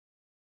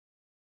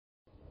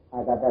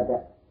Agata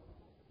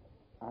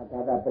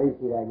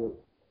Prishirayu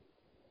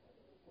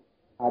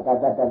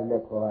Agata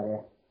Lekovare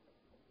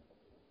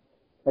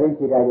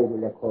Prishirayu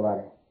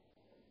Lekovare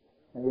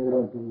and you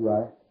don't do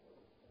well.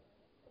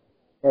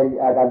 Eri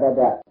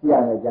Agata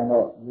Piano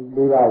Jano,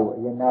 Liva,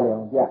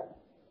 Yenalion Jack.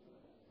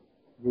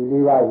 The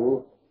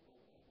Liva,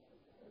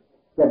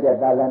 set the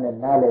Dalan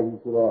and Nale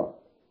to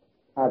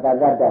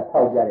Agata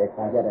Pauja,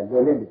 Sagata,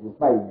 Jolin to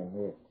fighting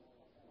here.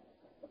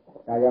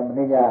 I am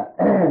Nina,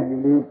 you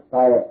live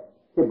by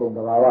Sibum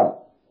Rawa.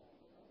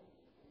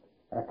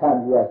 I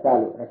can't do a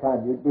salad, I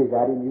can't do this,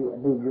 I didn't you,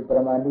 need you, but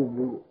I need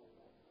you.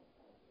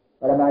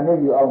 But I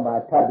need you on my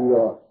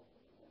tabio.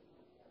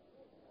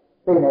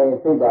 Say,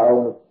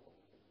 say,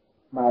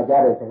 my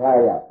dad is a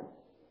higher.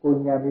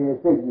 Punyami is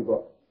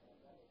Sigibo.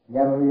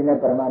 Yamina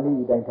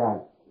Permani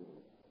Dankan.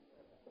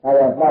 I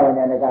am plowing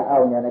and I got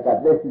out and I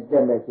got this is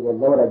them to the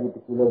Lord of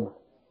Yikuluma.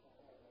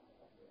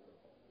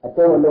 I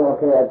told them,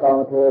 okay, I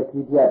can't take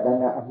Titia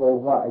than a whole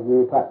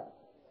year cut.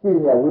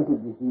 Senior would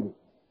be seen.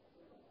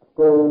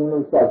 Go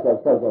no south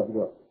of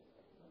you.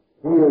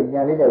 Here,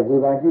 Yanina, we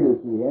want you to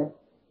see, eh?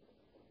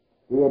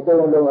 We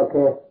don't know,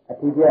 okay, a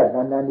Titia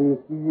than any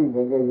season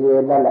in the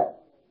year Lala.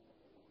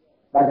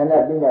 But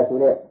another thing I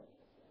told it.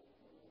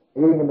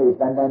 Enemy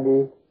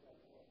Sandani,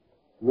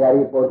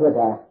 Yari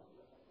Portuata.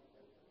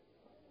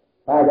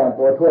 Padam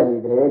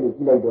Portuani, the Reli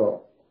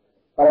Kiledo.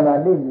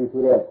 Paramani to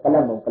the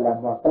Palamo,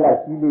 Palama,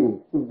 Palasili,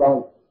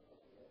 Subang.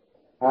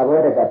 I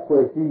wanted a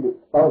poesy,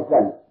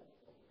 Pausal.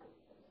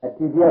 A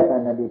TDS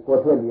and the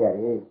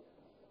Portuali,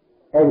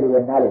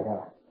 everywhere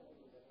Nalita.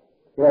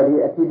 There is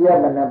a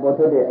TDS and a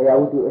Portuali, I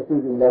out to a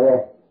Susan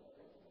Leve.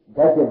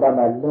 That's about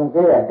my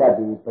Lungea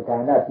Daddy,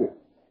 Patanati.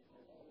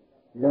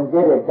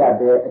 Lungere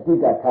Tabe, a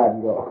Tita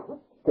Tabio,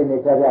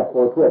 Tenetaria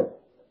Portual.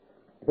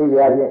 They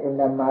are in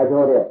the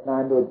Majore,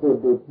 Nando,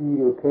 Tudu,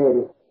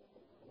 Kerry.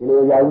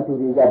 You are to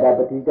be that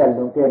Batita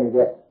Lungeni,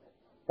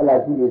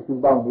 Palasili,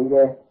 Subang,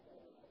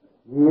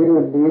 Niru,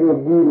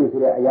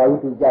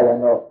 Ayautu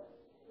Jalano.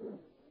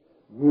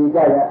 You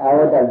got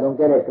an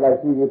Lungere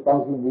Classy,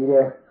 Pouncing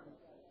Mire.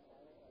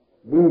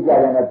 You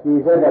got an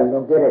appeaser and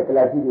Lungere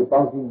Classy,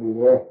 Pouncing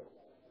Mire.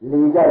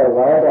 You got a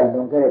wire and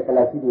Lungere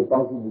Classy,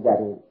 Pouncing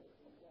Mire.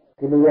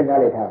 Kiluan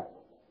Nalita.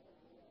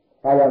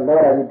 I am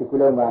Laura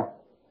Viticuloma.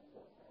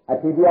 A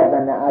Tidia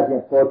than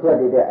Asian for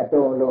 20 days, I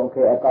don't know,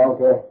 okay, account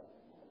here.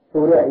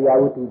 Sura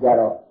Yautu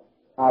Jaro.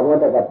 I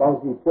wanted a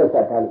bouncy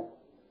Pusatal.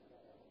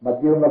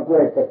 Mabu Magu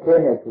the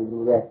trainer to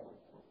do that.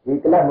 The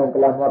Kalamon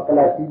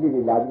Kalamaka City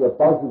love your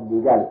bouncy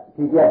legal,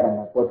 Tidia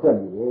than for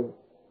 20 days.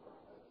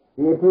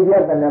 The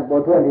Tidia than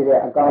for 20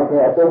 days, account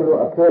here, I don't know,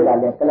 a trade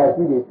and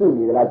Kalasidi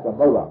soon, the last of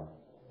Mola.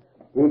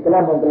 The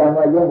Kalamon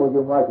Kalama Yomu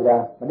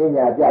Masura,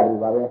 Manina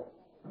Jaru.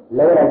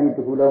 Laura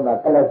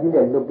Viticuloma,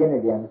 Kalasidi looking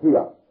at the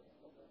Amsiva.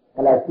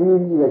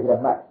 Kalasidi was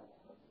a mat.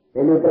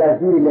 They look at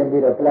the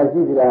Lembira,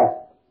 Kalasida.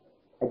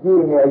 A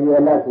king a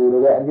year last to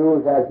the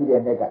news as he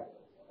and Neka.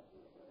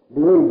 The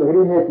way the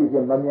greenness is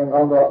in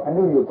Mamiango, and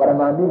you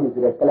Paramani to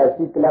the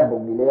classic Lambo,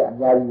 and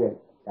Yari,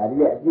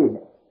 Nadia again.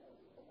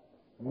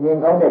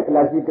 Niangonga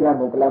classic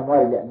Lambo,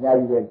 Lamoy, and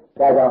Yari,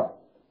 Sada,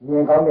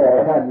 Niangonga,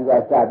 and you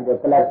are sad, the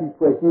classic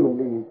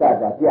question,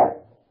 Sada, yeah.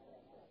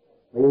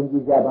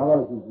 Maybe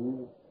Jabama,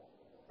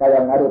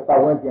 Sayangaro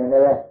Pawan, and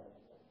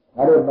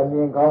Naro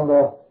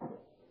Mamiango,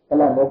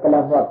 Kalamo,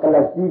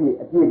 Kalasidi,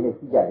 again,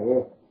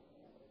 Sigare.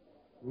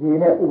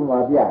 Yine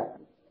Umabia.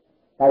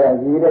 I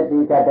am here to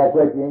that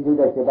question to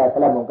the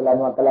Sebakalam,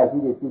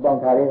 Kalasi, Subang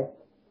Tare.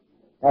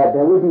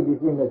 There will be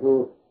this image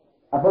to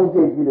about the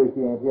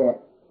Julian,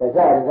 the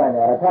Zan,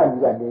 a time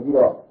you can do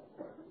it.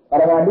 But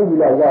I do and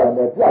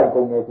the flag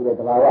going to the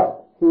Tavawa,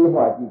 2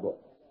 more people.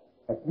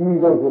 A few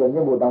goes to the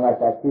Nimbo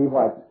Damasa, 2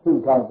 more,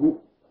 2 counties.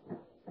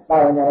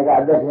 I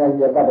got that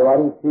here, but I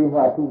will 2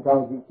 more, 2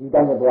 counties, he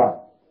done it one.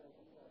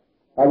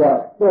 I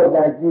got so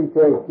that you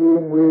say,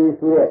 seeing we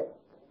swear.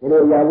 You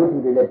know, you are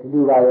looking to let you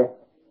do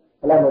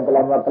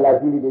Kalama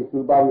Kalasidi, the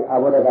Subawi, I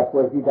would have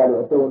posted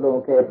a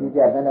total care,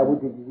 and I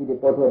would see the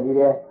photo of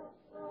the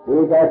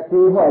we got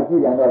 2 more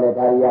Gideon or the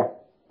area,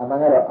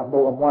 among other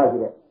Ambo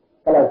Moise,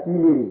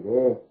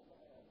 Kalasidi,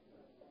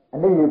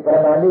 and then you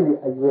permanently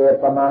as you are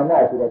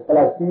Pamana to the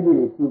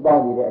Kalasidi,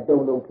 Subawi, a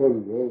total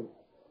carry.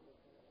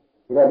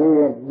 You know,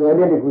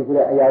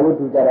 I would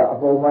do that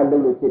above my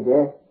little kid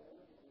there.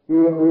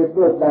 Seeing we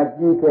put that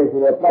you to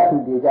the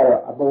plastic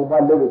desire above my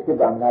little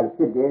kid, I'm not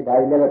sitting,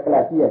 I never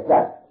class here,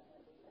 that.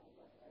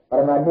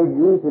 But I need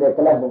you to the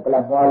Kalam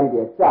Kalamwali,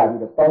 the side,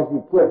 the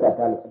bouncy put that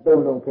I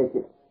don't catch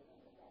it.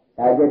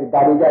 I get it,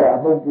 I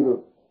hope you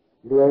do.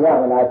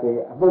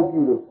 I hope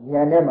you do.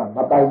 Yanema,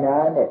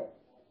 Mabaina,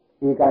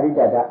 he can read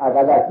that I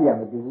got him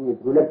to do it,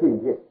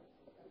 relative it.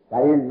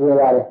 That is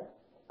where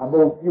I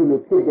hope you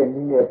look chicken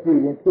in a few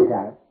in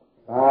Titan.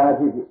 Ah,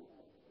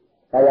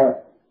 I am.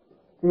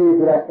 See,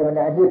 when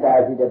I did that,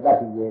 I did a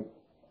batty yet.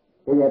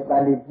 They have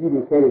planted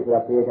Gidi carry to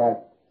a theatre.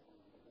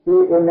 See,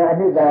 when I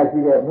did that, I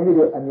did a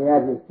minute and the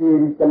other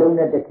series, the loan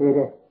at the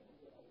theatre.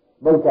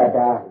 Both at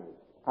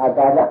I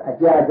got a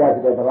judge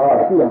of the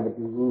law, 200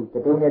 people, the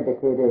donor at the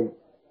theatre.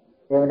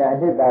 မနာအ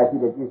နှစ်သာရှိ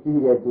တဲ့ပစ္စည်း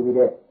တွေဆိုပြီး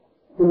တဲ့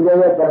သူလည်း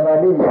ပရမ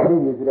ဏိအနိ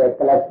ယူဆိုတဲ့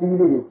ကလစီ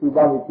လေးတွေစု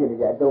ပေါင်းပြီးဖြစ်နေ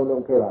တဲ့အတုံး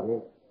လုံးခဲ့ပါပဲ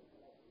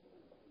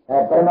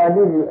ပရမ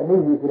ဏိအနိ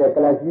ယူဆိုတဲ့က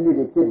လစီလေး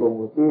တွေဖြစ်ပုံ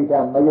ကိုသိချာ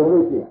မယုံ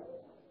လို့ရှိရင်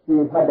ဒီ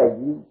မှတ်တတ်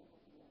ကြီး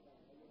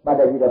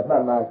တော့မှ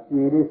တ်မှာရှ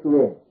ည်လေး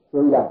ဆွဲရ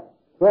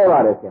ဆွဲပါ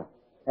တယ်ဆရာ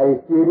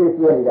ရှည်လေး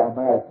ဆွဲနေတာအ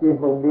မှန်ကရှည်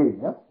ပုံလေး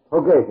နော်ဟု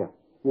တ်ကဲ့ဆရာ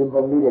ရှည်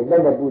ပုံလေးတွေလ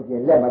က်နဲ့ပူကျ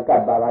င်လက်မက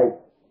ပ်ပါပါ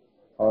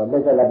ဘူးလ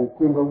က်ဆက်လာပြီး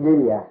ရှည်ပုံလေး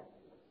တွေဟာ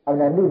အ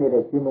မှန်နှိမ့်နေ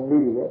တဲ့ရှည်ပုံ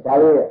လေးတွေပဲဒါ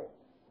လို့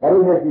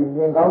နဲ့ဒီမြ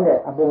င်ကောင်းတဲ့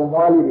အပေါ်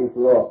မွားလေးတွေ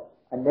ဆိုတော့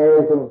အန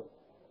ည်းဆုံး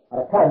အ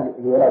ခန့်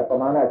ရေရပ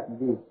မာဏရှိ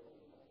ပြီး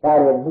ဒါ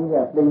ရဲ့နု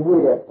ညံပြိမွေ့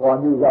တဲ့ဘော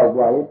မျိုးရောက်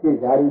သွားရင်ပြည့်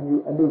စားရည်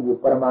မျိုးအနုမျိုး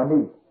ပရမဏိ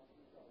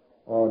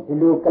ဒီ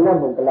လိုကလတ်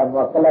မုံကလတ်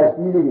မွားကလတ်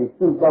ကြီးလေးတွေ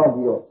စုပေါင်း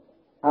ပြီးတော့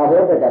အာ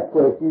ဘောတက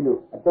ပွဲစည်းလို့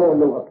အတုံး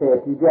လုံးအခဲ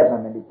ဒီပြတ်တယ်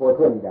နဲ့ပေါ်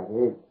ထွက်နေတာ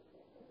ပဲ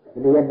ဒီ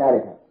လိုပဲနားရ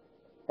တာဒါ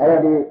ကြော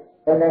င့်ဒီ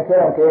တဏ္ဍခဲ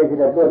အောင်ခဲဆို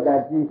တဲ့ပုဒ်တန်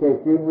ကြီးခဲ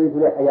ရှင်းငွေ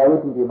ဆိုတဲ့အရာဝ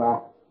တ္ထုတွေမှာ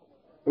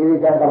ဒီ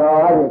ကံကဘာ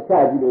ဝါကိုချ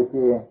ကြည့်လို့ရှိ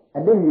ရင်အ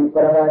တိယူပ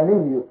ရမဏိ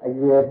ယူအ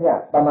ရွယ်မျှ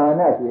ပမာ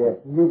ဏဆိုရဲ့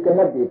ယူကန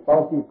က်တွေပေါ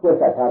င်းစည်းဖွဲ့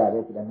စပ်ထားတာပဲ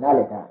ဆိုတော့နားလ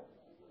ည်တာ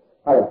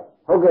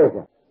ဟုတ်ကဲ့ဆ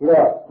ရာဒီ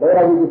တော့လောက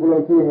ကြီးဒီ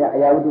လိုရှိနေအ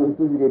ရာဝတ္ထုအ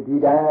စုကြီးတွေဒီ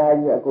တိုင်း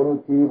ကြီးအကုန်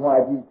လုံးခြေ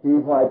မွှားကြည့်ဒီ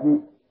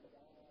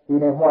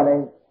နဲ့မှွှားနို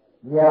င်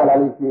များလာ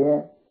လို့ရှိရင်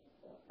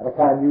အ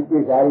ခါမျိုးပြ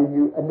ည့်စားရည်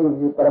မျိုးအနု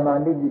မျိုးပရမ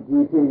ဏိမျိုးဒီ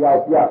ဖြစ်ရော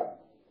က်ပြ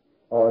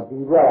ဒီ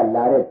က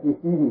လာတဲ့ပစ္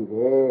စည်းတွေ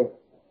ပဲ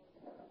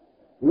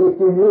ဒီပစ္စ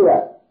ည်းမျိုးက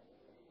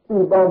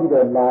သူ့ပေါင်းပြီး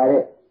တော့လာ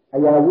တဲ့အ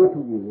ရာဝတ္ထု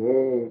တွေပဲ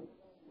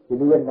ဒီ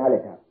လိုပဲနားလ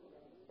ည်တာ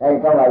အဲဒီ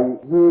ကောင်းပါပြီ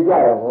ရေကြ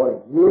တော့ဟောတယ်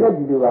ရေလည်း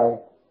ဒီလိုပါပဲ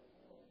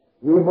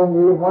ရေပုံ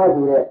ရေမွှား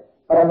ဆိုတဲ့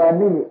ပရမ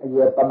ဏိအရွ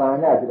ယ်ပမာ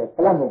ဏဆိုတဲ့က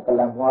လတ်မုံကလ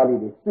တ်မွှားလေး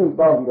တွေသူ့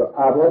ပေါင်းပြီးတော့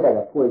အာဘောတက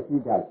ဖွဲ့စ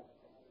ည်းထားတယ်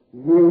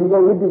ရေက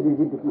ဝိတ္တိပစ္စ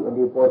ည်းတစ်ခုအ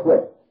နေပေါ်ထွ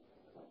က်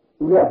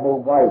သူလည်းမှုံ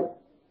ပွား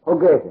ဟုတ်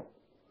ကဲ့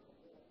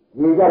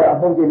ရေကြတော့အ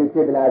မှုန့်ကြီးလေးဖြ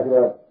စ်သလားဆို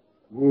တော့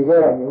ရေက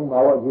မြုံမှာ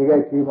ပေါ့ရေက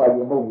ရှင်းမှ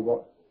ရေမှုန့်ပြီပေါ့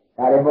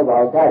ဒါလည်းမဟုတ်ပါ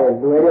ဘူးဒါလည်း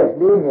လွယ်တဲ့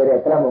လေးငယ်တဲ့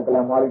ကလတ်မုံကလ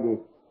တ်မွှားလေးတွေ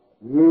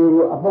ရေ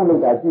ကိုအမှုန့်လော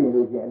က်တာရှိ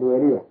လို့ရှိရင်အလွယ်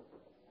လေးပါ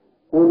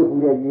ကိုယ်တခု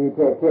ရဲ့ရေထ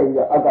ည့်ပြီး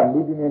တော့အောက်ကမိ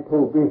ပြင်း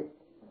ထိုးပြီး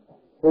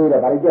ထိုး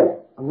တော့ဒါလေးကျက်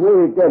အငွေ့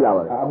တက်လာ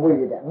ပါလားအငွေ့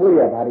တက်အငွေ့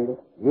ရဒါတွေလို့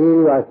ရေ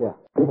ပါဆရာ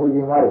ဒီမူရ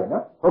င်သွားတယ်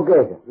နော်ဟုတ်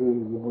ကဲ့ဆရာဒီ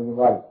မူရင်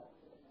သွားတယ်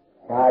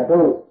ဒါ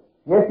တို့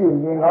မျက်စိ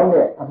မြင်ကောင်း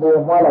တဲ့အမော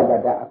မွှားလိုက်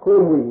တာအခု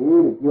ငွေကြီး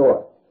လို့ပြော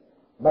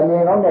မမြ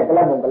င်ကောင်းတဲ့ကလ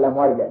တ်မုံကလတ်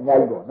မွှားတွေလည်းအများ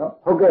ကြီးပေါ့နော်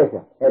ဟုတ်ကဲ့ဆ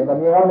ရာမ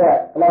မြင်ကောင်းတဲ့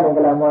ကလတ်မုံက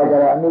လတ်မွှားကြ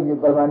တော့အနုပြု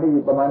ပရမဏိ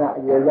ပမာဏ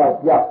အရွယ်ရောက်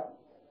ပြောက်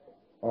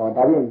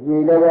ဒါပြင်ရေ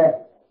လည်းပဲ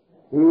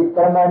ဒီပ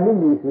ရမ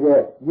ဏိဆိုတဲ့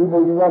ဒီမူ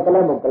ရင်ကကလ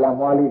တ်မုံကလတ်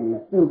မွှားလေးတွေ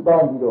စုပေါ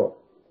င်းပြီးတော့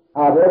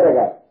အာဘောတက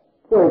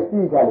ဖွဲ့စ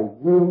ည်းကြလို့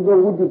ရေကို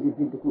ဝိတ္တိပစ္စ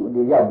ည်းတစ်ခုအ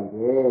နေရောက်နေတ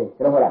ယ်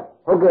ကျွန်တော်ဟုတ်လား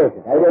ဟုတ်ကဲ့ဆ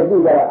ရာဒါကြ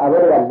ည့်ကြတော့အာဘော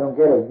တကလွန်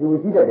ကဲတော့ယူ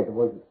ရှိတတ်တဲ့သ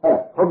ဘောကြီး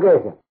ဟုတ်ကဲ့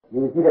ဆရာ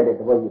ယူရှိတတ်တဲ့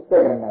သဘောကြီးသ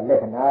က္ကရဏလက္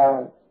ခဏာ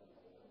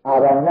အာ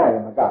ရဏရ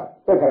မက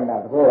သက္ကရဏ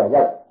သဘော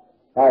ရောက်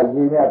ဒါ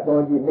ရေမြသွ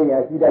န်ကြည့်နေရ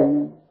ရှိတတ်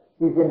ကြီး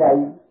သိစင်တတ်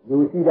ကြီးယူ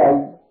ရှိတတ်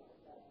ကြီး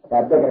ဒါ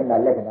သက္ကရဏ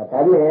လက္ခဏာဒါ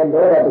ပြီးရင်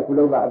လောရတစ်ခု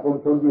လုံးကအကုန်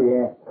ဆုံးကြည့်ရ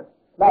င်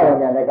သဝ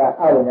ဉာဏက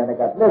အဝဉာဏ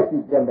ကလက်ရှိ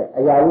ပြတဲ့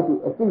အရာဝတ္ထု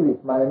အစုကြီး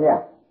မှန်တယ်များ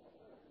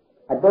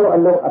အတော့အ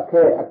လုံးအ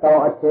ခဲအတော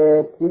င်အခဲ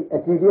ဒီအ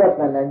တိဒိယက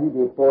ဏ္ဍကြီး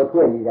တွေပေါ်ထွ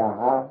က်နေတာ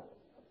ဟာ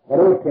ဘ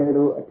လို့ထင်တယ်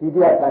လို့အတိဒိ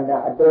ယကဏ္ဍ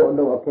အတော့အ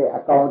လုံးအခဲအ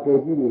ကောင်အထည်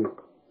ကြီးတွေ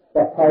တ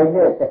စ်ဆိုင်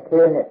နဲ့တစ်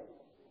ခဲနဲ့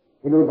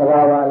ဒီလိုသဘာ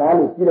ဝလား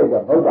လို့ကြည့်လိုက်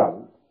တော့မဟုတ်ပါ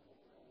ဘူး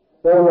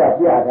။သုံးရ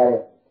ပြထားတဲ့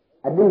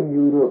အနု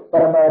မြူတို့ပ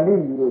ရမဏိ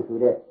မြူတို့ဆို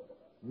တဲ့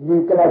ဒီ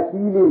ကလ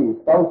စီလေးတွေ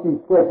တောင်းရှိ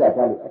ဖွဲ့ဆက်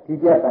ထားလို့အတိ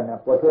ဒိယကဏ္ဍ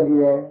ပေါ်ထွက်နေ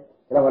တယ်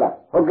ဟုတ်လား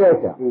ဟုတ်ကဲ့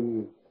ဆရာဒီ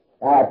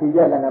ဒါအတိဒိ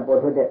ယကဏ္ဍပေါ်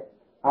ထွက်တဲ့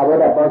အာဝ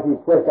ဒတောင်းရှိ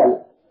ဖွဲ့ဆက်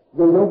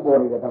ရုပ်လုံးပေါ်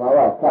နေတဲ့သဘာဝ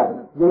စ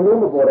ရုပ်လုံး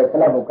မပေါ်တဲ့က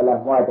လတ်မုံကလတ်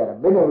မွှားကြတာ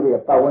မင်းတို့တွေ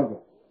ပတ်ဝန်းကျ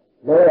င်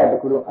လဲရတ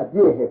ခုလုံးအပြ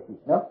ည့်နဲ့ရှိ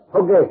နော်ဟု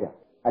တ်ကဲ့ဆရာ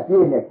အပြ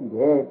ည့်နဲ့ရှိတ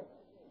ယ်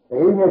တ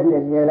တိယမျက်စိ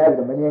နဲ့မြင်လာတ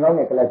ယ်မမြင်ကောင်း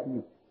တဲ့ကလတ်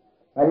ကြီး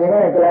မမြင်ကော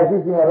င်းတဲ့ကလတ်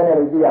ကြီးရှိမှဘယ်နဲ့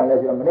လို့ကြည့်ရမလဲ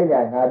ဆိုတော့မနေ့က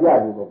ငါပြ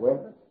ပြီပေါ့ကွယ်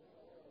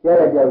ပြော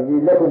ရကြောက်ရေ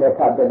လက်ခုနဲ့ခ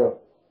တ်တယ်လို့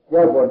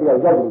ပြောပေါ်တယောက်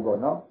ရောက်ပြီပေါ့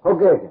နော်ဟုတ်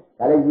ကဲ့ဆရာ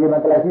ဒါလည်းရေမ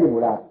ကလတ်ကြီး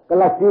ဘူးလားက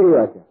လတ်ကြီးတွေ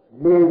ပါဆရာ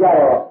လေကြ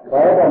တော့ဘာ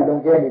သာလွန်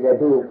ကျဲနေတဲ့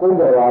သူကုန်း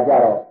တော်ဝါကြ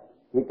တော့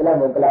ဒီကလတ်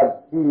မုံကလတ်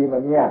ကြီးမ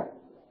မြင်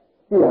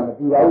ကြည့်ရမ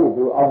ကြည့်ပါဘူး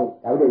သူအောင်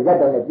ဒါပေမဲ့ရက်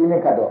တော့နဲ့ပြင်းနေ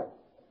ခတ်တော့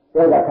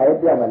ပြောတာခိုင်း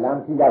ပြမလမ်း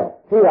ကြည့်တော့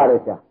ဖြေးရတ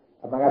ယ်ဆရာ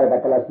အမှန်က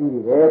တော့ကလတ်ကြီး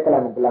တွေပဲကလ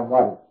တ်မုံကလတ်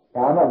မွားတယ်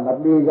ဒါမှမ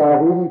ပြေကြ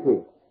ဘူးဖြေ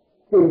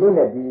စိတ်လို့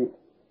နဲ့ဒီ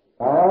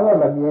ဘာမှ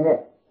မမြင်နဲ့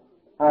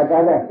အာကာ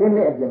သရှင်း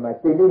တဲ့အပြင်မှာ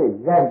စိတ်လေးနဲ့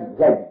ရို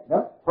က်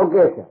နော်ဟုတ်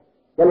ကဲ့ဆရာ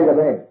ကျလိုက်တော့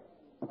ဘယ်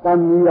အတန်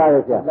ကြီးရတ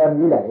ယ်ဆရာအတန်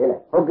ကြီးလာရဲ့လား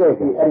ဟုတ်ကဲ့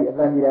ဒီအဲ့ဒီအတ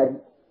န်ကြီး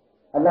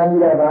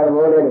လာဘာ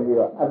လို့လဲလို့ပြီး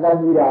တော့အတန်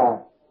ကြီးလာ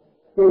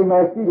စိတ်မှာ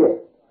ရှိတဲ့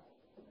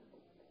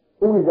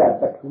ဥစ္စာ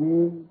ပထဝီ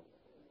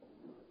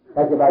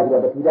ဒါကြပါကြ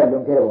တော့ပထဝီကလွ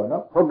န်ခဲ့တယ်ပေါ့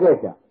နော်ဟုတ်ကဲ့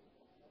ဆရာ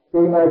စိ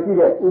တ်မှာရှိ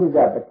တဲ့ဥစ္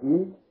စာပထဝီ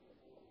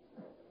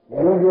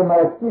လုံခြုံမှာ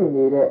ရှိ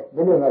နေတဲ့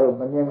ဒီလိုငါတို့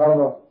မမြင်ကောင်း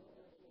တော့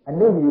အ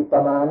နုမြူပ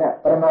မာဏ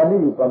ပရမဏိ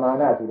ပမာ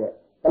ဏဆိုတဲ့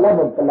ကလတ်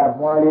မုံကလတ်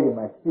မွှားလေးတွေ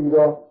မှာရှိ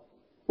တော့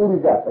ဥရိ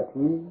ဒပ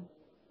တိ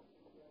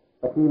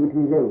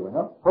လေးပေါ့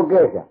နော်ဟုတ်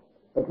ကဲ့ဆရာ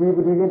ပတိ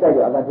လေးတိုက်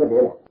တော့အတန်ထွက်တ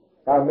ယ်လား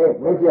ဒါမဲ့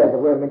မိတ်ပြစ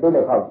ပွဲမင်းတို့လ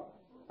ည်းခောက်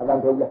အတန်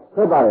ထုတ်လားထွ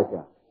က်ပါလေဆ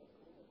ရာ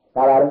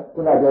ဒါလာခု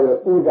နပြောလို့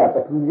ဥရိဒပ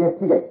တိလေး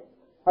ရှိတယ်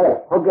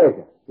ဟုတ်ကဲ့ဆ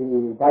ရာဒီ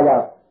ဒါကြော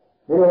င့်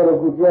ဒီလိုလို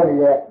ခုပြောနေ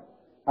တဲ့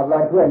အပလ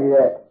န်ထွက်နေ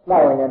တဲ့လှ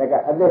ဝင်ညာက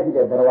အသက်ရှိ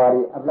တဲ့သရဝါ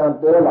တွေအပလန်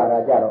ပေါ်လာတာ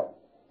ကြတော့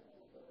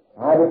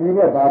ဟာပထဝီ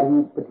နဲ့ဘာဒီ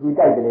ပထဝီ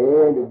တိုက်တယ်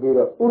လို့ပြီး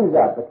တော့ဥ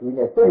ရိဇပထဝီ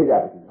နဲ့စိရိဇ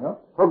ပထဝီနော်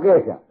ဟုတ်ကဲ့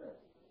ဗျာ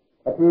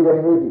ပထဝီက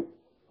မျိုးရှိ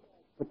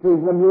ပထဝီ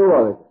နှမျိုးပါ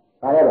ပဲ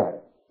ဒါရပါတယ်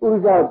ဥ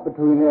ရိဇပထ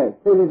ဝီနဲ့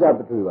စိရိဇ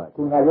ပထဝီပါ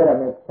သူငါပြောတာ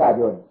မျိုးစ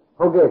ပြောနေ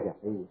ဟုတ်ကဲ့ဗျာ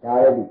အေးဒါ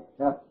လည်းပြီ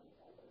နော်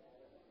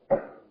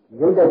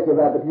ရုပ်တဲ့7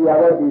ပါးပထဝီရော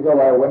ဒီဆို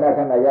ပါဝဏခ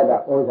န္ဓာရတာ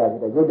ဩဇာဖြ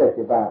စ်တဲ့ရုပ်တဲ့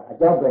7ပါးအ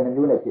ကြောင်းပဲနှ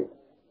မျိုးနဲ့ဖြစ်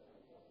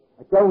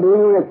အကြောင်း၄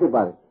မျိုးနဲ့ဖြစ်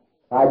ပါတယ်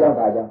ဒါကြော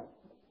င့်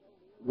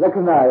လက္ခ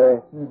ဏာရဲ့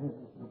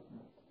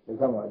ဒီ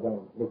ကောင်ကအကြောင်း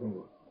လက်ချင်း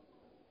ကို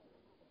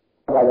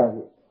ဒါကြောင့်ဖြ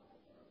စ်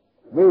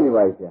မေ့နေ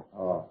ပါဗျာ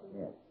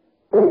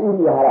အဲ့ဒီ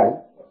ဥရိဟာရ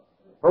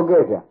ဟုတ်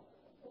ကဲ့ဗျာ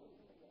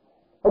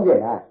ဟုတ်ကဲ့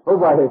လားဟုတ်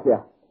ပါလေဗျာ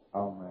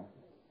အောင်မယ်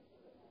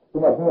သူ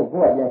ကပြ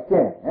န်ရှ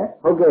င်းဟမ်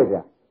ဟုတ်ကဲ့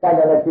ဗျာတန်တ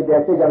ယ်လည်းဖြစ်တယ်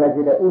စိတ်ကြောင့်လည်းဖြ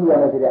စ်တယ်ဥရိယ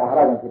လည်းဖြစ်တယ်အာ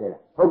ဟာရကြောင့်ဖြစ်တယ်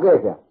ဟုတ်ကဲ့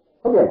ဗျာ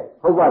ဟုတ်ကဲ့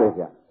ဟုတ်ပါလေ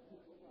ဗျာ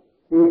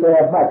ဒီကဲ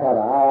မှတ်ထား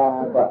တာ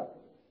ကွ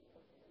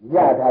ရ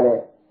ထားတဲ့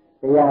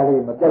တရား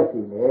လေးမပြောက်စီ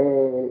နဲ့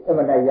အ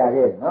မှန်တရားရ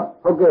ခဲ့နော်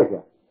ဟုတ်ကဲ့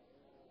ဗျာ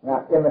ငါ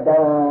အမတ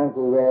န်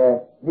ကိုပဲ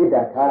မိ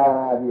တာ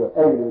ထားပြီးတော့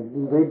အဲ့ဒီ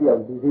လူသေးတယော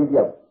က်သိတယ်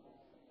တော့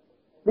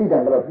ပြိကြ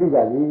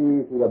ပြီ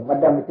ဆိုတော့မ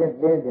တတ်မချင်း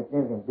တင်း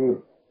ပြီး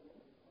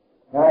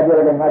ငါပြော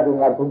တယ်ငါတို့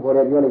ငါဘုံခေါ်တ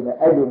ယ်ပြောလိုက်မယ်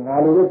အဲ့လိုငါ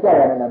လိုလို့ကြား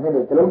ရတယ်နော်မင်း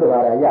တို့တလုံးတစ်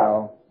ပါးရအော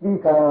င်ပြီး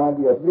ခံ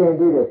ပြီးတော့ပြင်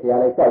ပြီးတဲ့ဆရာ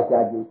လေးကြောက်ကြ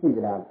ကြည့်ရှိကြ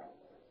လား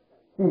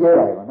ရှိကြရတ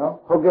ယ်ပေါ့နော်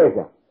ဟုတ်ကဲ့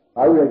ဗျာ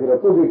ဘာလို့လဲဆိုတော့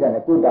ကိုယ့်ကိစ္စ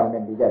နဲ့ကိုယ်တောင်း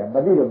နဲ့နေကြတယ်မ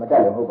သိလို့မတ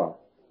တ်လို့ဟုတ်ပါ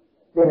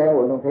ဘူးသင်တိုင်း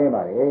ကိုအလုံးသိ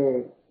ပါလေ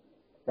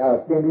ဒါ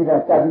သင်ပြီးသား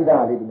စပြီး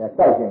သားလေးဒီမှာ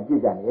စောက်ရှင်ကြ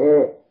ည့်ကြတ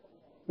ယ်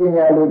ပ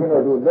ညာလိုချင်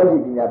တို့လောကီ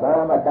ပညာဘာ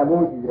မှတန်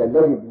ဖိုးရှိတဲ့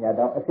လောကီပညာ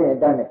တောင်အဆင့်အ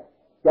တန်းနဲ့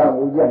ကြောင်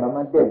ဦးရမမှ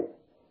န်တဲ့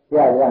ဆ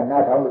ရာက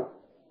နားထောင်လို့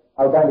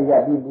အောက်တန်းတ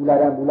ရားပြီးမူလာ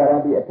တန်း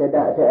ပြီးအထက်တ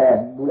န်း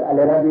အလ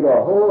ယ်တန်းပြီးတော့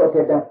ဟိုးအထ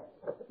က်တန်း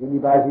ယူနီ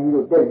ဗာစီ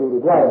တို့တက်လို့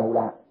ကြွရမ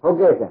လားဟုတ်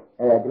ကဲ့ဆ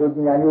ရာဒီလိုပ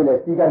ညာမျိုးနဲ့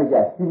စီးကနေကြ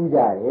စီးကြ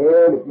တ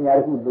ယ်လို့ပညာတ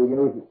စ်ခုလိုချင်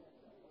လို့ရှိ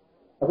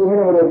အခုမင်း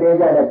တို့သင်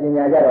ကြတဲ့ပ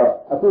ညာကြတော့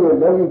အခုလို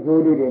လောကီ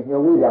ကျိုးလေးတွေ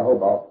ညှို့ဝေးကြဟုတ်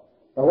ပါ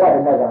ဘူးဘဝတ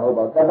ဏ္ဍကဟုတ်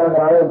ပါဘူးတဏ္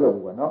ဍာရဲ့အတွက်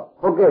ပေါ့နော်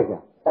ဟုတ်ကဲ့ဆရာ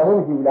တန်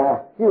ဖို့ရှိလား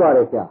ရှိပါတ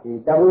ယ်ဆရာဒီ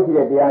တန်ဖို့ရှိ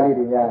တဲ့တရားလေး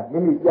တွေများမိ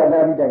မိပြတ်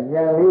သားပြီးတဲ့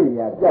ဉာဏ်လေးတွေ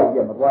များကြောက်ပြ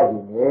မသွား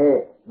ဘူးနဲ့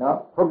နော်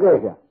ဟုတ်ကဲ့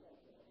ဆရာ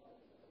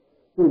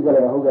သူကြလ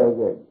ည်းဟုတ်ကဲ့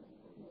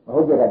မဟု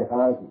တ်ကြတဲ့တခါ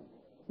ရှိ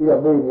ပြီး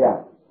တော့မေးရ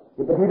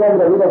ဒီပဋိသန္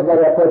ဓေရုပ်တဲ့ဆ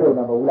ရာဆွဲထုတ်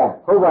နေမဟုတ်လား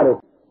ဟုတ်ပါတယ်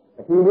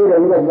အတီးလေးတွေ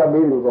ရုပ်တဲ့ဆရာ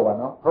မေးလို့ပေါ့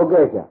နော်ဟုတ်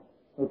ကဲ့ဆရာ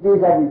ပြေး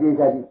ချကြည့်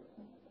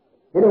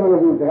ဒီလို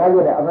မျိုးစကား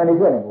ပြောတဲ့အမှန်တွေ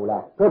ပြောနေမဟုတ်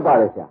လားဖြစ်ပါ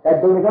တယ်ဆရာအဲ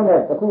တုံကြောင့်လ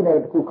ည်းတစ်ခုနဲ့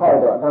တစ်ခုခောက်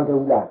တော့အမှန်တူ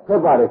ဘူးလားဖြစ်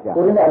ပါတယ်ဆရာ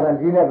ကိုရင်းနဲ့အမှန်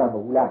ကြီးနဲ့မှန်မဟု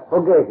တ်လားဟု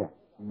တ်ကဲ့ဆရာ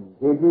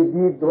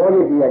ဒီတော်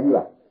လေးတရားကြီး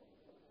ပါ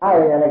အား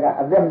ရလည်းက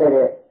အသက်မဲ့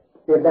တဲ့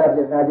စေတပြ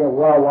နာချင်း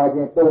ဝါချ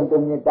င်းတုံချ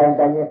င်းတိုင်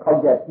ချင်းခောက်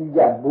ကြပြီးကြ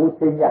မိုး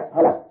ချင်းကြဟု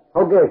တ်လား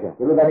ဟုတ်ကဲ့ဆရာ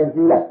ဒီလိုတိုင်း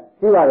ကြီးလား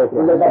ရှိပါတယ်ဆ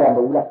ရာဒီလိုတတ်တာမ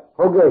ဟုတ်လား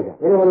ဟုတ်ကဲ့ဆရာ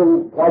ဒီလို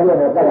ဘာပြော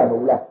နေတတ်တာမဟု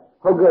တ်လား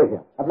ဟုတ်ကဲ့ဆရာ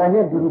အမှန်ချ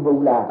င်းတူမဟု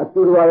တ်လားအတူ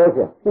တူပါပဲဆ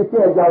ရာဖြစ်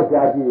အကြောင်း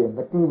ရှားကြည့်မ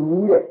တူ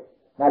ဘူးတဲ့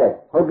နားလေ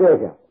ဟုတ်ကဲ့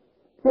ဆရာ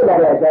ဖြစ်လာ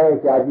တဲ့အကြောင်း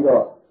ရှားကြည့်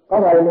တော့ကော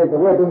င်းပါလေသ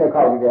ဘွဲ့တုံးနဲ့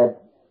ခောက်ပြီးတယ်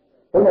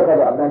တုံးနဲ့ခောက်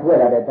တော့အမှန်ထွက်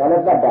လာတယ်ဒါလ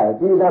ည်းတတ်တာ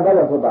ဒီသာဘာ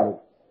လို့ထွက်ပါလဲ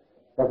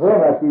သဘွဲ့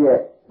မှာရှိရဲ့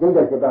ရုပ်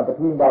တဲ့စပန်ပထ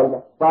ဝီပါဘူး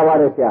လားပါပါ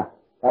တယ်ဆရာ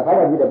ဒါဘာ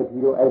လို့ဒီတဲ့ပထဝီ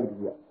တော့အဲ့ဒီ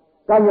က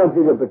ကမ်းရောက်ဖြ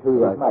စ်တဲ့ပထဝီ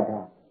ပါမှတ်တ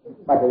ယ်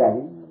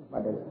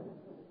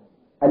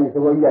အဲ့ဒီသ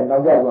ဘောကြီးကနော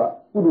က်ကြတော့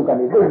ကုသက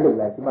နေသိလို့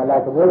လားဒီမှာလာ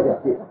သဘောကျ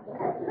ဖြစ်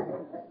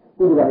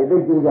ကုသကနေသိ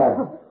ကျူးကြတယ်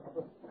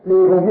လေ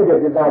ကုန်ဖြစ်တဲ့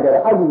ပြသားကြတ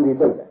ယ်အကုတွေ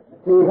တုတ်တယ်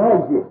လေခို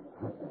င်းဖြစ်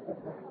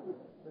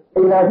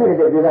အိမ်လာဖြစ်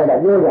တဲ့ပြသားက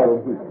ပြောကြလို့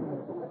ဖြစ်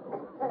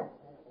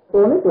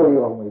တော်နေတော်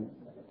ရောမယ်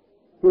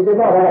ဒီပြ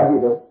သားဘာဖြစ်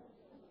တော့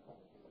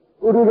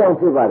ဥဒုကြောင့်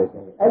ဖြစ်ပါတယ်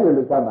အဲ့လို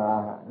လုပ်သမှာ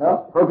နော်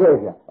ဟုတ်ကဲ့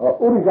ဆရာဥ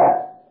ရိဇ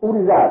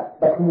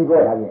ပတိ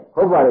ဘောဒါဖြင့်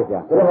ဟုတ်ပါတယ်ဆရာ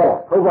ဟု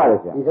တ်ပါတယ်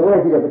ဆရာဒီသဘော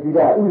ရှိတဲ့ပတိက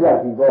ဥရိဇ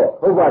ပတိဘော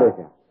ဟုတ်ပါတယ်ဆ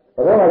ရာသ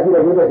ဘောရှိ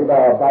တဲ့ရုပ်တဲ့ဒီပါ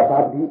ဘာရု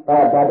ပ်တဲ့ပါ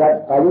ဘာ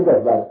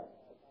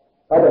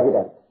တော့ဖြစ်တ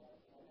ယ်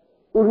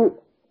ဥရိဟုတ်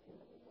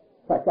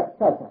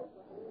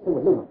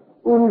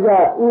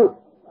လို့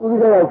ဥရိ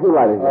ဇဖြစ်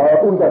ပါလေဥ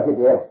ရိဇဖြစ်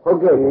တယ်ဟုတ်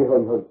ကဲ့ဟု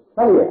တ်ဟုတ်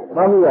ရဲ့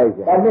မှန်ပါရဲ့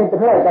ဒါနဲ့တစ်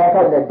ခါတာ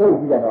ဆောက်တဲ့ဒုတ်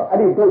ကြီးတယ်တော့အဲ့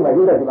ဒီဒုတ်မှာ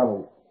ရုပ်တဲ့ဒီမှာမဟု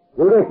တ်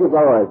ရုပ်တဲ့ဖြစ်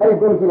သွားပါလေအဲ့ဒီ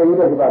ဒုတ်ကြီးတဲ့ရုပ်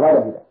တဲ့ဒီမှာဘာ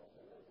လို့ဖြစ်လဲ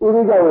ဥ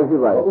ရိဇဝင်ဖြ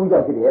စ်ပါလေဥရိ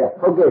ဇဖြစ်တယ်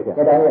ဟုတ်ကဲ့ဆ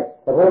ရာဒါနဲ့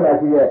သဘောမှာ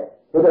ရှိတဲ့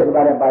ရုပ်တဲ့ဒီ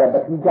မှာလည်းပါတယ်ပ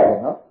တိကြတယ်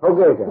နော်ဟုတ်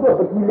ကဲ့ဆရာသူက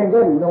ပတိလင်ကဲ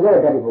လူလုံးခဲ့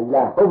တဲ့တည်းဟုတ်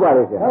လားဟုတ်ပါတ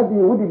ယ်ဆရာအဲ့ဒီ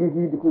ဝိတ္တိ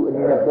ကြီးတစ်ခုအ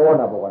နေနဲ့ပေါ်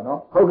တာပေါ့ကွာနော်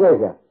ဟုတ်ကဲ့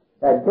ဆရာ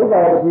အဲဒုက္ခ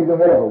ကပတိလွန်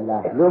ခဲ့တယ်ဟုတ်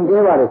လားလွန်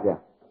ခဲ့ပါတယ်ဆရာ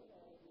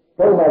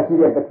ဒုက္ခမှာရှိ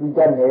တဲ့ပတိတ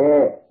တ်နဲ့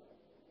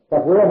သ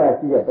ဘောမှာ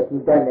ရှိတဲ့ပတိ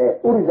တတ်နဲ့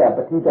ဥရိဇပ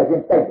တိတတ်ချ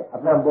င်းတိုက်အ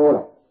မှန်ပေါ်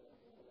လာ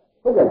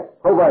ဟုတ်ကဲ့လား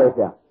ဟုတ်ပါတယ်ဆ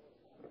ရာ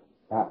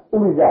ဒါဥ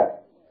ရိဇ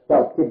ကြော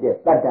င့်ဖြစ်တဲ့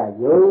တတ္တ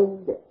ယုံ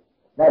တဲ့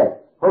နားလည်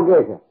ဟုတ်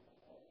ကဲ့ဆရာ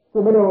သူ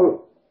မလို့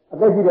အ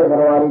သက်ကြီးတဲ့ဘ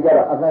ဝတွေကြ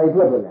တော့အတန်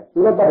ရွတ်တယ်လေသူ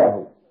လည်းတတ်တယ်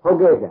ဟုတ်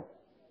ကဲ့ဆရာ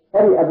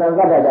အဲ့ဒီအတန်က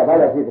တ္တကဘာ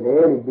လို့ဖြစ်တယ်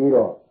လို့ပြီး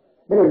တော့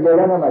မင်းတို့လေ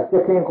လမ်းမှာချ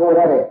က်ခင်ခေါ်ရ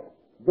တဲ့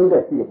ဒု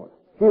တဲ့ရှိတယ်ပေါ့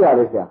ရှိပါတ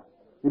ယ်ဆရာ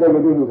ဒီတော့ရု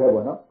ပ်ယူခဲ့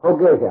ပေါ့နော်ဟုတ်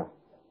ကဲ့ဆရာ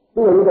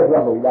သူ့ရုပ်တဲ့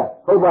ပြောမဟုတ်လား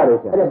ဟုတ်ပါတယ်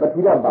ဆရာအဲ့ဒါပ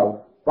တိတတ်ပါဘူး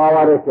ပါ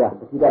ပါတယ်ဆရာ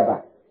ပတိတတ်ပါ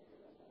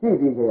ရှိ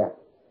ပြီးကြရ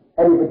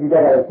အဲ့ဒီပတိတ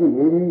တ်ကလည်းရှိ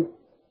နေပြီ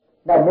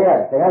နောက်မင်းက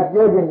စကား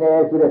ပြောခြင်းနဲ့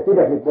ဆိုတဲ့စိတ်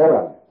ဓာတ်ဖြစ်ပေါ်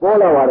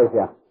လာပါတယ်ဆ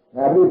ရာ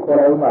ငါပြီးခေါ်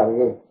ရဦးပါလေ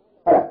ဟု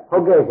တ်လားဟု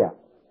တ်ကဲ့ဆရာ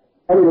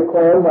အဲ့ဒီ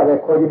ခေါ်ရဦးပါပဲ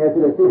ခေါ်ခြင်းနဲ့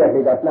ဆိုတဲ့စိတ်ဓာတ်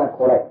တွေကလှမ်း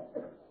ခေါ်လိုက်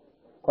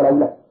ခေါ်လိုက်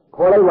လား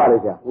ခေါ်လိုက်ပါလေ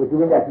ဆရာ ဝိသု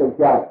ဝိညာလှုပ်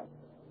ရှား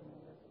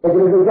တယ်ဒီ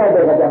လိုလှုပ်ရှား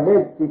တဲ့အခါကျမ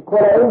င်းဒီ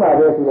ခေါ်လိုက်မှ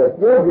ပဲဆိုတော့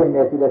ပြောပြ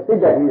နေဆိုတော့စိတ်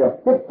ဓာတ်ကြီးတော့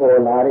ဖြစ်ပေါ်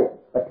လာတဲ့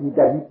ပဋိတ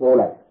တ်ကြီးပေါ်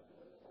လာတယ်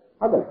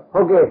ဟုတ်ကဲ့ ဟု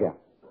တ်ကဲ့ဆရာ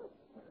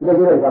ဒီလို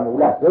ပြောရမှာမဟုတ်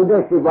လား ရုပ်သ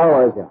က်ရှိပါပါ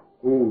လေဆရာ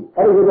အေး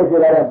အဲ့ဒီလိုပြော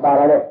ရတဲ့ပါ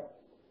လာတဲ့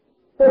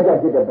စိတ်ဓာတ်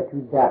ဖြစ်တဲ့ပဋိတ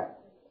တ်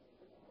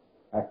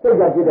စိတ်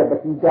ဓာတ်ဖြစ်တဲ့ပ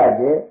ဋိတတ်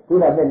ရဲ့ခု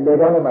နကလေ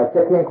ကောင်းထဲမှာချ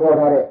က်ချင်းခေါ်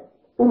ထားတဲ့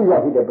ဥပ္ပယ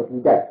ဖြစ်တဲ့ပဋိ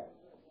တတ်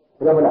ဘ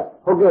ယ်လိုမလား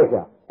ဟုတ်ကဲ့ဆ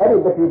ရာ အဲ့ဒီ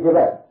ပဋိတ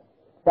တ်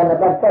တဏ္ဍ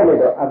ပတ်တိုက်လိုက်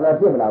တော့အမှန်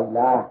ဖြစ်မလားဘူး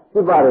လား ဖြ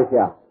စ်ပါလေဆ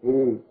ရာ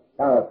အေး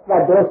ဒါသ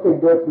တ်တော်စိတ်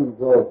တော်သူ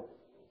သော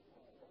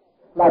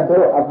သတ်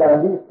တော်အတန်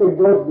ဒီစိတ်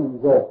တော်သူ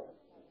သော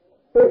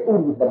စိတ်ဥ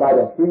ဒ္ဒပါရ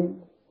ရှိ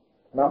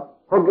နော်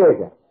ဟုတ်ကဲ့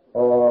ဆရာ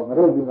ငါ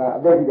တို့ဒီမှာအ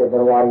သက်ကြီးတဲ့ဘ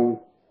ဝကြီး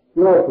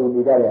ပြောဆို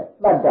နေကြတဲ့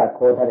တတ်တာ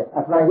ခေါ်ထားတဲ့အ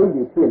မှန်ရုပ်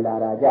ကြီးဖြစ်လာ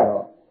တာကြ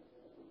တော့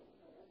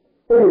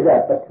ဥရိဇ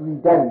ပထဝီ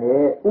ဓာတ်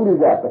နဲ့ဥရိ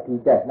ဇပတိ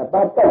ဓာတ်နှစ်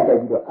ပါးတိုက်တိုက်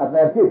ပြီးတော့အမှ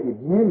န်ဖြစ်ပြီး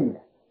မြင်းနေ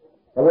တာ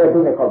ဒါပဲသူ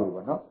နဲ့ခောက်ပြီ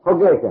ပေါ့နော် ဟုတ်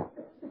ကဲ့ဆရာ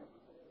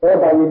အဲ့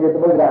ဒါကြီးသ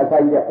မုဒ္ဒရာအစာ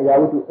ကြီးတဲ့အရာ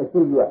ဝတ္ထုအစု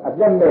စုကအ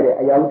ပြတ်မဲ့တဲ့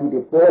အရာဝတ္ထု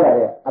တွေပေါ်လာ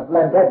တဲ့အပလ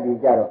န်ဓာတ်တွေ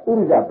ကြတော့ဥ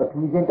ရိဇပထ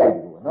ဝီချင်းတိုက်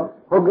ပြီပေါ့နော်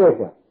ဟုတ်ကဲ့ဆ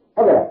ရာ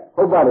ဟုတ်ကဲ့လား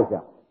ဟုတ်ပါလေဆ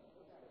ရာ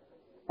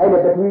အဲ့ဒါ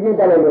ပထဝီချင်း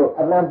တိုက်လိုက်လို့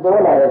အပလန်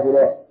ပေါ်လာတယ်ဆို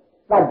တော့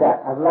တတ်တာ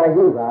အပလန်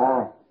ရုပ်ပါ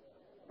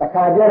တ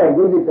ခါကျတော့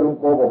ရုပ်ကြီးတုံး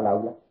ပေါ်ပေါ်လာ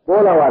ဘူးလား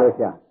ပေါ်လာပါလေဆ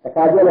ရာ တ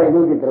ခါကျတော့ရု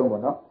ပ်ကြီးတုံး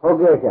ပေါ့နော် ဟုတ်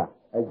ကဲ့ဆရာ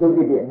ရုပ်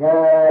ကြီးတွေအ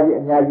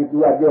များကြီးသူ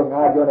ကပြော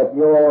ငါပြောနဲ့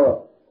ပြော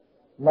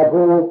ငါ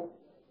ကို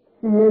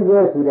စီရင်စေ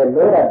ဆိုတဲ့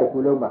လောကတစ်ခု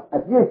လုံးမှာအ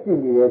ပြည့်ရှိ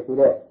နေတယ်ဆို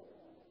တဲ့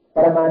ပ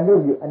ရမဏု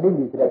ကြီးအနု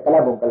ကြီးဆိုတဲ့ကလ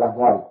ပ်ပုံကလပ်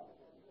ဟွား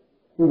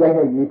ဒီတိုင်း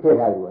နဲ့ရေးထည့်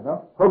ထားပြီပေါ့နော်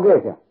ဟုတ်ကဲ့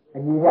ဆရာ အ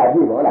ညီရ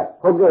ပြီပေါ့လား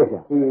ဟုတ်ကဲ့ဆ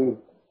ရာ ဒီ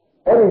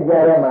အဲ့ဒီ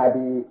ကြားထဲမှာ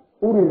ဒီ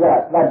ဥရိဇ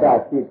တတ္တ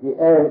ဖြစ်ဖြစ်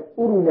ဥ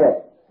ရိနဲ့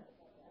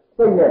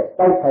စိတ်နဲ့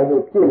တိုက်ဆိုင်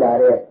လို့ဖြစ်လာ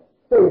တဲ့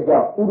စိတ်ကြော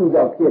င့်ဥရိ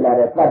ကြောင့်ဖြစ်လာ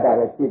တဲ့တတ္တ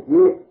ပဲဖြစ်ဖြ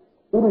စ်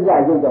ဥရိဇ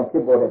ရုပ်ကြောင့်ဖြ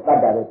စ်ပေါ်တဲ့တတ္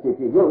တပဲဖြစ်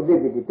ဖြစ်ရုပ်အစ်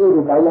စ်တွေတိုး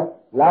လို့မလား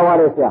လာပါ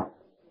လေဆရာ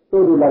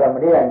တိုးလို့လာတာမ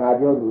တည့်ရငါ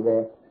ပြောလို့ပဲ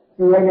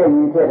ဒီတိုင်းနဲ့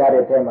ရေးထည့်ထား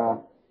တဲ့ထဲမှာ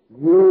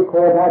ရေး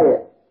ခေါ်ထားတဲ့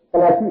က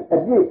လတိအ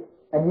ပြည့်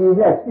အညီ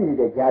ရရှိနေ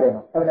တဲ့ကြားထဲ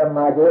မှာအမှန်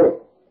မှာပြောတဲ့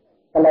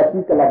ကလတိ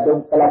ကလ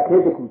တုံးကလခဲ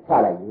တစ်ခုချ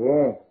လိုက်ရ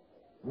င်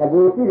င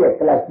ကိုကြည့်တဲ့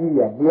ကလကြီးရ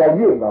နေရာ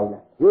ရွေ့ပါဘူး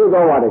လား ရေး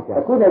သွားပါလေဆရာ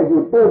အခုလည်းဒီ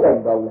တိုးတိုင်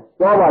ပါဘူးလား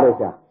သွားပါလေ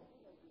ဆရာ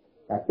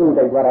ဒါတိုး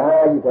တိုင်သွားတာ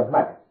ကြီးကမှ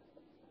တ်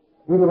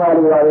ဒီမှာ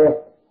လိုပါပဲ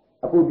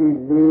အခုဒီ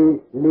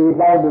လေ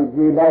တိုင်းလို့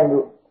ရေတိုင်း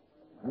လို့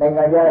နိုင်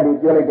ငံခြားတွေ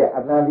ပြောလိုက်တဲ့အ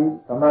တန်ဒီ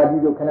ဗမာပြည်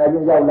တို့ခဏချ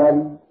င်းရောက်လာ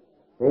ပြီ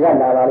တွေက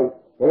လာပါလိမ့်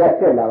တွေက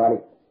ဆက်လာပါလိ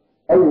မ့်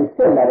အဲ့ဒီဆ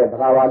က်လာတဲ့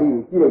ဘာဝလေး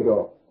ကြီးကြည့်လိုက်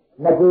တော့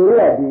ငကို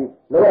ရဒီ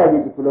လောရ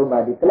ကြီးဒီကုလုံးမှာ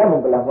ဒီကလမုံ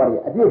ကလဟောရ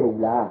အပြည့်ဟုတ်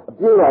လား အ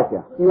ပြည့်ပါဆ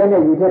ရာ ဒီကနေ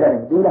ယူထည့်တယ်မ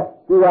တူလား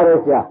ပြပါလေ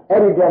ဆရာ အဲ့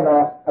ဒီကျမှ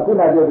အခု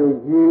နပြောလို့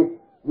ရေ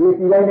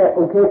ဒီတိုင်းနဲ့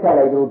အုတ်ခဲချ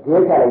လိုက်လို့ဒဲ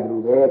ချလိုက်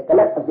လို့ပဲကလ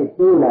ပ်အစ်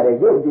တိုးလာတယ်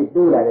ရုပ်အစ်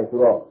တိုးလာတယ်ဆို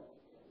တော့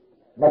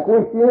ငကို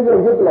ရှင်းတဲ့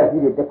ရုပ်ကလပ်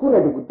ကြီးတွေတစ်ခု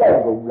နဲ့တစ်ခုတိုက်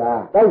ကုန်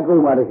လား တိုက်ကု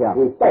န်ပါလေဆရာ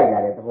ဒီတိုက်လာ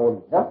တဲ့သဘော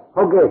ကြီးနော်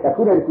ဟုတ်ကဲ့ တစ်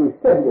ခုနဲ့တစ်ခု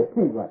ဆက်ပြီး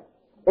ဖြိသွား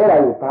အဲ့ဒါ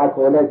ကိုဘာ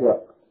ခေါ်လဲဆိုတော့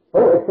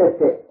ဘုတ်အဆက်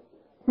ဆက်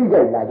ဖြိကြ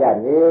လာကြ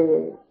တယ်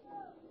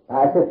ဘာ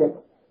အဆက်ဆက်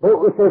ဘုတ်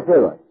အဆက်ဆ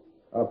က်ပါ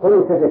ဘုတ်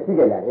အဆက်ဆက်ဖြိ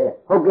ကြလာတယ်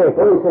ဟုတ်ကဲ့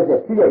ဘုတ်အဆက်ဆက်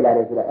ဖြိကြလာတ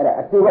ယ်ဆိုတာအဲ့ဒါ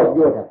အတူတော့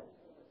ပြောတာ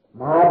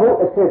မဟာဘုတ်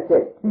အဆက်ဆ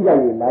က်ဖြိကြ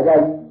ရင်လာကြ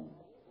ပြီ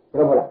ဘ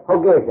ယ်လိုမလား ဟု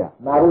တ်ကဲ့ဆရာ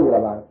မဟာဘုတ်ဆိုတာ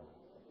ပါ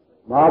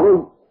မဟာဘုတ်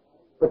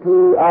ပထဝီ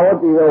အာဝတ္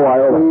တိရောဝါ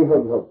ရောပါ ဟု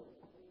တ်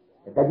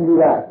တတိ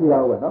ယကအရှိအော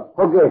င်ပဲနော်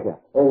ဟုတ်ကဲ့ဆရာ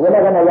ဝိန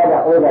ကနာရတာ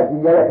ဩဇာဒီ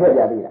ရတဲ့ထည့်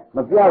ပြသေးလား မ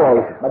ပြပါ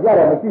ဘူး မပြတ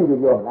ယ်မရှိဘူး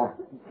ပြောမလား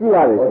ရှိ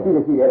ပါလေ ရှိတ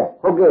ယ်ရှိတယ်လား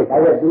ဟုတ်ကဲ့ ဒါ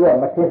ရဲ့သူက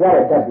မထင်ရှား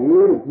တဲ့ဓာတ်တွေ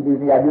လို့ဒီလို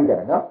နေရာပြကြတ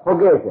ယ်နော် ဟုတ်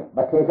ကဲ့ဆရာ မ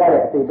ထင်ရှား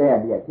တဲ့အစိတ်ပိုင်းက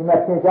ဒီကဒီမှာ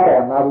ထင်ရှားတဲ့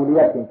အမာဘူးလေး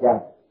ကထင်ရှား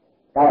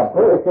ဒါက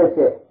ဘုအဆက်ဆ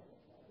က်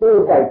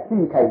တိုးတိုက်ဖြိ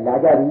ခိုက်လာ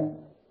ကြပြီ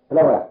ဘယ်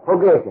လိုမလား ဟုတ်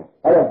ကဲ့ဆရာ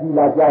အဲ့တော့ဒီ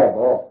လာကြတယ်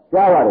ပေါ့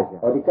ကြားပါလေဆရာ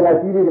ဟောဒီကလပ်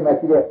ကြီးလေးတွေမှာ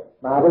ရှိတဲ့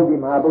မဟာဗုဒ္ဓ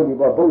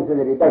ပေါ့ဘုဆက်ဆ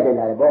က်တွေတိုက်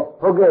လာတယ်ပေါ့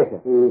ဟုတ်ကဲ့ဆရာ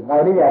ဒီငါ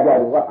လေးရကြတယ်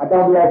ကအတော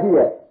င်တရားရှိ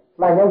တဲ့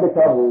မှန်ကြောင်းတစ်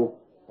ချောင်း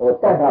ကို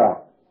တတ်ထားတာ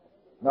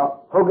နော်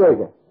ဟုတ်ကဲ့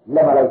ဆရာ လ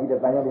က်မလိုက်ရှိတဲ့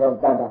မှန်ကြောင်းတစ်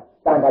ချောင်း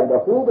တန်တာ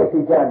တော့ဟိုးပဲထိ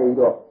ချနေပြီး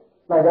တော့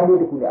မှန်ကြောင်းလေး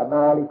တစ်ခုနဲ့အ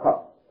မားလေးခောက်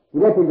ဒီ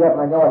လက်ထိချ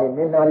မှန်ကြောင်းကနေမ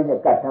င်းသားလေးနဲ့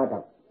ကတ်ထားတာ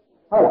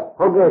ဟုတ်လား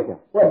ဟုတ်ကဲ့ဆရာ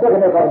ဟိုတက်က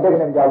နေကောင်းတက်က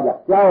နေမကြောက်လား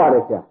ကြားပါလေ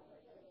ဆရာ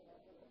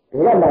ဘ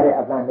ယ်ကလာတဲ့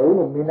အပန်လုံး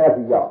လို့မင်းသား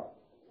စီရောက်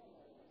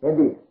မင်း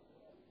သိ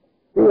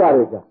သိပါ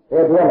လေဆရာ ဘ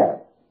ယ်ပြောလာ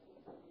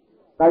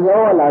တန်ကြော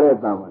င်းကလာတဲ့အ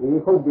တန်ပါ ဒီ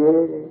ဟုတ်တယ်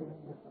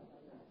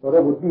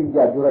တော့ဘူးတိကျ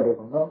ပြောရတယ်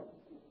ကောနော်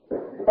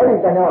အဲ့ဒီ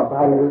တန်ကြောင်းက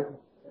ဘာလဲ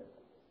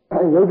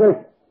ရုပ်သက်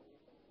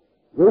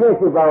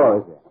ရှိပါပါလေ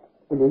ဆရာ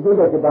ဒီလိုရုပ်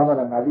တဲ့စပန်းက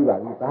ငါသိပါ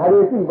ပြီဘာ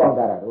လို့သိပေါက်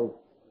တာတော့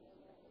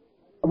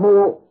အမှု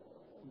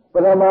ပ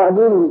ရမအ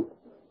မှု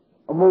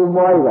အမှု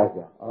မွားရပါဆ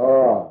ရာ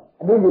ဩ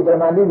အနုကြီးပရ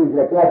မဏုကြီးဆို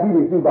တဲ့ကလပ်ကြီး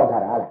တွေသိပေါက်တာ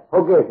လား ဟု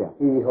တ်ကဲ့ဆရာ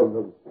ဒီဟုတ်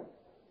လို့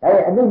အဲ့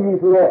အနုကြီး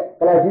ဆိုတဲ့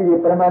ကလပ်ကြီးတွေ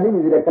ပရမဏု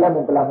ကြီးဆိုတဲ့ကလပ်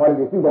မုံကလပ်မွား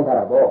တွေသိပေါက်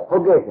တာပေါ့ ဟု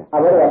တ်ကဲ့ဆရာ အ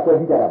ဘယ်ကဆွဲ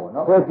ကြည့်ကြတာပေါ့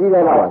နော် ဆွဲကြည့်ရ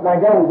တာပါ တန်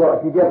ကြောင်းတော့အ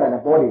ကြည့်ပြတ်တာ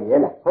နဲ့ပေါ်နေရဲ့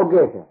လား ဟုတ်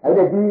ကဲ့ဆရာ အဲ့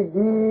ဒါဒီ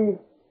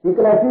က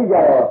လပ်ကြီးကြ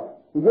တော့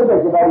ဒီရုပ်တဲ့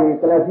စပန်းတွေ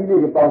ကလပ်ကြီးလေး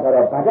တွေပေါက်တာ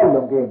တော့ဘာကြောင့်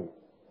လုံကင်း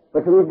ပ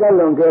ထဝီတက်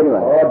လွန်ကဲနေ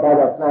ပါ ဩဒါ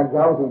ကြောင့်တန်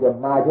ကြောင်းဆိုတော့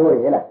မာချိုး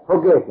ရဲ့လား ဟု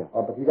တ်ကဲ့ဆရာ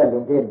ပတိက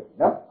လုံကင်း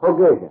နော် ဟုတ်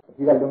ကဲ့ဆရာ ပ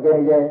တိကလုံကင်း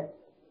နေတယ်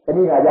တန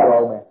ည်းငါကြပါ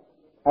ဦးမယ်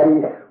အဲ့ဒီ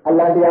အ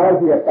လံတရား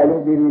ရှိတဲ့တိုင်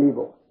လုံးသေးသေးလေး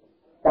ပေါ့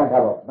တန်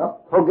ထားပါနော်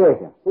ဟုတ်ကဲ့ဆ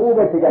ရာ ဟိုဘ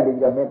က်ထိကနေ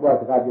ပြီးတော့မင်းပွား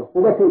စကားပြော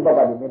ဟိုဘက်ထိပ်ပေါက်က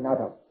နေမင်းနား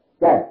ထောင်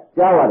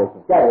ကြားပါလေ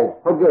ဆရာ ကြားတယ်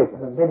ဟုတ်ကဲ့ဆ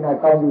ရာ မင်းနာ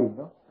ကောင်း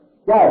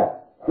ပြီနော်ကြားတယ်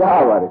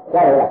ကြားပါလေ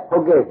ကြားတယ်လား ဟု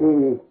တ်ကဲ့ ဒီ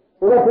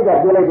ဘုရားဖြစ်က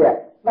ပြောလိုက်တဲ့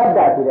တတ္တ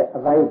ဆိုတဲ့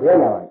အပိုင်းဘယ်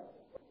လာပါလဲ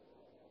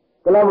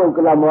ကလမုံက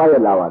လမွားရ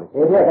လာပါလေ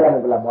ဘယ်ထက်ကလာမ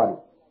ကလာမွားတယ်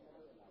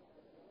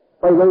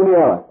ပိုက်လုံးလေး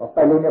ရပါ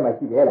ပိုက်လုံးထဲမှာ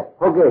ရှိတယ်လား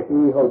ဟုတ်ကဲ့ ဒီ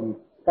ဟုတ်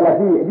ပြီက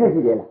လစီအပြ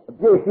ည့်ရှိတယ်လား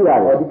အပြည့်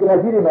ရှိပါလေ ဒီကလ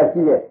စီတွေမှာ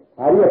ရှိတဲ့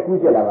ဘာတွေက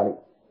ကူးကျလာပါလိမ့်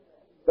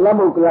ကလ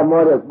မုံက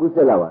လမွားရကူးဆ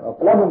က်လာပါ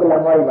ကလမက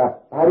လမွားတွေ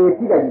မှာဘာတွေ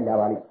ထိ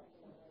ခိုက်လာပါလိမ့်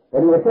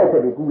ဘယ်လိုအဆက်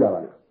ဆက်တွေ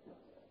ကူးလာပါလိမ့်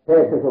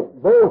ဆက်ဆက်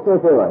ဘိုး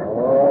ဆက်ဆက်ပါ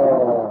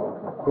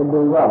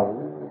ဩဒီလိုပါ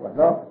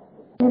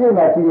ဘူးနော်ဒီနေ့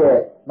မှာရှိ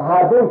တဲ့မဟာ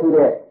ဘု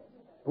ဆိုတဲ့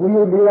ဘူ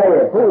ရီ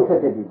လေးရဲ့ဘု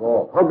ဆက်ဆက်တွေပေါ့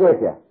ဟုတ်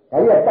ကဲ့ဆရာ ဒါ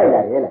ကြီးကတိုက်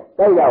လာတယ်လား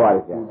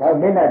တိုက်လာပါလေဆရာ ဒါ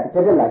မင်းနဲ့တစ်ချ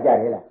က်လာကြ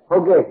တယ်လား ဟု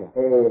တ်ကဲ့ဆရာ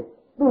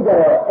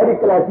သူ့ကြတော့အဲ့ဒီ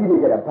ကလာစီတွေ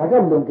ကြတာဘာ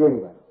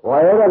ကလွန်ကဲနေပါလဲ ဝါ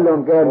ရကလွ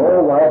န်ကဲ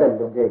ဟောဝါရ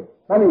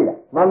တဲ့လွန်ကဲမှန်ပြီလား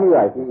မမီး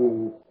ပါရှင်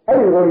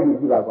အဲ့ဒီလိုကြီး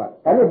ကြည့်ပါကွာ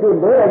ဒါ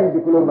နဲ့တို့လော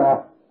ရကြီးဒီကလိုမှာ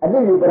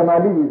အနုယူပရမ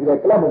ဏိယူဆိုတဲ့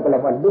ကလမက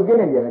လမလွန်ကဲ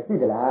နေတယ်မ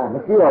ရှိသလား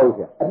မရှိပါဘူးဆ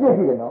ရာ အပြည့်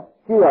ရှိတယ်နော်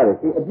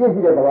ရှိပါလေဆရာ အပြည့်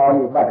ရှိတဲ့သဘော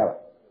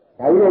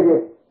လေးမှတ်တာပါဒါကြီးလ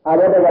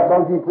ည်းအာရတက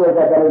ပေါင်းစီဖွဲ့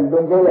တာကလ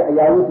ည်းလွန်ကဲတဲ့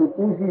အရာဝတ္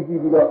ထုဦး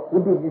စီးပြီးတော့ဝ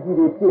တ္ထုပစ္စ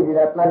ည်းတွေဖြစ်နေ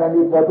တာ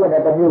တဏ္ဍာလေးပေါ်ထွက်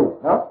တဲ့တစ်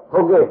မျိုးနော် ဟု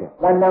တ်ကဲ့ဆ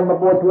ရာ တဏ္ဍာမ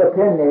ပေါ်ထွက်ခဲ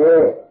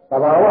နဲ့သ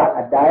ဘာ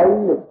ဝအ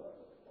တိုင်းလို့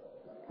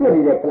ဖြစ်နေ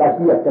တဲ့က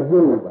လစီက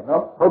တစ်မျိုးပေါ့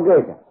နော် ဟုတ်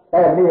ကဲ့ဆရာ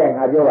အဲ့ဒါနေ့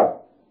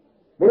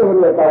ရငါပြောပါမ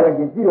င်းတို့ကတာ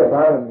ဝန်ကျင်ကြည့်တော့ဘာ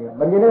မှ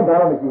မမြင်နဲ့ဘာ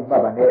မှမရှိမှ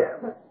တ်ပါ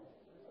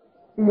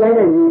နဲ့ဒီတို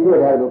င်းနဲ့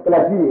ရေးပြထားလို့ကလ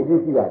ပ်ကြီးတွေအပြ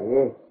ည့်ရှိပါ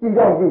တယ်ကြည့်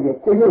ကြောင်းကြည့်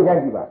ရင်ကိုရုပ်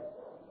ရမ်းကြ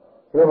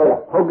ည့်ပါဒါဟုတ်လား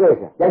ဟုတ်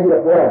ကဲ့ဆရာ ရမ်းကြ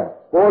ည့်တော့ပေါ်လာ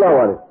ပေါ်လာ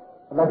ပါလေ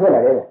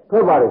အမှန်ထွက်လာတယ် ထွ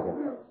က်ပါလေဆရာ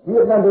ဒီ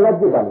အမှန်တ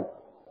ရားပြစ်ပါလိမ့်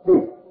သိ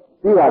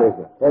သိပါလေ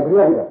ဆရာ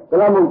ဘယ်ပြောပြတာ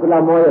ကလမုံက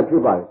လမွားရဖြ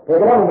စ်ပါလေ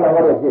ဘယ်ကတော့မှ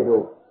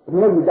မလာတော့ဖြစ်တော့ဘယ်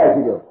လိုကြည့်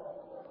တိုက်ကြည့်တော့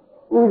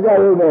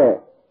ဥဇာရုံ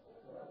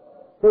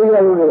နဲ့သိရ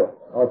ရုံနဲ့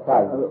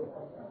ဟောစား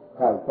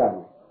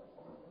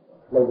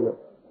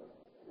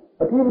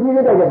လောက်လို့အထီးပ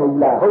ထီးနဲ့တိုက်ရ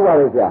မဟုတ်လား ဟုတ်ပါ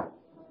လေဆရာ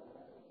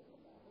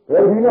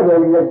ဘယ်ဒီနဲ့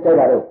ဘယ်ဒီနဲ့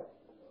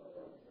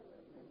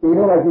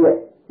တိုက်တာတော့ဒီလိုမှရှိရဲ့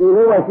ဒီ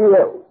လိုမှရှိ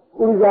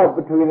တဲ့ဥဇာ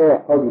ပထဝီ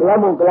နဲ့က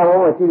လမုံကလမွား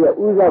မှာရှိ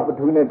တဲ့ဥဇာပထ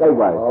ဝီနဲ့တိုက်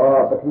ပါလေ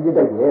ဩပထီးနဲ့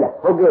တိုက်တယ်လား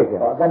ဟုတ်ကဲ့ဆ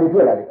ရာ အကန်ဒီထွ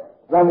က်လာတယ်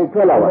သံနေထွ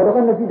က်လာပါ တော့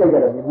ကနှစ်ကြည့်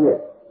တိုက်ကြတယ်မြင်ဘူးရဲ့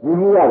မြင်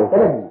မြင်ရလေ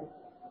အဲ့ဒါမြင်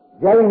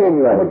ရိုင်းနေ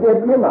ပြီပါ မ လေ ကျ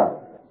ပြ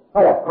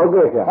င်းပါဟုတ်လား ဟုတ်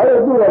ကဲ့ဆရာ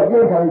အဲ့ဒါသူ့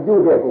ကပြင်း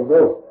ထန်ကြိုးတဲ့ပုံ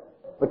တော့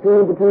ပထ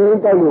ဝီ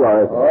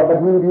တိုက်လို့ပါပဲဆရာ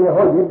ပထီးဒီဟု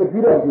တ်ဒီ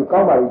ပထီးတော့ဒီ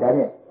ကောင်းပါ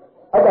ပြီဒါနဲ့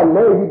အောက်က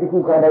လဲကြီး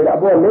တစ်ခုခံလိုက်တာ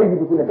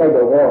အပေါ်လဲကြီးတစ်ခုနဲ့တိုက်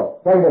တော့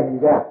ဟောဆိုင်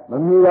တဲ့ကြီးက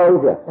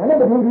မမြင်ပါဘူးဆရာ ဒါ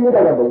နဲ့ပ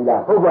ထီးတိုက်တယ်ပုံ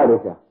လား ဟုတ်ပါလေ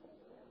ဆရာ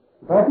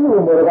ဘာသူ့ကို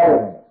မော်ရကားလဲ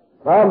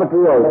ဘာ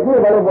မထူးတော့ ဘာ ဘူး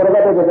သူ့ဘာလို့မော်ရ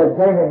ကားတဲ့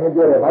ကဆိုင်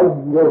နဲ့မြင်ပြောတယ်ဘာလို့ဒီ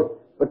လို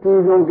ပထဝီ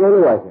ဆုံးကဲ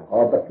လို့ပါဆရာ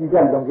ဟောပထီးက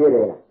လွန်ခဲ့တ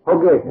ယ်လား ဟုတ်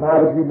ကဲ့ဆရာ မာ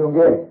ပထီးလွန်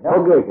ခဲ့တယ် ဟု နော်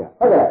တ်ကဲ့ဆရာ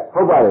ဟုတ်ကဲ့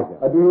ဟုတ်ပါလေ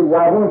ဆရာ ဒီ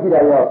ဝါဘုံရှိတာ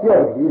ရောပြော့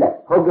ပြီလား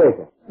ဟုတ်ကဲ့ဆ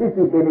ရာ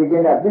ပစ္စုပေနိက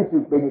င်းက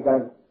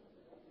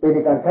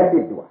ပစ္စုပေနိကံသတ်တိ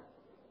တူ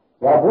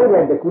ဝါ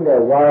ဘုံတဲ့တစ်ခုနဲ့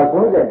ဝါ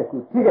ဘုံတဲ့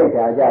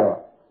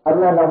တစ်ခုထိကြိုက်တာကြတော့အ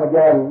မှန်တော့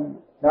မကြားဘူး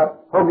နော်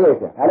ဟုတ်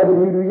ကဲ့ဆရာ ဒါလည်း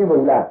ပထီးလူကြီး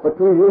မဟုတ်လား ပထ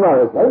ဝီဆုံးပါပဲ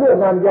ဆ ဘာ ရာ လို့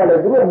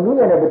အမှန်ကြားလဲသူတို့နူး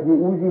နေတဲ့ပ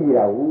ထီးဦးစီးနေ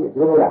တာဟုတ်သူ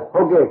တို့လား ဟု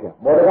တ်ကဲ့ဆရာ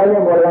မော်ဒကား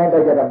ရဲ့မော်ဒ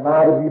ကားတိုက်ကြတာမာ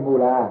ပထီးမို့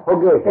လား ဟုတ်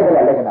ကဲ့ဆ စိတ်က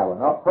ရာ လက္ခဏာပေါ့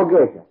နော် ဟုတ်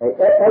ကဲ့ဆရာ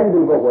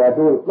အဲ့ဒီလိုပေါ့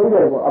ကွာသူသုံးတ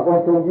ယ်ကအကုန်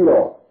ဆုံးကြ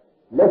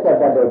ည့်တော့လက်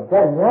ဆက်တတ်တော့ဓာ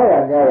တ်များ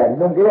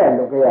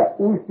ရလွန်ကဲရ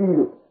ဦး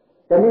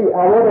စီးလို့တနည်း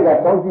အာဝရ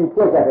ကတော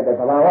င်းစီဖွဲ့ကြတဲ့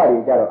သဘာဝ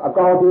တွေကြတော့အ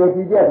ကောင်တ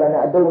ည်းကြီးပြတဲ့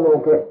နဲ့အတုံး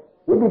လုံး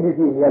ခဲ့ဝိတ္တိပစ္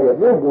စည်းနေရာ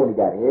တွေပြုတ်ကုန်နေ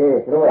ကြ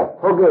တယ်သူတို့က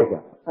ဟုတ်ကဲ့ဆရာ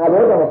အာ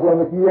ဝရကမပွ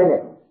င့်မကြီးရဲ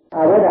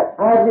နဲ့အာဝရက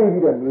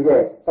အားသိပြီးတော့နေတဲ့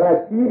ပရ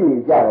စီ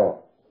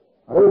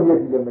တွေကြတော့အရုပ်မျက်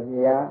စိလည်း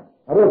မမြင်ရ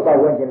အရုပ်ပတ်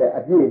ဝန်းကျင်လည်း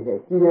အပြည့်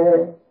နဲ့ရှိ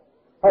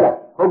တယ်ဟုတ်လား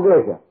ဟုတ်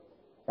ကဲ့ဆရာ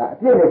ဒါ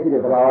အပြည့်နဲ့ရှိ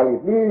တဲ့သဘာ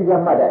ဝကြီးပြီးရ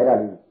မှတ်တာ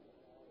အဲ့ဒါလေး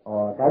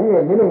ဒါကြီး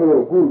ရဲ့မင်းတို့က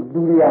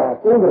အခုလူတွေ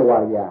ကကုန်းတော်ဝါ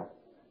ရီယာ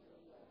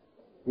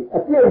ဒီ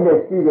အပြည့်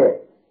နဲ့ရှိ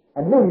တဲ့အ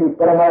နုယူ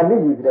ပရ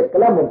မဏိယူဆိုတဲ့က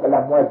လမုံကလ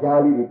မွားကြား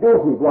လေးတွေတိုး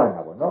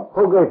ခွေသွားနေတာပေါ့နော် ဟု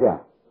တ်ကဲ့ဆရာ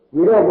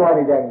ဒီတော့သွား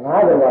နေ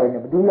တဲ့ငါးတော်ဝါရီ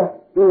နဲ့မတူလား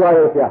တူပါ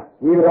ရဲ့ဆရာ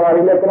ဒီတော်ဝါ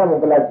ရီလည်းကလ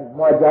မုံက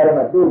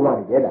လမွားကြားထဲမှာတိုးသွား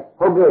နေတယ်လား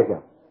ဟုတ်ကဲ့ဆရာ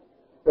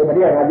ဒီ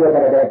မတိကငါပြော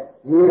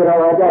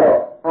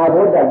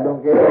တဲ့ဒီတော်ဝါကြတော့အာဘော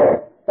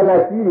ဓလွန်ကဲတော့က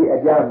လစီးတွေအ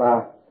ကြ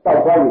မှာတောက်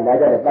သွားပြီးလာ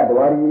ကြတဲ့တတ္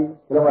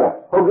တဝါကြီးဒီလိုမလား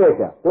ဟုတ်ကဲ့ဆ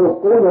ရာ တို့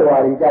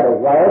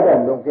ကိုယ်တော်ဝါရီကြတော့ဝါရ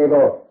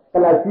တဲ့လွန်ကဲတော့က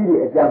လစီး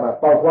တွေအကြ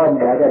မှာပေါက်သွား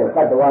ပြီးလာကြတဲ့တ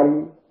တ္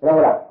တဝါကြီးဒီလို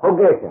မလား ဟုတ်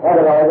ကဲ့ဆရာ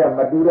အဲ့ဒါက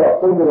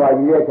မတူတော့ကုန်းတော်ဝါ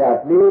ရီရဲ့ချာ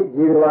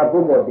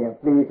ပလီဒီတော်ကုန်းတော်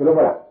တင်ပလီဒီလိုမ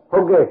လား ဟု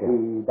တ်ကဲ့ဆရာ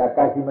ဒီဒါ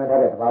ကာစီမန်ထား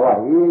တဲ့သဘာ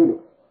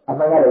ဝကြီးလို့အ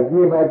မှန်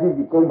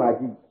ကတော့ရေမှကြည့်ကု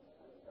န်းမှကြည့်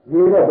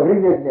ရေတော့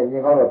ပရိသေနဲ့မြ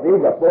င်ကောင်းတော့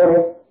သေးကပေါ်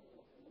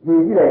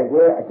တယ်ရေကြည့်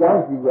လိုက်ကွယ်အကြော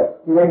င်းကြည့်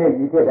ကဒီတိုင်းနဲ့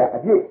ရေထက်တာအ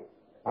ပြ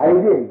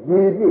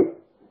ည့်ဘာကြီးရေပြည့်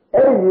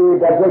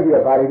အဲ့ဒီရေဓာတ်ကြည့်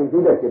ရဘာတွေလို့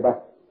ပြော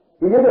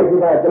တဲ့ဖြစ်ပါဒီရုပ်တဲ့ဒီ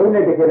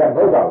ကသုံးနဲ့တကယ်တော့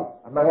မဟုတ်ပါဘူး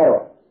အမှန်က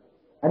တော့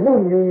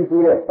အနုမြူ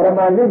ဆိုတဲ့ပရ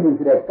မဏိမြူ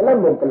ဆိုတဲ့ကလ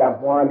မုံက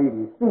လမွားလေး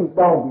ကြီးစု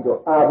ပေါင်းပြီးတော့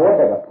အာ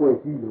ဘောတ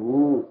ကဖွဲ့စ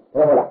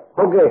ည်းလို့ဟုတ်လား ဟု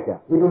တ်ကဲ့ဆရာ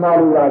ဒီ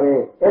မှာလိုပါပဲ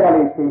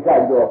အဲ့ဒါလေး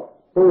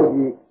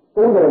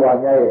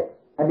ချိန်ချပြီးတော့တို့ဒီသုံးတော်ဝါများရဲ့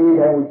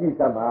အနေခံကိုကြ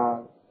ည့်စ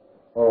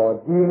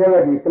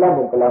မ်းပါဒီနဲ့ဒီကလ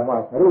မုံက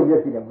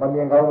လမွားတို့မျက်စိနဲ့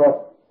မမြင်ကော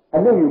င်းတော့အ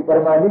နုမြူပ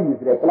ရမဏိ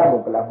မြူဆိုတဲ့ကလမုံ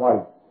ကလမွား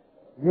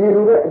ကြီးရေ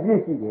လိုတဲ့အပြည့်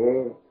ရှိတယ်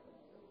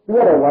သူ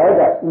ကတော့ဝါရ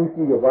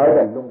ဒဦးစီးတဲ့ဝါရ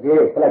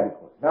ဒလွန်ကဲက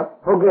လပ်ကြီးပေါ့နော်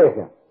ဟုတ်ကဲ့ဆ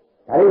ရာ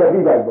ဒါ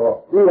လေးတော့ပြီးကြပြီပေါ့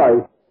သိပါပြီ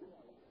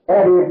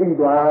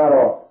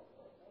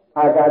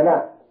အဲ့ဒီပြီးသွားတော့အာကာန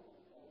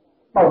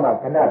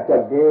ပေါက်မှခ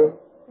ဏပြတ်တယ်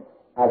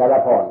အာဂါ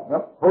လဖောက်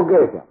နော်ဟုတ်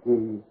ကဲ့ဗျာ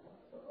ဒီ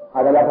အာ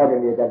ဂါလဖောက်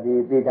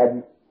တဲ့နေရာဒီသေချာ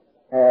ကြီး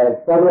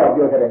စောရ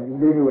ပြော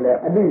တဲ့ညီလေးမျိုးလ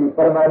ည်းအနု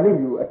ပရ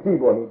မဏိယူအထိ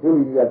ပေါ်နေတို့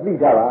လူကြီး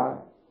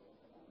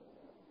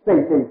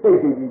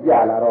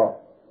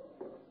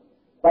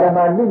ကသိကြပါစိတ်ကြီးကြလာတော့ပရမ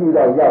ဏိယူ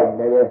တော့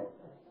ရောက်နေတယ်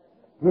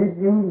ဒီ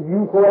ယူ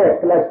ခေါ်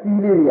တဲ့က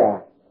လပ်ကြီးလေးတွေက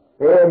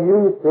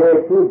ဘယ်မျိုး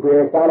ဘယ်သူဘ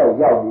ယ်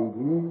စားတော့ရောက်နေ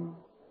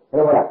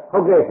ပြီဟုတ်လားဟု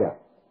တ်ကဲ့ဗျာ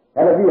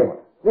ဒါလည်းသိရမှာ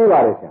သိပါ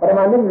တယ်ဗျာပရ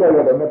မဏိလည်းရ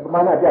တယ်ပမာ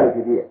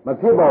ဏပြလို့ဖြစ်သေးရဲ့မ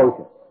ဖြစ်ပါ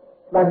ဘူးဗျာ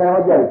တဏ္ဍာမ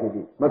ပြလို့ဖြစ်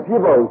သေးမဖြစ်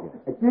ပါဘူးဗျာ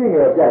အကျင့်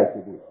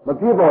ငယ်ပြလို့ဖြစ်သေး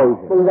မဖြစ်ပါဘူး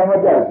ဗျာပုံစံ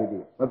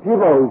မပြလို့ဖြစ်သေး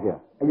မဖြစ်ပါဘူး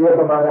ဗျာအရွယ်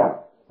ပမာဏ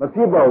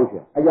မဖြစ်ပါဘူး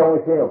ဗျာအယောင်အ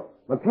ရှ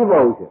င်းမဖြစ်ပါ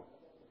ဘူးဗျာ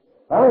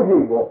ဘာလို့ဖြ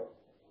စ်ပေါ့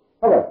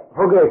ဟုတ်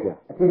ကဲ့ဟုတ်ကဲ့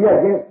ဗျာအထီးရ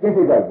ကျ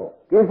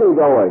င်းစိတ်သွားပေါ့ကျင်းစိတ်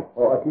သွားပါ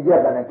ပြီဟောအထီး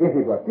ရတန်ကျ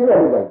င်းစိတ်သွားကျင်း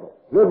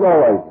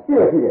ရလို့ပါပေါ့လွတ်သွားပါပြီ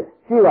ရှိတယ်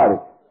ရှိပါတယ်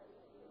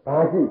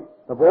ဘာ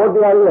ရှိသ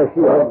ဘောတရားလေး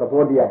ရှိတယ်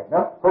သဘောတရား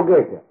နော်ဟုတ်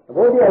ကဲ့ဗျာ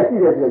သဘောတရား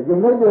ရှိတယ်ဆိုရင်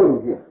ယုံနဲ့ပြောလို့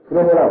ရှိတ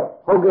ယ်ဘယ်လိုလဲ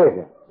ဟုတ်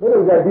ကဲ့ဗျာမင်းတို့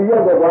ကဒီရော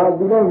က်တော့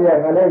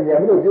ကွာဒီတော့မြင်ငါလ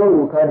ည်းမြင်မ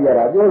င်းတို့ပြောလို့ခန်းရ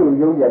တာပြောလို့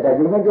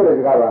ယုံကြတာယုံနဲ့ပြောတဲ့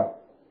စကားပါ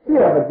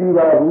ရှိရမကြည့်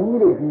ပါ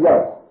ဘူးလို့ဒီရော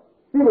က်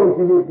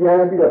ရှိလို့ရှိပြီးပြန်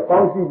ပြီးတော့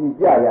ပေါင်း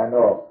ရှိပြီးကြရ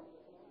တော့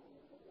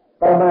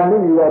ပရ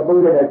မဏိရော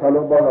36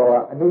လုံးပေါင်းတော့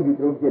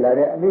အနုကြီးတုံးဖြစ်လာတ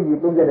ယ်အနုကြီး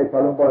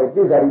36လုံးပေါင်း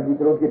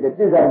ရင်တိစ္ဆာရီကြီးတုံးဖြစ်တယ်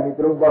တိစ္ဆာရီကြီး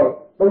တုံးပေါင်း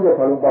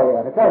36လုံးပေါင်း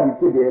ရင်တစ်ခါကြီး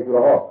ဖြစ်တယ်ဆို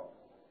တော့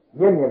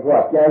ညင်က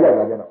ပြန်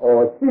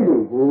ရောက်လာကြတော့အော်ရှိ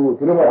လို့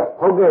ကိုဒီလိုမလား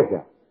ဟုတ်ကဲ့ဗျာ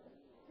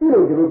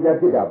ရှိလို့ဒီလိုပြန်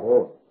ဖြစ်တာ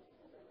ပေါ့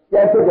ပြ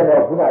န်ဖြစ်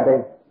တယ်တော့ခုနအတို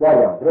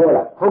င်းကြားကြအောင်ဒီလိုမ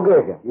လားဟုတ်ကဲ့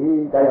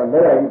ဗျာဒီဒါကြောင့်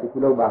လက်ရည်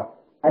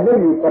တစ်ခုလုံးပါအနု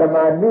ကြီးပရ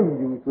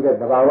မဏိယူဆို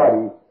တဲ့သဘာ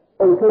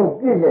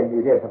ဝကြီးအုပ်ဆုံးပြည့်နေနေ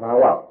တဲ့သဘာ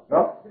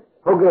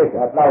ဝနော်ဟုတ်ကဲ့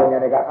ဗျာသာဝဉာ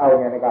ဏ်ကအာဝ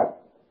ဉာဏ်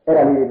ကအဲ့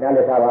ဒါလေးနား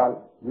လည်ထားပါ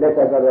လက်ဆ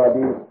က်တော့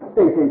ဒီစိ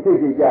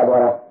တ်ကြ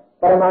သွားတာ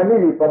ပရ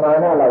မဏိကြီးပမာ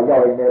ဏလောက်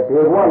ရောက်ရင်လည်းဘေ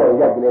ဘဝ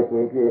လောက်ရောက်ကြလေ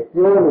ဆိုရင်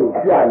ပြောလို့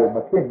ပြလို့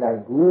မဖြစ်နိုင်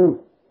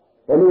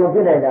ဘူးဘယ်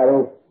လိုဖြစ်နိုင်တာ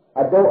တော့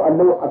အတော့အ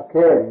လုံး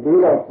အခဲ၄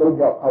ရောက်၃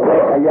ရောက်အဝဲ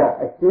အရ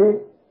အရှိ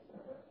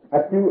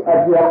အကျူ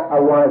အပြာ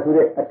အဝါဆို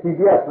တဲ့အ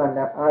ထီးကျသဏ္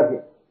ဍာန်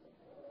အားဖြင့်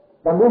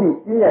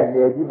သမုဒ္ဒိပြည့်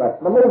ရနေကြီးမှာ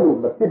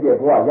သမုဒ္ဒိမဖြစ်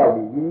တဲ့ဘဝရောက်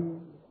နေ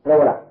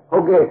ပြီဟုတ်လားဟု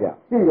တ်ကဲ့ဗျာ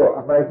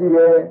ရှိတော့အမှန်ရှိတ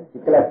ယ်ဒီ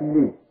ကလပ်ကြီး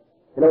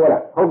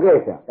လေးဟုတ်လားဟုတ်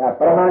ကဲ့ဗျာဒါ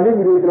ပရ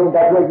မဏိမျိုးတုံး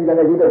တာပြောကြည့်တယ်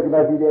ရုပ်တော့ဒီ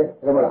မှာရှိ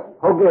တယ်ဟုတ်လား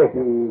ဟုတ်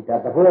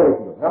ကဲ့ဒီဒါသ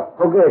ဘောလို့ရှိလို့နော်ဟု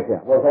တ်ကဲ့ဗျာ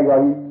ဟောဆိုင်ပါ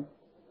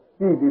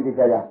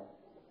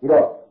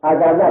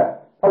ပြီပြီးကြဒီတော့အာဂါလ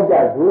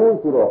ထောက်ကြဘူး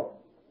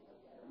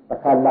ဆိုတော့တစ်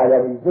ခါလာ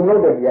ရပြီ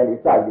ဇုံလို့တဲ့နေရာ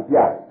လေးစပြီးပြ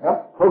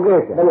တယ်နော်ဟုတ်ကဲ့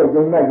ဗျာအဲ့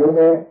လိုယုံ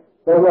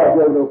နဲ့သော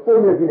ကပြောလို့ကိုယ်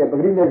မျက်စိနဲ့ပ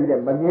ဂရိမျက်စိနဲ့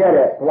မမြင်ရ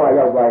တဲ့ဘ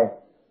ဝရောက်သွား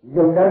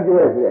ရင်ယုံ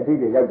နှံပြောရဆိုတဲ့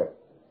အဓိပ္ပာယ်ရောက်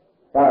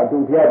တယ်ဒါအတူ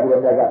ဘုရားကိုယ်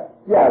တော်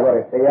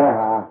ကပြသွားတဲ့တရားဟာ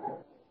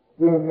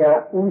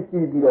ပညာဥ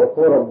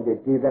ရှိပြီးတော့ခေါ်တော်မူတဲ့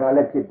ဒေသနာလ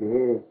ည်းဖြစ်တ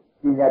ယ်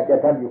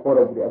ပညာပြဋ္ဌာန်းပြီးခေါ်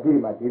တော်မူတဲ့အဘိ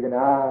ဓမ္မာဒေသ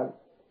နာ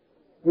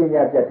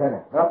ပညာပြဋ္ဌာန်း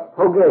တာနော်ဟု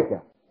တ်ကဲ့ဗျာ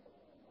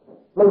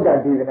သုတ်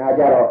တန်ဒေသနာ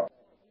ကြတော့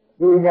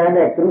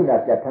ပညာနဲ့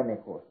ကရုဏာပြဋ္ဌာန်းနေ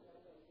ခေါ်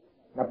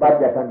နှစ်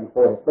ပါးပြဋ္ဌာန်းပြီး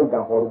ခေါ်တယ်သုတ်တ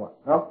န်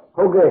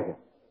ဟောတော့နော်ဟုတ်ကဲ့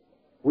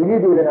ဗျာဝိန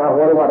ည်းဒေသနာ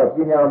ဟောတော့ပ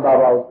ညာ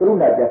မပါပါဘူး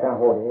ကရုဏာပြဋ္ဌာန်း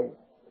ဟောတယ်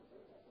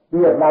ဒီ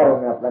ကသားတော်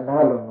များ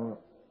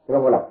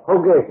သနာလုံးဟုတ်မ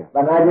လားဟုတ်ကဲ့ဗျာသ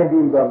နာချ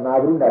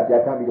င်းပြီးတော့နာကရုဏာပြ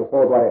ဋ္ဌာ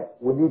န်းပြီးတော့ဟောသွား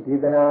တဲ့ဝိန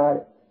ည်းဒေသနာ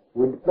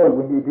ဝိ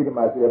နည်းဒေ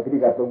သနာဆိုတဲ့ပိဋ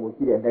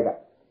ကသုံးခုရှိတဲ့အတက်က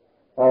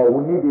ဝိ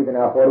နည်းဒေ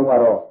သနာဟော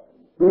တော့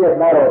ဒီ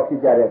ကသားတော်ဖြစ်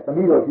ကြတဲ့သ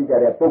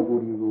မီးတော်ဖြစ်ကြတဲ့ပုဂ္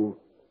ဂိုလ်တွေ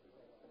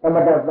ကိုသ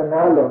မတ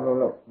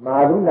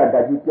သနာလုံးလို့မာကရုဏာ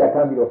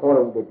တတိပြဋ္ဌာန်းပြီးတော့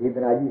ဟောတော်မူတဲ့ဒေ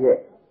သနာကြီးရဲ့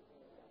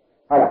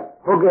ဟုတ်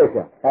လားဟုတ်ကဲ့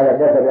ဗျာဒါကြောင့်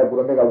မြတ်စွာဘုရား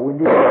ကိုယ်တော်ကဝိ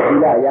နည်းဒီ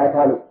လအရာ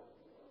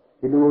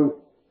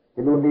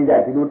ထားလို့ဒီလိုနေကြ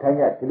ဒီလိုထိုင်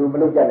ကြဒီလိုမ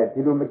လုပ်ကြ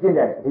နဲ့ဒီလိုမကျင့်ကြ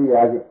နဲ့အ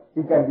ထူးအားဖြ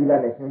င့်ဒီကံဒီလ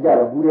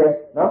နဲ့ရှင်ကြတော်မူတယ်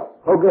နော်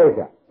ဟုတ်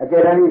ကဲ့ဗျာအကယ်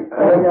တည်း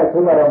ဘု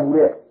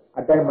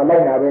ရားဆုံးတော်မူတဲ့အတိုင်းမ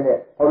လိုက်နာပဲနဲ့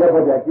ဟောလက်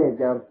ဖို့ကြကျ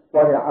င့်ကြံ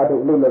ပေါ်ကြ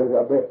အထုအလုပ်လုပ်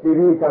ဆိုအပေတီ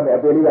ရီချမ်းမဲ့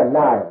အပေလေး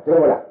ကလာတယ်သိ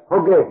မလားဟု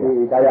တ်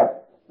ကဲ့ဒီဒါကြောင့်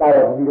တာ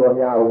ရဘုရားတော်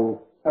များ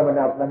ဟိုအ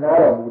မနာသနာ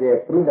တော်မူ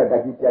တဲ့ပြိဋ္ဌာ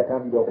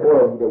တကြီးပြဋ္ဌာန်းပြီးတော့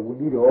ဟောတော်မူတဲ့ဝိ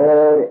နည်းတော်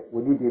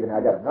တဲ့ဝိနည်းဒေသနာ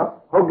ကြ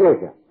တယ်နော်ဟုတ်ကဲ့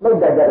ဗျာလောက်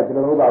တတ်ကြတယ်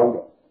ကျွန်တော်တို့ပါဘူး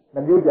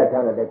တဲ့နှမျိုးပြဋ္ဌာ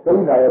န်းတယ်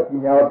ကရုဏာရော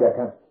ပညာရောပြဋ္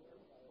ဌာ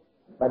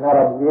န်းသနာ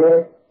တော်မူ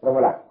ရဲ့ဟုတ်မ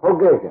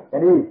လားဟုတ်ကဲ့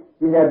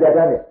ဗျာဒီပညာပြဋ္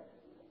ဌာန်းတယ်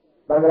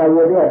သံဃာ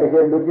ဝိနည်းကတ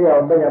ကယ်လူကြည့်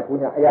အောင်မညာပူ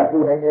ညာအရာပြု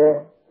နိုင်တယ်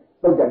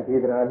သုတ်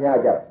တန်ဒေသနာများ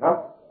ကြ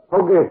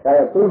တယ်နော်ဟုတ်ကဲ့ဒါ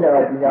ကသုည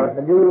ကပညာ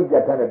နှ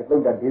မျိုးလုံးပြတ်ထား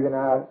တဲ့သုတ်တန်ဒေ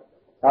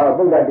သနာဒါက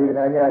သုတ်တန်ဒေသ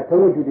နာများ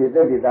သုံးခုတည်း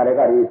သက်တည်တာ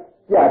တွေက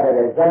ပြ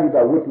ထားတဲ့ဇာတိ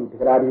ကဝိတ္ထုတက္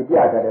ကရာတွေပြ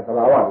ထားတဲ့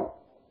သဘာဝ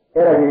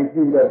တွေအဲ့ဒါကြီးကြ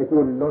ည့်ပြီးတော့တ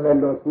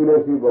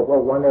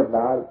ချို့လွန်လဲဆူလဲဆူပေါ့ဝ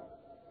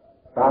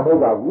မ်းလဲပါဒါမဟုတ်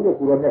ပါ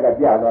ဘူးလို့ကိုရောမြတ်က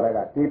ပြသွားတာ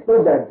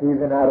ကဒီသုတ်တန်ဒေ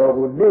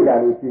သနာတော်ကို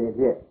လေ့လာလို့ရှိ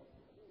ရင်ဖြင့်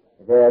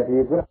ဒီ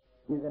ကု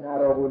ဏဒေသနာ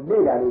တော်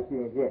ကိုလေ့လာလို့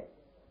ရှိရင်ဖြ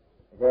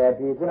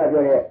င့်ဒီကုဏ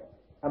ပြော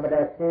တဲ့အမတ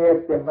န်ဆင်းရဲ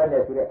ပြတ်မှတ်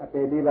တဲ့ဆိုတဲ့အပေ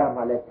လေးပါး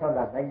မှလည်းချ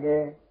မ်းသာနိုင်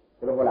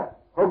တယ်ဆိုတော့ဟုတ်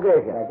လားဟုတ်ကဲ့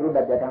ဗျာကရု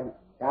ဏာပြဋ္ဌာ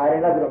န်းဒါရ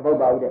င်လည်းဆိုတော့မဟုတ်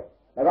ပါဘူးတဲ့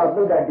ဒါ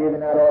ကသုဒ္ဓဒေ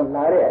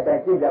သနာတော်လာတဲ့အတို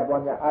င်းကြည့်ကြ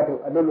ပွားများ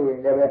အားထုတ်အလုပ်လုပ်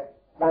ရင်လ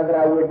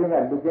ည်းပဲသံဃာဝေတွင်း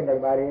ကလူကျင့်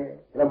နိုင်ပါတယ်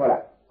ဒါမှ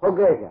မဟုတ်လားဟုတ်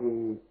ကဲ့ဗျာ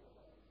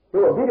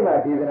တို့အဘိဓမ္မာ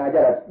ဒေ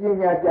သနာကြတော့ပ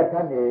ညာပြဋ္ဌာ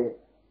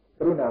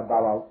န်းနေကရုဏာပါ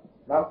ပါ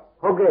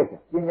ဘူးနော်ဟုတ်ကဲ့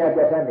ဗျာပညာပြ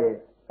ဋ္ဌာ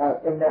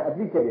န်းနေဒါအမှန်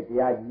အပြည့်ချက်တဲ့တ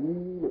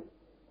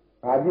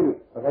ရားကြီးလို့ဘာကြည့်လို့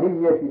ပဂ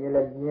ရိရဲ့စီရင်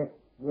လည်းမြ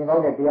င်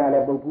ကောင်းတဲ့တရားလ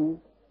ည်းပုတ်ဘူး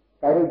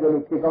ဒါလို့ပြော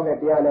လို့ဖြေကောင်းတဲ့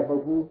တရားလည်းပု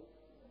တ်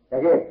ဘူးတ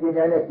ကယ်ပ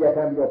ညာ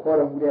နဲ့ပြဋ္ဌာန်းပြီးတော့ခေါ်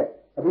တော်မူတဲ့အ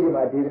ဘိ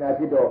ဓမ္မာဒေသနာ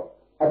ဖြစ်တော့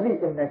အပြည့်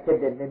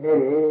အမှန်ချက်တဲ့နည်းနည်း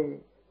တွေ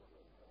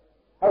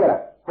ဟုတ်ကဲ့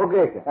ဟုတ်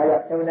ကဲ့ဆရာ ဒါ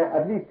ကြောင့်အမှန်အ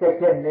ပြစ်ချက်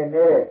ချက်နေ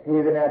တဲ့ဒေ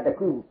သနာတစ်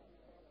ခု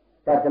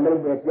ဒါတ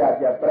လုံးပဲပြ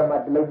ပြပရမ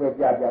တ်တလုံးပဲ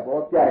ပြပြ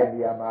ပေါ်ပြတဲ့နေ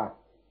ရာမှာ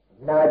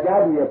နာကြ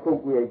ပြီးရဲ့ပုဂ္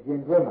ဂိုလ်ရဲ့ရင်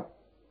သွင်းမှာ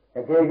တ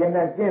ကယ်ကျမ်း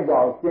ကျင့်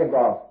သွားအောင်ကျင့်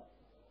သွားအောင်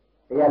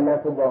တရားလ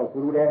မ်းဆုံးသွားအောင်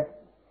ဆိုလိုတယ်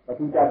ပ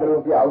ဋိတတ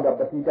လုံးပြအောင်တော့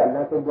ပဋိတလ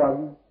မ်းဆုံးသွား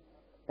ပြီ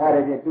ဒါရ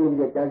တဲ့တူ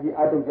ပြီးကြံစည်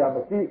အထုတ်ကြမ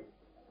ရှိ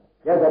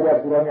ရသဗျာ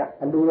ပူရောမြ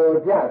အလူလို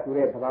ကြဆို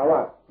တဲ့သဘာဝ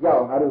ရော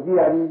က်ငါတို့ကြည့်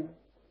ရပြီ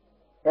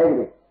အဲဒီ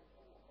လို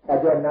ဒါ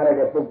ကြောင့်နားရ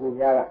တဲ့ပုဂ္ဂိုလ်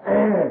များက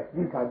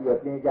ကြီးခံပြီးတော့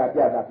သင်ကြားပြ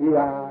တာပြီး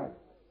ပါ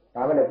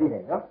ဒါမှလည်းသိနေ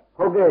နော်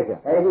ဟုတ်ကဲ့ဆရာ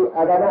အဲဒီ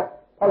အာဂါန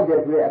ဖောက်တယ်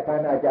ဆိုတဲ့အခမ်း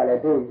အနားကြလဲ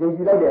တို့ယုံကြ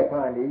ည်လိုက်တဲ့အခ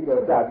မ်းအနားနေပြီး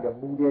တော့စပြီးတော့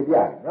မူတယ်ပြတ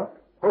ယ်နော်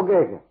ဟုတ်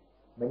ကဲ့ဆရာ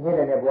မငင်း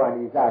တဲ့ဘဝ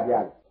နေစပြတ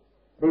ယ်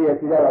ဒီရ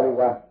စီတော့လို့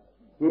က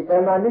ဒီပ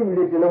မာဏိ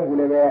လေးတစ်လုံးကို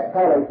လည်းပဲအ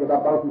ခါလိုက်စပါ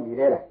ပေါင်းစုနေ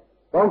တယ်လား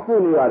ပေါင်းစု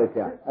နေရတယ်ဆ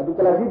ရာအခုက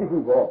လစီတစ်ခု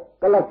ပေါ့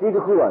ကလစီတ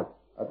စ်ခုပါ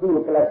အခု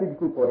ကလစီတစ်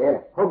ခုပေါ်တယ်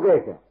လားဟုတ်ကဲ့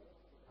ဆရာ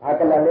ဘာ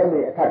ကလလဲမေ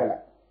အခါကလ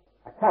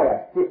အခါက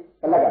စစ်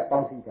ကလကပေါ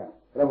င်းစီတာ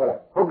ဟုတ်လား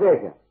ဟုတ်ကဲ့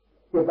ဆရာ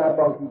စစ်ပါ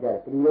ပေါင်းစီတာ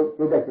ဒီလို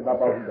ရုပ်တဲ့စစ်ပါ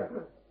ပေါင်းစီတာ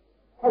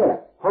ဟုတ်လား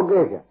ဟုတ်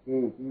ကဲ့ဆရာဒီ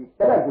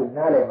ကလကို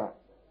နားလဲမှာ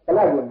ကလ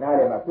ကိုနား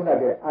လဲမှာခုနက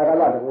ပြောအာရ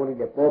လသဘောလေး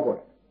နဲ့ပေါ်ပေါ်တ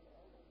ယ်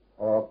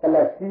ကလ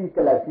စီ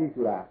ဆိုတာစီ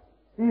ဆို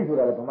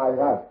တာကဗမာစ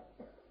ကား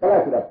ကလ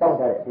ဆိုတာပေါင်း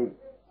ထားတဲ့အဖြစ်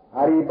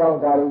အာရီပေါင်း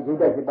ထားလို့ရုပ်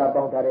တဲ့စစ်ပါ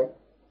ပေါင်းထားတယ်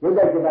ရုပ်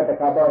တဲ့စစ်ပါတစ်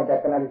ခါပေါင်းရင်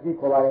ကလစီ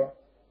ခေါ်ပါတယ်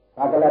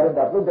ဘာကလ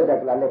တော့ပုဒ္ဒတ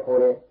ကလလည်းခေါ်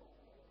တယ်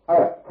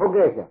ဟုတ်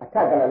ကဲ့ဆရာအထ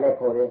က်ကလလည်း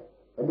ခေါ်တယ်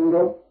ဘယ်လို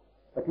တော့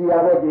ပတိယာ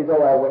ဘောဒီသော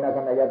ဝဝေနခ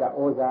ဏယတ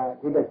ဩဇာ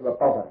ဒီတဲ့စစ်ပါ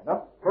ပေါင်းထားတယ်နော်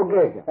ဟုတ်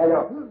ကဲ့ဆရာဒါကြော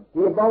င့်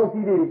ဒီအပေါင်း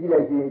စီးတွေကြည့်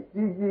လိုက်ရင်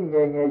ကြီးင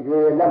ယ်ငယ်ရွ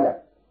ယ်လက်လက်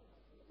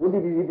ဝိတ္တိ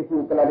ပိတခု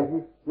ကလတိ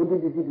ဝိတ္တိ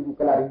ပိတခု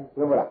ကလတိ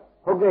ပြောမလား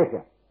ဟုတ်ကဲ့ဆ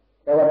ရာ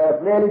ဒါကတော့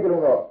play လေးကြ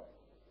လို့တော့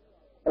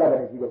ကလ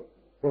တိရှိတော့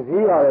သတိ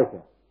ပါပဲဆ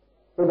ရာ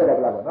သုဒ္ဓက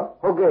လပေါ့နော်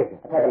ဟုတ်ကဲ့ဆရာ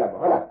အထက်ကလပေါ့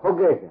ဟုတ်လားဟုတ်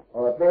ကဲ့ဆရာ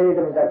play လေးကြ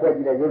လို့တက်ဖွဲ့ကြ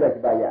ည့်တယ်ရုပ်လက်စ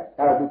ပါရ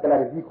ဒါတော့ဒီကလ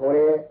တိခေါ်တ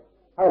ယ်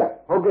ဟုတ်လား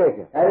ဟုတ်ကဲ့ဆ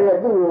ရာအဲဒီအ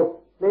ခု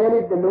play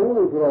လေးတစ်လုံး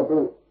လို့ဆိုတော့သူ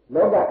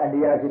လောကအန္တ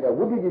ရာယ်ဖြစ်တဲ့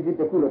ဝိတ္တိပိ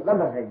တစ်ခုလို့သတ်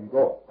မှတ်နိုင်ပြီ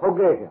ပေါ့ဟုတ်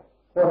ကဲ့ဆရာ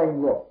ခေါ်နိုင်ပြီ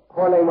ပေါ့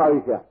ခေါ်နိုင်ပါပြီ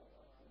ဆရာ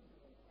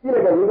ရှိ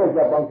တဲ့ရုပ်လက်စ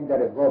ပါပေါင်းကြည့်တဲ့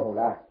သဘောဟုတ်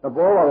လားသ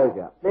ဘောပါပဲဆ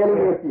ရာ play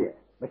လေးရှိ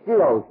မရှိ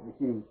ပါဘူးမ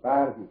ရှိဘူးဘာ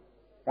မှမရှိ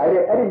ဒါ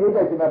ရဲ့အဲ့ဒီရုပ်လ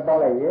က်စပါပေါ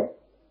င်းလိုက်ရင်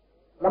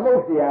သမုတ်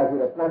เสียဆို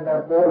တော့တန်တန်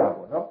ပေါ်လာ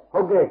ပေါ့နော်ဟု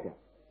တ်ကဲ့ဆရာ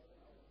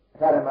အ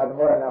ခါရမသ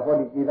မောရဏဟော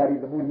ဒီကေသာရီ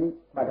သမှုကြီး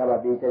မှတ်ထားပါ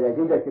သေးတယ်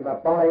ရုပ်လက်စပါ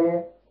ပေါင်းလိုက်ရင်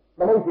သ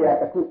မုတ်เสีย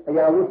တစ်ခုအ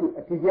ရာဝတ္ထု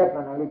အထီးကျတ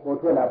န်တန်လေးပေါ်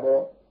ထွက်လာပေါ့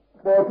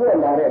ပေါ်ထွက်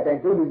လာတဲ့အတို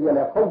င်းကျုပ်လူကြီးကလ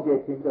ည်းဟုတ်တယ်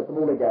ချင်းပြီးတော့သ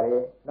မုတ်လိုက်ကြတ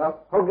ယ်နော်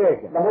ဟုတ်ကဲ့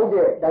ဆရာသမုတ်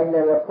တဲ့အတိုင်းလ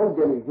ည်းဟုတ်တ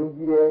ယ်လို့ယုံကြ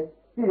ည်တယ်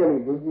ရှိတယ်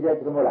လို့ယုံကြည်တယ်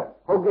ဒီမို့လား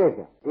ဟုတ်ကဲ့ဆ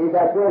ရာဒီက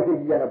ဆွဲစိတ်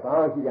ကြီးကတော့ဘာ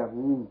မှရှိကြ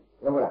ဘူး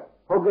ဒီမို့လား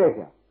ဟုတ်ကဲ့ဆ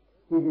ရာ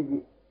ကြ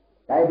ည့်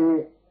ဒါဒီ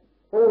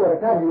ဟိုရ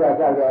ထပ်ပြီးရ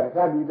ကြတယ်ရထ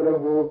ပ်ပြီးတ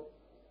လုံးကို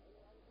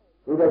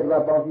ရုပ်တဲ့ကြပါ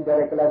ပေါင်းစီတဲ့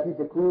ကလစီ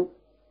တစ်ခု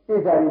စိ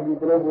တ်စာရီဒီ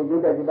တလုံးကိုရု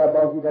ပ်တဲ့ကြပါ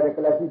ပေါင်းစီတဲ့က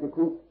လစီတစ်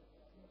ခု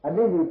အန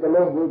ည်းဒီတ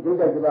လုံးကိုရုပ်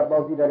တဲ့ကြပါပေါ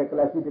င်းစီတဲ့က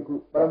လစီတစ်ခု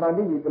ပရမ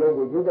ဏိဒီတလုံး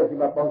ကိုရုပ်တဲ့ကြ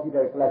ပါပေါင်းစီ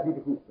တဲ့ကလစီတ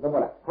စ်ခုဟုတ်မ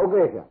လားဟုတ်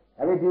ကဲ့ဆရာ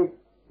အဲဒီ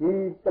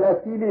ကလ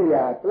စီလေးရ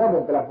ကလ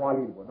မုံကလမွား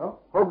လေးပေါ့နော်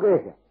ဟုတ်ကဲ့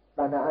ဆရာတ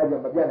ဏ္ဍာအားကြော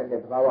င့်မပြတ်နိုင်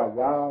တဲ့သဘာဝ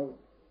ရောင်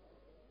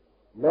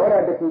လောရ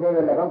တစ်ခုနဲ့လ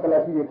ည်း၎င်းကလ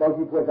စီကိုပေါင်း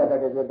စီဖွဲ့တတ်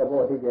တဲ့ဆိုတဲ့ဘော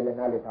အထိပ်ကျလည်း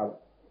နားလည်ထားလို့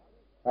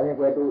ဒါရင်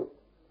ကွယ်တို့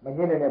မင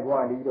င်းတဲ့ဘဝ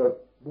လေးတော့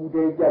ဘူ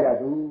တေးကြရ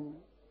သူ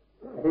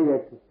အတိတ်က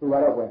သူရ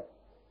တော့ကွယ်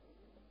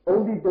အုံ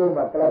ဒီတုံး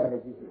မှာကလပ်နေ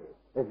ကြည့်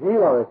သတိ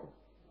ပါပဲ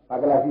ဘာ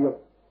ကလပ်စီရော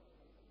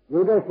ရု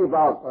ပ်တဲ့ရှိ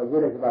ပါရု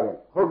ပ်တဲ့ရှိပါပဲ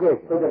ဟုတ်ကဲ့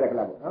သုဒ္ဓက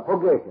လပ်ပေါ့နော်ဟုတ်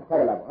ကဲ့ဆက်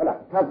ကလပ်ပေါ့ဟုတ်လား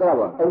ဆက်ကလပ်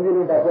ပါအုံဒီ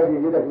လေးတက်ဖွဲ့ပြီး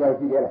ရုပ်တဲ့ရှိပါ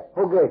ရှိတယ်လား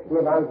ဟုတ်ကဲ့ဒီ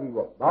မှာရှိ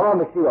ပေါ့ဘာမှ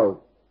မရှိပါဘူး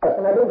ခ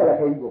ဏလုံးကလပ်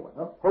သေးကြီးပေါ့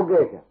နော်ဟုတ်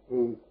ကဲ့ဆရာ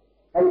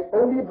အဲဒီ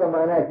အုံဒီပ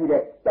မာဏရှိ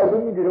တဲ့တောက်ရ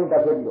င်းကြီးတုံးတ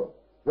က်ဖွဲ့ပြီးတော့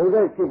ရုပ်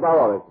တဲ့ရှိပါ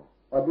ပါပဲ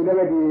ဒီလည်း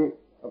ပဲဒီ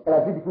ကလ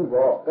ပ်စီတစ်ခု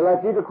ပေါ့ကလပ်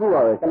စီတစ်ခုပါ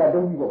ပဲကလပ်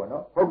တုံးကြီးပေါ့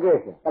နော်ဟုတ်ကဲ့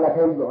ဆရာကလပ်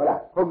သေးကြီးပေါ့ဟုတ်လား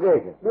ဟုတ်ကဲ့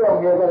ဆရာသူ့အော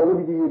င်ငယ်ကတော့ဝိပ္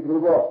ပိတိသူ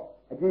ပေါ့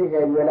အကြည့်င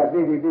ယ်ရွယ်လာသိ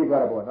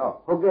သွားတာပေါ့နော်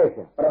ဟုတ်ကဲ့ဆ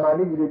ရာပရမ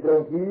ဏိကြီး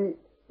တုံးကြီး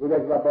ဒီက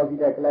ကြပါပေါင်းစီ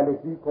တဲ့ကလပ်လေး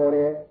ကြီးခေါ်တ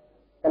ယ်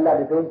ကလပ်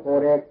တုံးခေါ်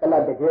တယ်ကလ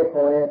ပ်တကယ်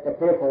ခေါ်တယ်တစ်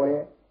ခဲခေါ်တ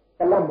ယ်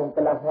ကလပ်မုံက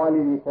လပ်မွှား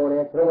လေးကြီးခေါ်တ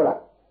ယ်ဆိုတော့လား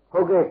ဟု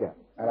တ်ကဲ့ဆရာ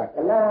အဲ့ဒါက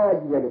လပ်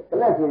ကြီးပဲလို့က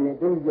လပ်ဆိုရင်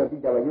တုံးကြီးက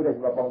ပြီးကြပါရွတ်တဲ့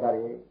ကြပါပေါင်းတာတ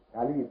ယ်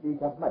ဒါလေးပြီး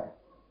ချမှတ်တာ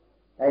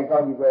အဲကော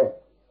င်းပြီပဲ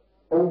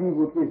အုံဒီ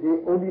ကိုဖြစ်စေ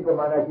အုံဒီပ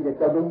မာဏရှိတဲ့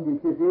တောက်တုံးကြီး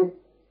ဖြစ်စေ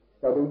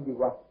တောက်တုံးကြီး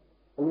ကွာ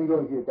အုံဒီ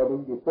လုံးရှိတဲ့တောက်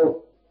တုံးကြီးပုံ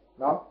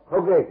နော်ဟု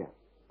တ်ကဲ့ဆရာ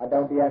အတော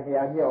င်100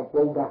 200မြင့်အောင်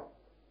ပုံတာ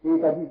ဒီ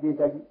ကတိ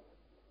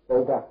ပုံ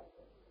တာ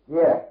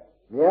မြဲ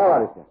ပါ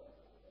လေဆရာ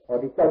ဟော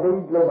ဒီတောက်တုံး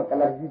ကြီးလုံးမှာက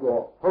လပ်ကြီးပေါ့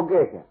ဟုတ်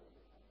ကဲ့ဆရာ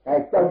အဲ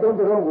တောက်တုံး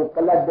တုံးကိုက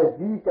လပ်တ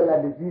ကြီးဆို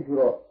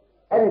တော့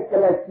အဲ့ဒီက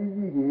လပ်ကြီး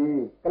ကြီးတွေ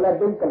ကလပ်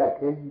တုံးကလပ်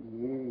ခဲကြီး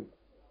တွေ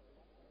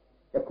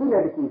တခု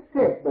နဲ့တခုစ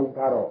စ်ပုံ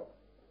ထားတော့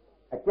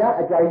အကြ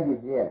အကြိုင်းကြီး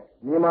မြ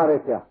င်ပါတ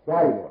ယ်ဆရာ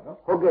ကြားရပေါ့နော်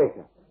ဟုတ်ကဲ့ဆ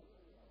ရာ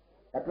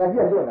ဒါကလ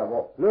ည်းလွတ်နေတာ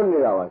ပေါ့လွတ်နေ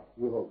တာပါ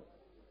ဒီဟုတ်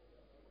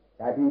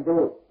ဒါဒီ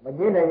တို့မင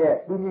င်းနိုင်ရဲ့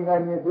သူမြင်ခံ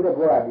မြင်ဆိုတဲ့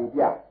ဘောကနေ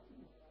ပြ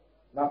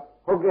နော်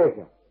ဟုတ်ကဲ့ဆ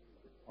ရာ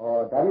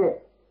ဒါဖြင့်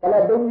ကလ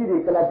ပ်တုံးကြီးတွေ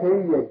ကလပ်သေး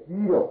ကြီးရဲ့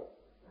ကြီးတော့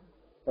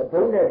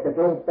တုံးနဲ့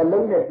တုံးတစ်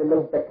လုံးနဲ့တစ်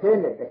လုံးတစ်ခဲ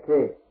နဲ့တစ်ခဲ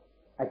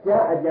အကြ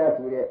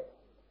ဆိုတဲ့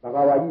ဘာ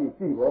သာဝါကြီး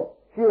ရှိပေါ့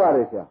ရှိပါတ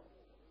ယ်ဆရာ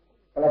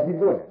ကလပ်ကြီး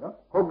လွတ်နေနော်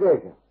ဟုတ်ကဲ့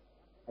ဆရာ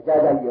အကြ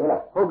ကြီးဟုတ်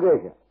လားဟုတ်ကဲ့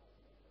ဆရာ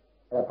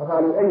ဘာသာ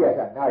လိုအဲ့ရက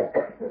နားရ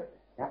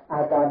ဒါအာ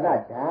ကာနဓာ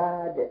တ်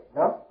တဲ့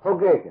နော်ဟုတ်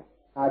ကဲ့ဆရာ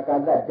အာကာ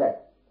သဓာတ်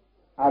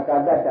အာကာ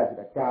သဓာတ်ဆို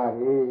တာဓာတ်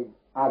လေ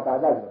အာကာ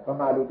သဆိုတာဗ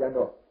မာလူကျန်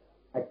တော့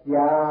အ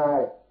ကြာ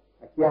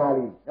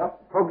လေးနော်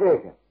ဟုတ်ကဲ့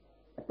ခင်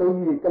အတုံး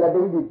ကြီးကလ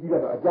တုံးကြီးကြီး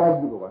တော့အကြာ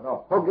ကြီးပေါ့နော်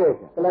ဟုတ်ကဲ့ခ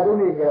င်ကလတုံး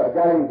ကြီးကတော့အ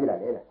ကြာလေးဖြစ်လာ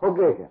လေလားဟုတ်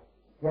ကဲ့ခင်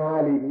ကြာ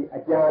လေးဒီအ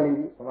ကြာလေး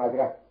ဒီဗမာစ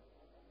ကား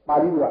ပါ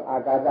ဠိကအာ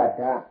ကာသဓာ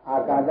တ်အာ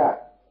ကာသ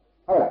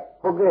ဟုတ်လား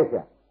ဟုတ်ကဲ့ခ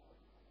င်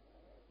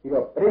ပြီး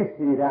တော့ပြိစ္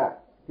ဆေဒ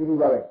ဒီလို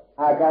ပါပဲ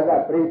အာကာသ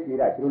ပြိစ္ဆေ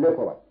ဒဒီလိုလည်း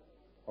ခေါ်ပါ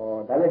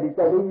ဒါလည်းဒီ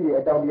ကြောက်တုံးကြီး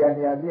အတောင်တရား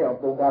နေရာမြင့်အောင်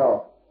ပုံတော့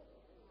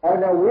အဲ့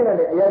ဒါဝိညာဉ်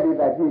နဲ့အယတ္တိ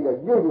တာကြည့်တော့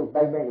ညှို့ညှို့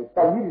ပိုင်းပိုင်းကို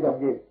တောက်ကြီးတောင်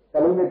ကြီးတ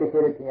လုံးနဲ့တစ်ခဲ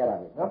နဲ့ထင်ရတာ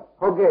ပဲနော်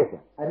ဟုတ်ကဲ့ခ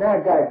င်အနာ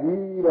က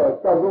ကြီးတော့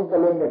တောက်တုံးတ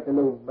လုံးနဲ့တ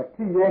လုံးမ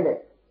ထိရဲနဲ့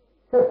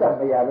ဆက်ဆံ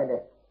မရဘဲ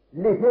နဲ့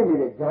လက်ထည့်နေ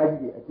တဲ့ဂျာကြီး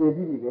တွေအကျေ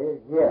ကြီးတွေပဲ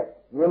ညဲ့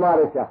မြင်ပါ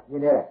လေဆရာမြ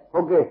င်နေလားဟု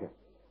တ်ကဲ့ခင်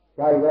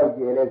ဂျာရီတော့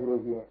ကျေလဲဆို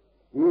လို့ရှိရင်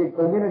ဒီ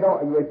ကုန်မင်းတော်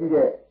အရွယ်ကြီး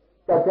တဲ့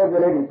တောက်တဲ့က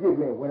လေးတွေပြည့်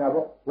ပြည့်ဝင်လာ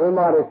ပေါ့ဝင်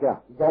ပါလေဆရာ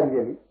ဂျာကြီး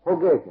တွေလေဟုတ်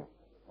ကဲ့ခင်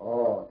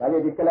ဒါကြ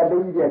ဒီကလ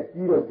တုံးကြီးတဲ့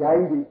ကြီးတော့ဂျာ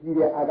ကြီးတွေကြီး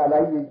တဲ့အာကာသ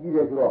ကြီးကြီးတ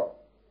ယ်ဆိုတော့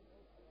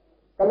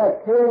ကလ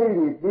ခဲလေး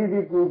တွေပြီး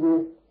ပြီးကိုကို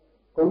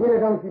ကုန်မင်း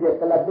တော်ရှိတဲ့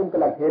ကလတုံးက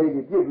လခဲလေး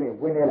တွေပြည့်ပြည့်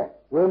ဝင်နေလား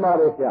ဝင်ပါ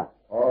လေဆရာ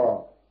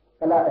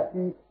ကလအ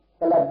စီ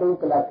ကလတုံး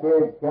ကလခဲ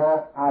ဂျာ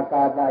အာ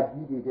ကာသ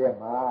ကြီးတွေထဲ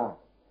မှာ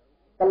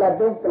ကလ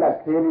တုံးကလ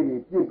ခဲလေးတွေ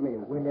ပြည့်ပြည့်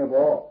ဝင်နေ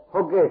ပေါ့ဟု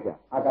တ်ကဲ့ဆရာ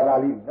အာကာသ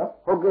လေးနော်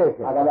ဟုတ်ကဲ့ဆ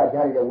ရာအာကာသ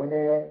ဂျာတွေဝင်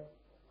နေ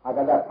အာ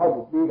ကာသထောက်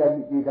ကိုပေးကြ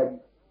ည့်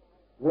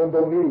ဝင်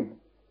ပုံလေး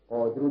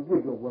သူတို့ပြ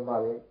ည့်ပြည့်ဝင်ပါ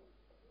ပဲ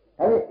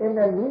အဲ့ဒီအင်း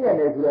နဲ့နည်းရ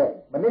တယ်ဆိုတော့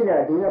မနေ့က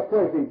ဒီက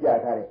ဖွဲ့စိတ်ကြ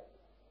ထားတယ်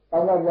တော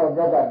င်းတော့မြောက်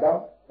ကတော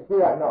င်းအရှိ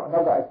ကအနော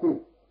က်ကအရှိ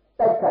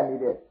တိုက်ခတ်နေ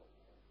တဲ့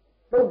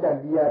သုတ်တန်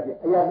ကြီးရချင်း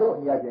အရာလုံး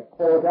အရာချင်း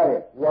ခေါ်ထား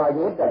တဲ့ဝါ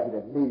ရောတက်ဆို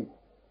တဲ့လေး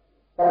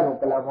အဲ့ဒါ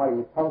ကလမွား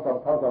ကြီးဆောင်းပို့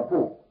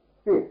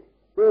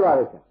ပြေးပါ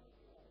လေဆရာ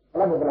က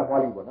လ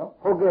မွားကြီးပေါ့နော်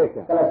ဟုတ်ကဲ့ဆ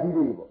ရာကလကြီး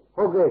လေးပေါ့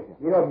ဟုတ်ကဲ့ဆရာ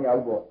ဒီတော့မရ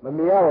ဘူးပေါ့မ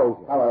မြင်ရပါဘူး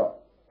ဆရာဟုတ်ပါတော့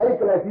အဲ့ဒီ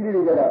ကလကြီးလေး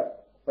တွေကတော့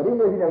ပရိ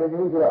မေရှိနေ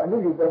မျိုးဆိုတော့အနု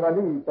ယူပရမ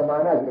ဏုယူပမာ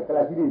ဏဆိုတဲ့ကလ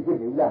ကြီးလေးဖြစ်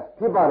နေဘူးလား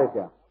ဖြစ်ပါလေဆ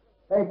ရာ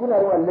ခုနက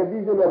တော့လက်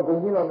ပြီးဆိုတော့ဂုံ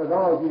ကြီးတော်နှော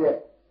င်းအောင်ကြည့်တဲ့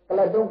ကလ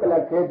တုံးကလ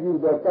ခဲပြူ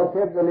တော့ကြောက်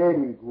ခဲကလေး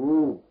တွေ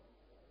ကို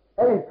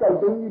အဲ့ဒီကြောက်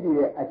တုံးကြီးတွေ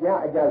ရဲ့အကြ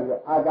ဆို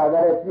တော့အာကာသ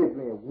ရဲ့ပြည့်ပြ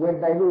ည့်ဝင်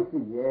နိုင်လို့ရှိ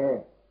ရဲ့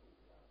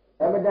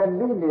အမတန်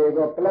လူနေ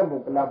တော့ကလတ်မှု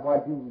ကလတ်မွား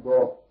ကြည့်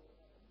တော့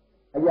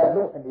အရာ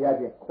သုံးအနေအ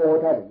ချင်းခေါ်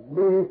ထားတယ်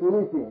လေဆို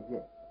လို့ရှိရင်ချ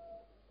င်း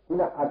ခု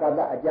နအာကာသ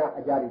အကြ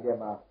တွေထဲ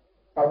မှာ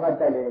တောင်က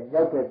တိုက်လေ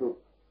ရောက်တဲ့သူ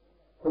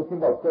ထုတ်ချ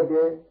င်းပေါက်ဆွတ်တ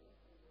ယ်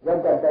ရော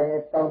က်တဲ့တိုင်ရ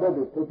င်တောင်တဲ့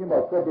သူထုတ်ချင်းပေါ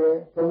က်ဆွတ်တယ်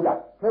ဟုတ်လား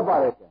ဖြစ်ပါ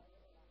လေဆရာ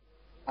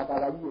အာကာ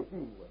သကြီးကိုရှိ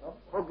ပြီပေါ့နော်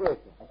ဟုတ်ကဲ့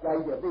ဆရာအကြာ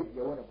ကြီးကသိ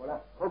ပြောနေပေါ့လား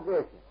ဟုတ်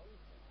ကဲ့ဆရာ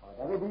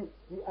ဒါပေမဲ့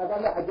ဒီအာကာ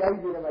သအကြာ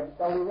ကြီးတွေမှာ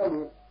တောင်တွေက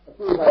လေအ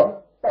စိုးရ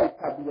တိုက်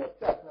ခတ်ပြီးတော့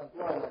တက်ဆန်း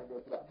သွားတယ်ဆို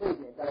တော့အသိ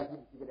ဉာဏ်တာ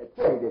ကြီးကြီးနဲ့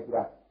တွေ့ရတယ်ဆို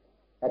တာ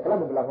ကလ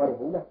မကလမရီ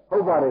ဘူးလားဟု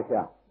တ်ပါလေဆ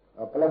ရာ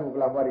ကလမက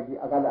လမရီဒီ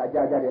အာကာသအ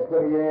ကြာတွေထွ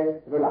က်ရဲ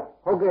ဆိုလား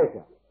ဟုတ်ကဲ့ဆ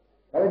ရာ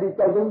ဒါပေမဲ့ဒီ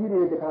ကြောက်တုံးကြီး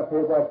တွေတခါ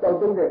ဖေးသွားကြောက်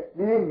တုံးတဲ့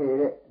လေးငယ်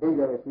တဲ့အဓိပ္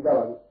ပာယ်ကိုသိကြ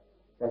ပါလို့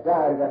ဒါကြ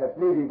ရတဲ့ပ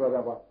လေးတွေပေါ်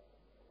တာပေါ့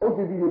အုပ်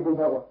စုကြီးတွေပုံ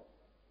သားပေါ့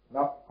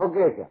နော်ဟုတ်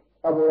ကဲ့ဆရာ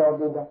အဘောရော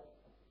ပုံသား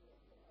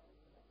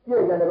ပြ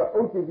ည့်ကြတယ်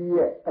အုပ်စုကြီး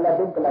ရဲ့ကလ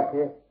တုံးကလ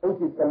ခဲအုပ်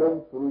စုကလုံး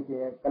ဆိုလို့ရှိ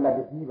ရင်ကလတ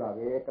ကြီးပါ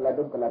ပဲကလ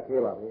တုံးကလခဲ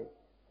ပါပဲ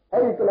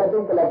အဲ့ဒီကလ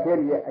တုံးကလခဲ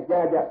ရဲ့အကြ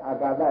အာ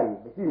ကာသကြီး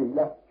မရှိဘူး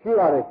လားရှိ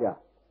ပါတယ်ဆရာ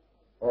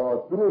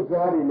သူတို့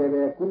ကြားတွေလည်း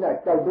ပဲခုန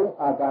ကြောက်တုံး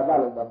အာကာသ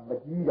လို့မ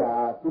ကြီးတာ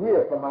သူတို့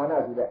ရဲ့ပမာဏ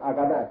ဆိုတဲ့အာ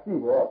ကာသရှိ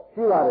ပေါ့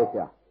ရှိပါတယ်ဆ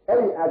ရာအဲ့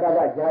ဒီအာကာသ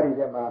ကြားတွေ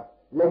ထဲမှာ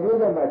လက်ကျိုး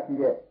ထဲမှာရှိ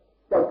တဲ့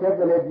ကြောက်ခဲ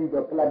ကလေးကြီး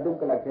တော့ကလတုံး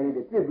ကလခဲ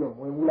တွေပြည့်စုံ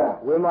ဝင်ဘူးလား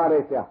ဝင်ပါတ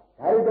ယ်ဆရာ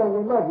ဒါတွေတော့ဝ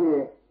င်မှဖြ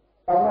စ်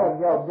တောင်း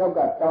တော့မြောက်က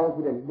တောင်း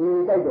ဆိုတဲ့လေ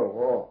တိုက်တော့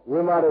ဟောဝ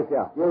င်ပါတယ်ဆ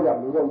ရာပြောကြ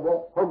မလို့တော့ပေါ့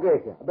ဟုတ်ကဲ့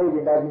ဆရာအပိတ်တ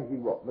င်တာရှိ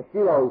ပေါ့မရှိ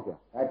ပါဘူးဆ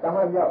ရာတော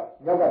င်းမြောက်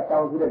ကတော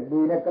င်းဆိုတဲ့လေ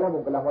နဲ့ကလ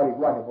မုံကလမွားတွေ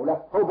ကြွားနေမို့လား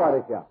ဟုတ်ပါတ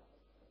ယ်ဆရာ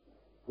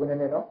ဝင်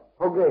နေနော်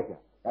ဟုတ်ကဲ့ဆရာ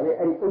ဒါပေမဲ့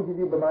အဲ့ဒီအုပ်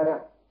ကြီးပမာဏ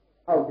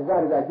အောက်တ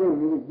စားကျုပ်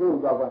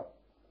သွားပါ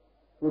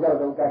သူတော့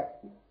က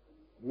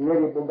ဒီလေ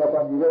ပုံတော့ပါ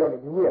ဒီလေတော့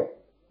မြူရဲ့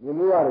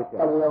မြူရတယ်ဆ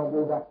ရာတောင်းအောင်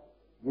ပုံသား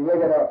ဒီလေ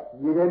ကတော့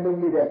ဒီလေလုံး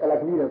လေးတဲ့ကလ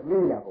ကလေးတော့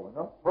ပြေးလာပေါ့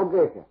နော်ဟုတ်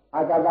ကဲ့ဆရာ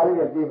အာကာသလေး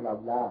တွေပြေးမလား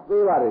ဘူးလား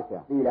ပြေးပါတယ်ဆရာ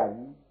ပြေးလာ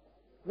ပြီ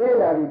ပြေး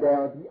လာပြီတော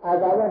င်ဒီအာ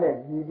ကာသနဲ့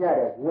ညီကြ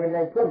တဲ့ဝင်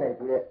နိုင်ထွက်နိုင်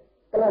ဆိုတဲ့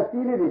ကလ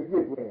စီးလေးတွေပြ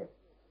ည့်သွင်း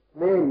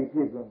လဲကြီးပြ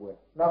ည့်သွင်းပွဲ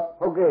နော်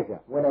ဟုတ်ကဲ့ဆရာ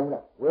ဝင်နိုင်ဘူး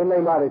လားဝင်နို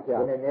င်ပါတယ်ဆရာ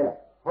ဝင်နိုင်နေလား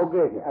ဟုတ်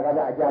ကဲ့ဆရာအာကာသ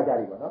အကြာ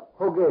တွေပေါ့နော်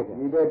ဟုတ်ကဲ့ဆရာ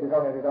ဒီဘက်တစ်ထော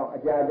င်နဲ့တစ်ထောင်အ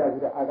ကြာဆို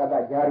တဲ့အာကာသ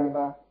ဂျာရီ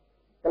မှာ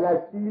ကလ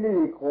စီးလေး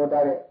တွေခေါ်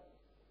ထားတဲ့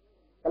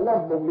ကလ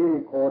မုံလေး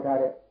ခေါ်ထား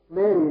တဲ့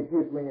လဲကြီးပြ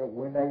ည့်သွင်းရင်ဝ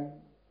င်နိုင်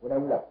ဘူး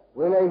လားဝ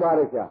င်နိုင်ပါတ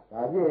ယ်ဆရာ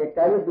ဒါဖြင့်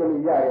ကာယပြု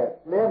လို့ရရဲ့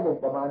လဲမုံ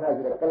ပမာဏ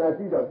ဆိုတဲ့ကလ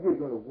စီတော့ပြည့်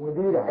သွင်းလို့ဝင်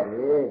သေးတာ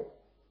လေ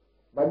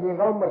မမြင်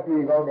ကောင်းမ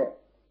တွေ့ကောင်းတဲ့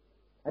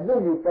အနု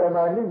ယူပရမ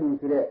ဏုယူ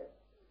ဆိုတဲ့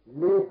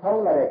လေဖော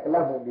င်းလာတဲ့ကလ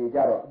မုံတွေကြ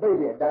တော့အပိတ်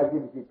တဲ့အတားရှိ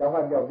မရှိတောင်းမှ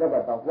မြောက်မြတ်က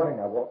တောင်းပွားနေ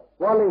တာပေါ့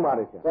ပွားနိုင်ပါ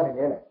တယ်ဆရာပွား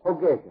နေလေဟုတ်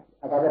ကဲ့ဆရာ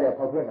အကားတဲ့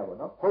ဖောက်ထွင်းတာပေါ့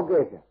နော်ဟုတ်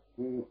ကဲ့ဆရာ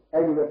ဒီ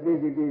အဲ့ဒီလို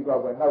ပြီးတော့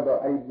နောက်တော့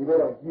အဲ့ဒီလို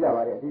တော့ကြီးလာ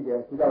ပါတယ်အထီးကျ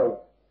သူကြတော့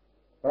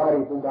ဘာ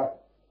တွေပုံတာ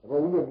ဘုံ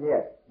ကြီးမြ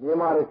င်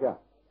ပါတယ်ဆရာ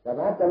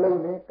ဒါကတလုံး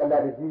နဲ့ကလ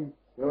တကြီး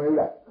ရုံး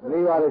လားနေ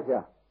ပါတယ်ဆ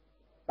ရာ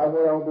တော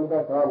င်းအောင်ပုံတာ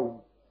သွားဘူး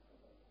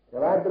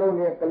ဒါကတလုံး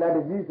နဲ့ကလတ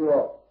ကြီးဆို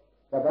တော့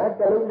ဒါက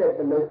တလုံးနဲ့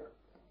တလုံး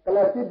ကလ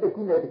စစ်တစ်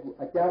ခုနဲ့တစ်ခု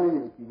အကြားလေး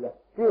ရှိလား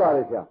ရှိပါတ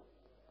ယ်ဆရာ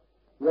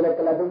ဒ ဒီက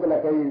လတုံးကလ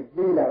ခဲ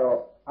ပြီးလာတော့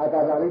အာကာ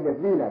သလေးနဲ့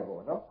ပြီးလာ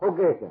ပေါ့နော်ဟုတ်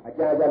ကဲ့ဆရာအ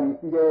ကြာကြာလေး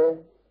ရှိတယ်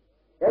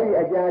အဲ့ဒီ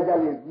အကြာကြာ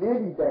လေးလေး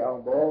ပြီးတိုင်အော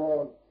င်ပေါ့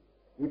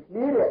ဒီ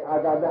ပြီးတဲ့အာ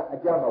ကာသအ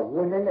ကြာမှာဝ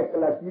င်နေတဲ့က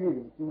လကြီးတွေ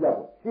ရှိလား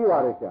ပေါ့ရှိပါ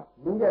တယ်ဆရာ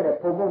လူကြတဲ့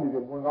ဖုံဖုံတွေ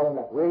ဝင်ကောင်း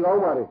လားဝင်ကော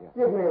င်းပါတယ်ဆရာပြ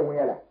ည့်ဝင်ဝင်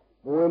ရလား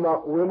မဝ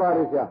င်ပါတ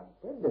ယ်ဆရာ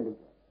ဘယ်လို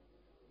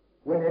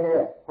ဝင်နေလဲ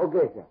ဟုတ်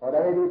ကဲ့ဆရာဟောဒါ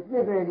လေးပြ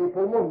ည့်ဝင်ဒီ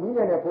ဖုံဖုံလူကြ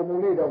တဲ့ဖုံဖုံ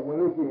လေးတော့ဝင်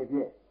လို့ရှိရင်ပြ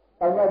ည့်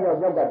တောင်ကရောက်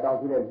ကတောင်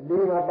ဆိုတဲ့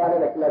လေးမှာပါတဲ့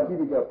ကလကြီး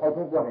တွေကဖောက်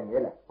ထွန်းပွားနေတ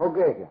ယ်လားဟုတ်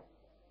ကဲ့ဆရာ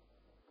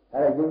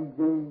အဲ့ဒါ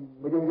ယုံ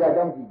မယုံကြ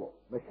ကြောင်းရှိပေါ့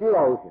မရှိ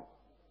ပါဘူးဆရာ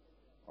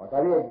ဟောဒါ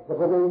လေးသ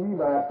ဘောပုံကြီး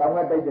မှာတောင်က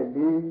တိုက်တဲ့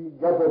လေး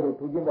ရောက်တော့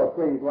ထူချင်းပေါ်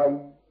ဆွဲသွားပြီ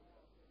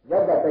ရ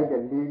က်ကတိုက်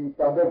တဲ့လေး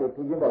တောင်ဘက်ကို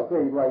ထူချင်းပေါ်ဆွဲ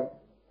သွား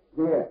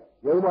ပြီဒီ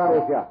ယုံပါတ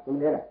ယ်ဆရာယုံ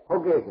နေလားဟု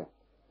တ်ကဲ့ဆရာ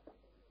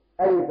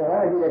အဲ့ဒီသဘာ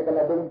ဝကြီးရဲ့ကလ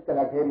တုံးကလ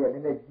ခဲတွေန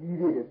ည်းနည်းကြီး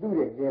သေးတယ်သူ့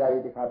ရဲ့နေရာတွေ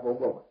တစ်ခါပုံ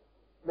ပေါ့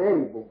လဲ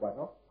ရီပုံပါ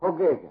နော်ဟုတ်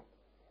ကဲ့ဆရာ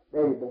လဲ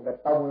ရီပုံက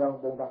တောင်ရောင်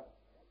ပုံတာ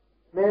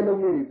လဲလုံး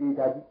လေးတွေပြီး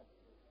သားကြီး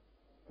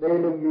လဲ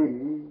လုံးလေး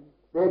တွေ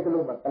လဲက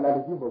လုံးမှာကလ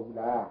ကြီးမဟုတ်ဘူး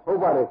လားဟုတ်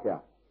ပါတယ်ဆရာ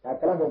ဒါ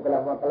ကလမကလ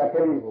မကလခဲ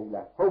တွေမဟုတ်ဘူး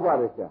လားဟုတ်ပါ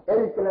တယ်ဆရာအဲ့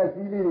ဒီကလ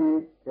ကြီးလေး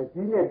တွေ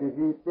ကြီးနဲ့ကြီး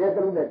တဲက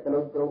လုံးနဲ့က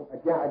လုံးတုံးအ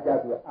ကြ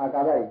ဆိုအာကာ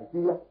သတွေရှိ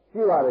လား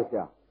ရှိပါတယ်ဆ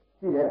ရာ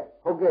ရှိတယ်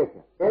ဟုတ်ကဲ့ဆ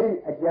ရာအဲ့ဒီ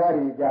အကြား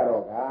တွေကြ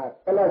တော့က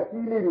ကလ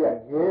ကြီးလေးတွေက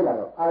ငဲလာ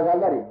တော့အာကာ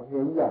သတွေမငဲ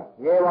ဘူးလား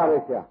ငဲပါတ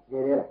ယ်ဆရာငဲ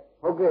တယ်လား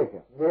ဟုတ်ကဲ့ဆ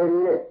ရာငယ်ရ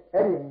ည်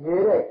အဲ့ဒီင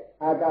ယ်တဲ့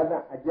အာကာသ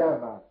အကြမ်း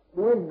မှာ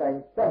တွင်းနိုင်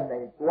စက်နို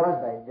င်တွား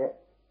နိုင်တဲ့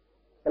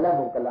ကလ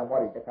မုကလ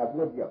မွားတွေတခါ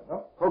ပြောပြအောင်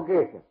နော်ဟုတ်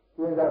ကဲ့ဆရာ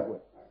တွင်းစားကွ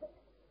ယ်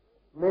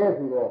မဲ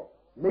ဆိုတော့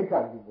လိခ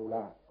ဏ်ကြီးဘူး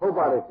လားဟုတ်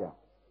ပါတယ်ဆရာ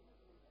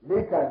လိ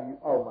ခဏ်ကြီး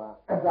အောက်မှာ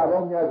အစာပေါ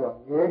င်းများစွာ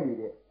ငဲနေ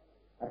တဲ့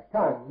အထ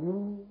ယူ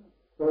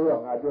ဆို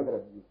တော့ငါပြောတယ်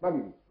မှတ်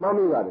ပြီမှတ်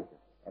မိပါတယ်ဆရာ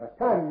အ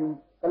ထယူ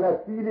ကလ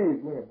စီးလေး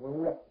ဝင်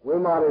ဘူးလားဝ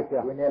င်ပါတယ်ဆ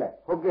ရာဝင်နေလား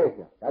ဟုတ်ကဲ့ဆ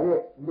ရာဒါဖြ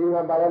င့်လေ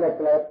ဝံပါရတဲ့က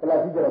လ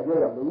စီးကြတော့ပြော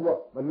ရမလို့ပေါ့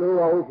မလို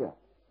ပါဘူးဆရာ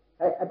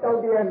အတောင်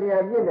တရားနေရာ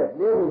မြင့်တဲ့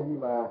လေးကိုကြီး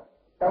မှာ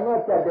တောင်က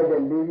ဖြတ်တဲ့လေ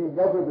ကြီး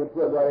ရောက်ဖို့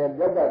ထွက်သွားတယ်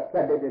ရောက်ကဖြ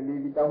တ်တဲ့လေ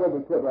ကြီးတောင်ဘက်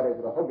ကိုထွက်သွားတယ်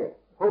ဆိုတော့ဟုတ်ကဲ့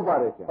ဟုတ်ပါ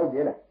တယ်ဆရာဟုတ်တ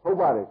ယ်လားဟုတ်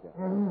ပါတယ်ဆရာ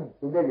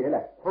သူတည်းလေ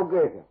လားဟုတ်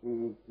ကဲ့ဆရာဒီ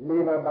လေ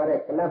မှန်ပါတဲ့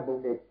ကလပ်ပုံ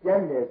နဲ့ကျ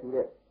မ်းတယ်ဆို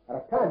တဲ့ရ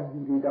ထ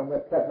ကြီးတွေတောင်က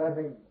ဖြတ်သန်း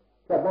နိုင်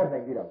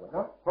ကြတာပေါ့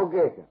နော်ဟုတ်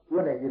ကဲ့ဆရာ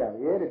ပြောနိုင်ကြတာ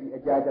ပဲတဲ့ဒီအ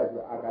ကြာကြာ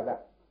ဆိုအာကာသ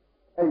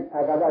အဲ့ဒီ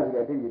အာကာသဆို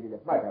တဲ့အဓိပ္ပာယ်လေးလ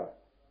ည်းမှတ်ထားပါ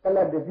ကလ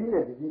ပ်တစ်ကြီး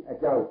နဲ့တစ်ကြီးအ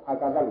ကြာကိုအာ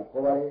ကာသလို့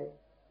ခေါ်ပါတယ်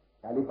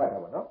ဒါလေးမှတ်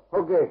ထားပါနော်ဟု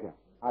တ်ကဲ့ဆရာ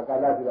အာကာ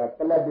သဆိုတာ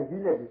ကလပ်တစ်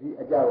ကြီးနဲ့တစ်ကြီး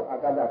အကြာကိုအာ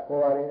ကာသ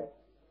ခေါ်ပါတယ်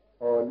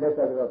ဟောလက်ဆ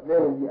က်ဆိုတော့လဲ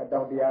ဝင်ကြီးအတော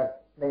င်တရား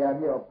200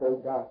မြောက်ပုံ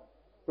ထား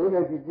သိုး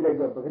နဲ့ကြည့်လိုက်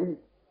တော့ပဂရိ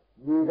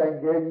ရေတိုင်း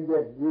ကျဲကြီးပဲ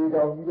ရေ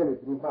တောင်ကြီးပဲလို့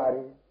သူမှားတ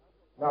ယ်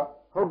နော်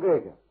ဟုတ်ကဲ့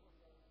ဆရာ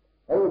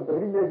အဲ့ဒီပဂ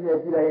ရိမျက်စိ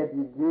ကြည့်လိုက်ရင်ဒီ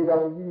ရေတော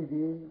င်ကြီး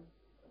ဒီ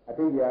အ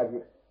တိတ်ရာဖြ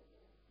စ်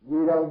ရေ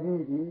တောင်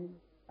ကြီးဒီ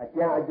အကြ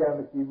မ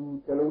ရှိဘူး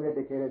တလုံးနဲ့တ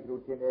ခဲတဲ့သူ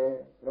တို့ထင်တယ်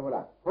ဟုတ်မ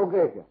လားဟုတ်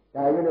ကဲ့ဆရာ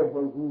ဒါရွေးလို့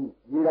ပုတ်ဘူး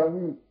ရေတောင်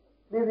ကြီး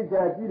သိသိ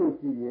ချာကြည့်လို့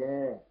ရှိရ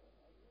င်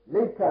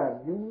လိခဏ်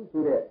ယူ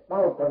ဆိုတဲ့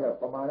တောက်ကောတဲ့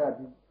ပမာဏ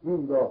ဒီယူ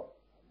တော့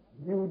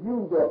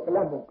ကလ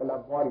ပ်မကလ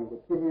ပ်မွားတွေကို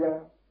ဖြစ်နေတာ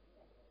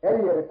အဲ့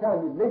ဒီရထ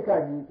ယူလိခ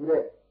ဏ်ယူဆို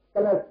တဲ့က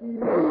လပ်စီး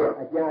လေးရဲ့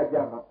အ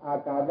ကြာမှာအာ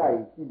ကာသ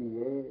ကြီးရှိနေ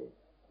ရဲ့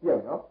ကြည့်အော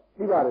င်နော်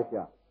ရှိပါလေဆ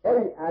ရာအဲ့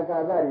ဒီအာကာ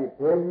သ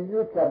တွေဘယ်လို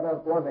မျိုးဖြတ်သန်း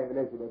သွားနိုင်ကြ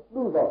လဲဆိုတော့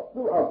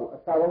သူ့အောက်ကိုအ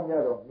စာပေါင်း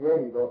များတော့မြဲ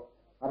နေတော့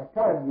အထ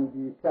ယူ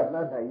ပြီးဖြတ်သ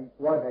န်းနိုင်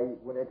သွားနိုင်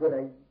ဝင်နေထွက်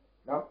နိုင်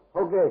နော်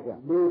ဟုတ်ကဲ့ဆရာ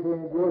လေပင်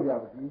ပြောကြ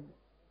မရှိ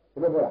ဘ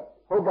ယ်လိုပြောလဲ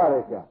ဟုတ်ပါလေ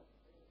ဆရာ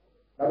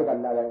နောက်က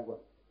လာတယ်ကွာ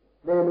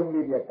လေလုံး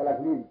လေးပြကလပ်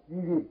လေး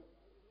ကြီး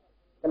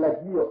ကလပ်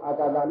ကြီးရောအာ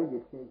ကာသလေး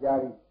ကြီးသင်ကြား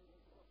ပြီး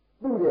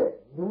သူ့ရဲ့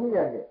နူး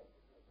ညံ့တဲ့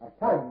အ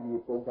ထ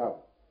ကြီးပုံထား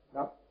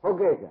နော်ဟုတ်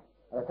ကဲ့ဆရာ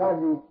အထ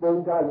ကြီးပုံ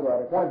ထားဆိုတော့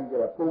အထကြီးက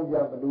ပုံကြ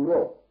မလို့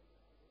တော့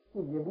သူ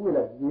မြင်ဘူး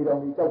လေရေတော်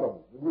ကြီးကြောက်တော့မြ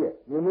င်ဘူးလေ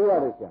မြင်လို့ရ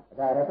တယ်ဆရာ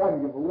ဒါရထ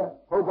ကြီးဘူးလား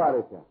ဟုတ်ပါတ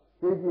ယ်ဆရာ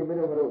သိကြည့်မ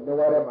လို့လော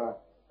ကထဲမှာ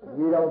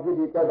ရေတော်ကြီး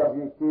ကြောက်တော့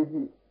ပြီးသိကြ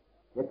ည့်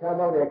ရထ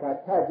မောင်းတဲ့အခါ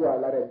ထကြွ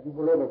လာတဲ့ဒီမ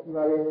လို့လို့ရှိ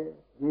ပါလေ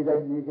ရေတို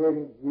င်းရေခဲ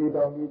ရေ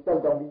တောင်ကြီးကြော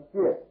က်တောင်ကြီး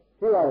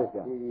ရှိပါလေဆ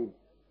ရာဒီ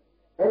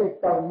အဲ့ဒီ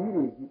တောင်ကြီး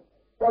တွေကြီး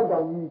ကြောက်တော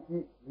င်ကြီး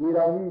ကြီးရေ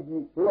တောင်ကြီး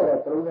ကြီးဆို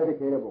တော့တလုံးနဲ့တ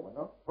ခဲတဲ့ပုံက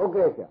နော်ဟုတ်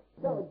ကဲ့ဆရာ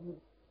ကြောက်ကြီး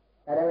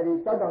အဲ့ဒါဒီ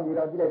ကြောက်တောင်ကြီး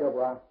တောင်ကြည့်လိုက်တော့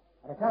ကွာ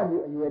ရထ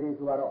ကြီးအရွယ်တွေ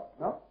ဆိုတော့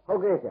နော်ဟု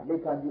တ်ကဲ့ဆရာလိ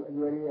ခဏ်ကြီးအ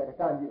ရွယ်တွေရ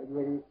ထကြီးအရွ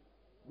ယ်တွေ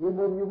ရေ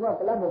မုံမြူက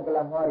ကလမုံကလ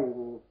မွားတွေ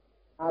ကို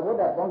အာဘုဒ္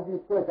ဓပေါင်းကြီး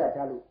ဆွဲဆက်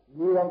ထားလို့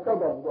ရေတောင်ကြောက်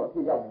တောင်ကြီးတော့အဖြ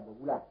စ်ရောက်နေမှာ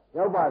ဘူးလား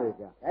ရောက်ပါလေဆ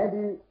ရာအဲ့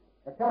ဒီ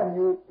အထ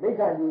မျိုးလိ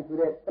ခဏ်ကြီးဆို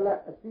တဲ့ကလ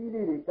အစည်း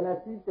လေးတွေကလ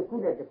စီးတစ်ခု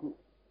နဲ့တစ်ခု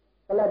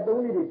ကလ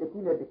တုံးလေးတွေတစ်ခု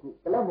နဲ့တစ်ခု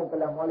ကလမုံက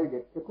လမွားလေးတွေ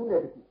တစ်ခု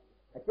နဲ့တစ်ခု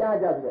အကြာ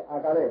ဆိုတဲ့အာ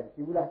ကာသရဲ့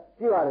ရှိဘူးလား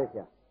ရှိပါလေဆ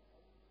ရာ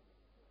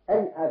အဲ့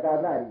ဒီအာကာ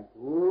သကြီး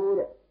ကို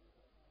တဲ့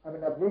အမှ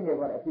န်တော့ပြင်းနေ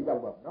သွားတဲ့အဖြစ်ရော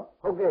က်ပါနော်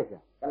ဟုတ်ကဲ့ဆရာ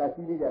ကလ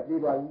စီးလေးက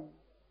ပြေးသွားပြီ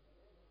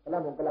ကလ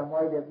မုံကလ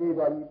မွားလေးတွေပြေး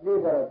သွားပြီပြေး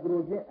သွားတော့သူ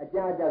တို့ချင်းအ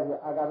ကြာဆိုတဲ့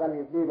အာကာသ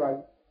လေးပြေးသွား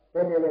ပြီဘ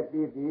ယ်နဲ့လဲ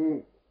ပြေးပြီ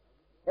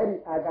အဲ့ဒီ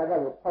အာကာသ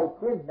ကိုဖောက်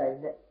ထွင်းနိုင်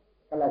တဲ့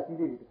ကလစီး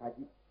လေးတွေတစ်ခါကြ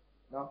ည့်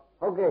နော်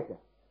ဟုတ်ကဲ့ဆရာ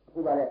အခု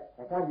ပါလေ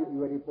အခန်းကြီးအ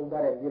ရွယ်ကြီးပုံ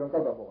ထားတဲ့ရေတော်တော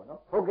က်တော့ပေါ့နော်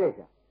ဟုတ်ကဲ့ဆ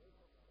ရာ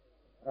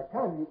အခ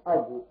န်းကြီးအော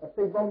က်ကိုအ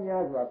စိပ်ပေါင်း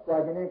များစွာကွာ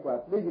ခြင်းနဲ့ကွာ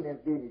သိခြင်းနဲ့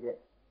သိနေတဲ့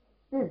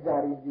သစ္စာ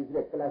ရင်းကြီးဆို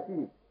တဲ့ကလစီ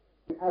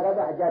ဒီအာဂတ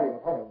အကြတွေမ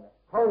ဖောက်နိုင်ဘူးလား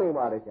ဖောက်နိုင်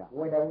ပါလေဆရာဝ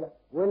င်နိုင်ဘူးလား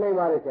ဝင်နိုင်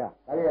ပါလေဆရာ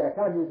ဒါလည်းအခ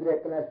န်းကြီးဆိုတဲ့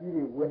ကလစီ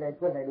တွေဝင်နိုင်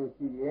ထွက်နိုင်လို့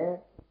ရှိရင်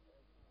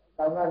တ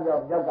တောင်ကမြော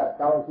က်က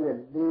တောင်ရှိတဲ့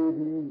လေ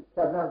ဒီဆ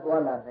က်နှံ့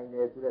သွားလာနိုင်တ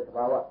ယ်ဆိုတဲ့သ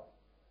ဘာဝ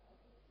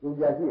ယုံ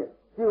ကြည်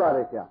ရှိပါတ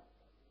ယ်ဆရာ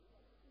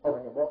ဟုတ်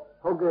ကဲ့ပေါ့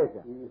ဟုတ်ကဲ့ဆ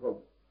ရာဒီဟုတ်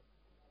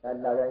ဒါ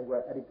လာတိုင်းက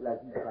အဲ့ဒီကလ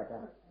ရှိတာဒါကြော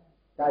င့်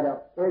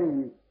အဲ့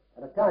ဒီ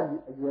ရခဏ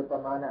အရွယ်ပ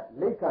မာဏ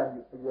လိခဏ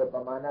အရွယ်ပ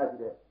မာဏဆို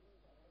တဲ့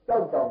ကြော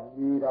က်တောင်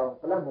မြေတောင်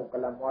ကလတ်မုံက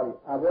လတ်မွားပြီး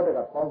အာဘောတက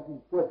ပေါင်း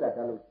ပြီးတွက်ဆက်တ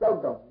ယ်လို့ကြောက်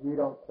တောင်မြေ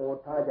တောင်ခေါ်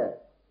ထားကြတယ်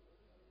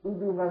သူ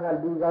ကလူကား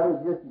တို့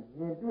မျက်စိ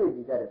မြင်တွေ့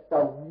နေကြတဲ့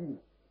တောင်ကြီး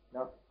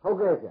နော်ဟုတ်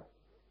ကဲ့ဆရာ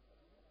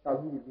တောင်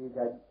ကြီးတွေပြေးကြ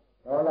ကြီး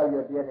တော့လောက်ရ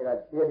တဲ့နေကစား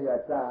ပြီး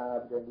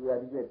တော့လူရည်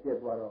ကြီးပြက်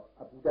သွားတော့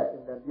အပူဓာတ်အ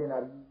င်တန်ပြင်းလာ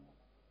ပြီ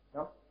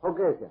နော်ဟုတ်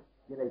ကဲ့ဆရာ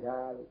ပြင်းလိုက်တာ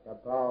လို့တ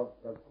ပေါင်း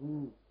တ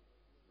ကူး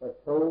ပ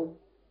သုံး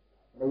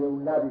နေုံ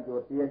လာပြီး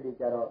တော့တရက်နေ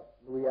ကြတော့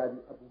လူရည်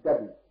ကြီးအပူဓာတ်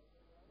ကြီး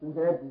သူ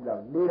ကျဲပူလာ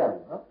လေးတာ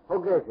လို့နော်ဟု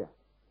တ်ကဲ့ဆရာ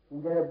သူ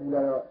ကျဲပူ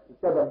လာတော့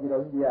စက်တော်ကြီး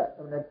တော်ကြီးက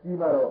အမှန်ကြီး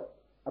မှတော့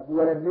အပူရ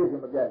တဲ့နေ့ဆို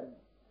မပြတ်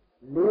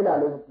လေးလာ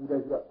လို့ပူတယ်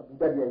ဆိုတော့အပူ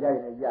ဓာတ်ကြီးရရ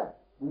င်ရ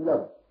ပူ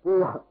တော့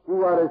ပူ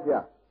ပါလေဆရာ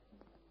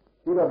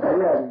ပြီးတော့ဘယ်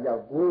ရည်ရော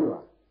က်ဘိုးလာ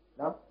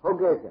နော်ဟုတ်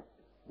ကဲ့ဆရာ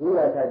ဘိုး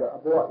လာဆိုင်တော့အ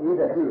ပေါ်အေး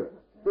တဲ့တွေ့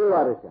ပါ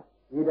တယ်ဆရာ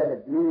အေးတဲ့နဲ့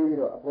ပြီး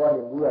တော့အပေါ်က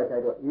နေဘိုးလာဆို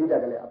င်တော့အေးတဲ့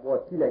ကလေးအပေါ်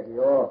ထိလိုက်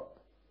ကြော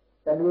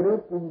တမျိုး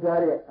လုံးပူထား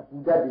တဲ့အပူ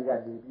ဓာတ်တွေက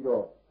နေပြီး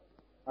တော့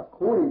အ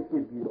ခိုးတွေဖြ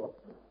စ်ပြီးတော့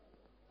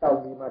တောင်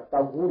ဒီမှာ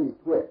တောင်ကူးတွေ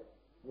ထွက်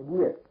မြင်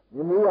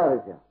ဘူးပါလေ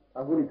ဆရာ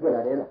တောင်ကူးတွေထွက်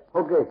လာတယ်လားဟု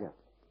တ်ကဲ့ဆရာ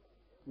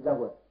ဒီတော့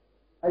ကွ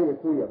အဲ့ဒီအ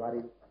ခိုးရပါလေ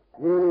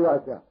ရေတွေပါ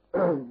ဆရာ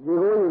ရေ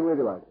ကိုရေဝေး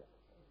တွေပါဆရာ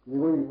ရေ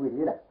ကိုရေဝေး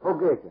လေလားဟုတ်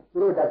ကဲ့ဆရာသူ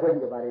တို့တက်ခွဲ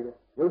ကြည့်ပါလေ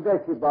ရုပ်သက်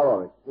ရှိပါပါ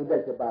ပဲရုပ်သ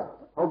က်ရှိပါ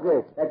ဟုတ်ကဲ့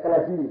ကလ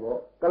စီတွေပေါ့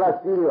ကလ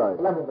စီတွေပါ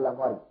ကလမကလ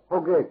မွားတွေဟု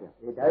တ်ကဲ့ဆ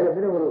ရာဒါရမ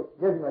င်းတို့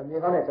မျက်စိမှာမြင်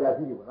ကောင်းတဲ့ကလ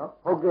စီတွေပေါ့နော်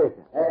ဟုတ်ကဲ့ဆ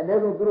ရာအန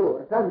ည်းဆုံးသူတို့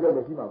အစမ်းကြောက်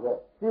ရှိမှာပေါ့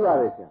ရှိပါ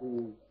လေဆရာ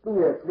သူ့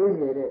ရဲ့ပြင်း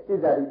နေတဲ့ဣ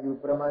ဇာတိယူ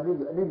ပရမဏိ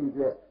ယူအနိယူ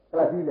တွေက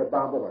လစီလည်း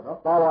ပါပေါ့နော်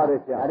ပါပါတယ်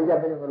ဆရာဒါတွေက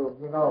မင်းတို့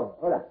မြင်ကောင်း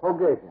ဟုတ်လားဟုတ်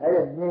ကဲ့ဆရာ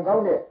အဲ့မြင်ကော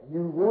င်းတဲ့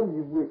ယူကို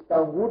ယူကိုတော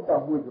င်ကိုတော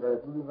င်ကိုဆိုတော့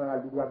သူလူက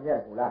လူကမြတ်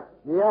ဟုတ်လား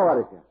မြင်ရပါတ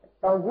ယ်ဆရာ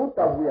တောင်ကို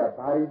တောင်ကိုက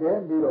ဘာတွေလဲ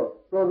ပြီးတော့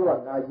စောစောက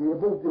ငါရေ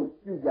ပုတ်ပြုတ်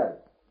ပြုတ်ကြတယ်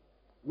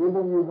ရေ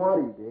မုံရေမွား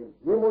တွေပဲ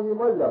ရေမုံရေ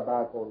မွားဆိုတာဘာ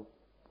ခေါ်လဲ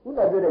ခုန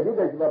ပြောတဲ့ရုပ်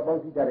တက်ကပေါ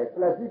င်းစည်းထားတဲ့က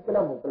လစီကလ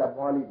မုံကလ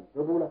မွားလေးတွေ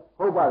ဟုတ်ဘူးလား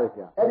ဟုတ်ပါတယ်ဆ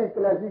ရာအဲ့ဒီက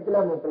လစီကလ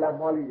မုံကလ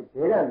မွားလေးတွေဘ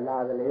ယ်ကလာ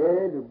သလဲ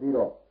လို့ပြီး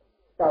တော့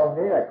တောင်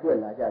ထဲကထွက်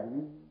လာကြပြီ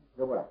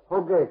ဟုတ်မလားဟု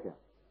တ်ကဲ့ဆရာ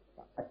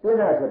အတွင်း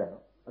ကထွက်တယ်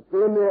နော်အတွ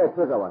င်းနဲ့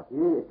ထွက်တာပါဒီ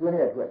အတွင်း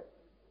နဲ့ထွက်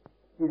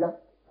ဒီလား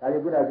ဒါကြော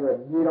င့်ခုနပြော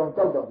မြေတောင်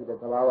ကြောက်တောင်ဖြစ်တဲ့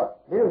သဘာဝ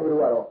မင်းတို့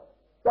ကတော့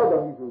ကြောက်တော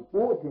င်ကြီးဆို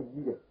တိုးအထင်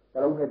ကြီးတယ်က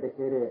လုံးနဲ့တ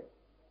ခဲတဲ့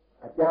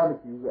အကြမ်းမ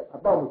ရှိဘူးအ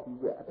ပေါက်မရှိ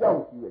ဘူးအပြောက်မ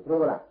ရှိဘူးတို့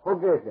ကလားဟုတ်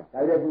ကဲ့ဆရာ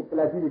ဒါကြတဲ့က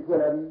လစီတွေထွက်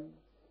လာပြီ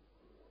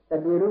တ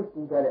မျိုးလုံး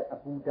ပူထားတဲ့အ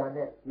ပူဓာတ်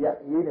နဲ့ဒီက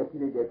အေးနဲ့ဖိ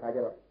လိုက်တဲ့ခါကျ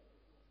တော့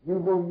ယူ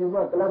ပုံယူမ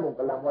ကလမုံ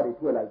ကလမွားတွေ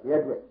ထွက်လာတဲ့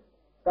အတွက်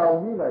တောင်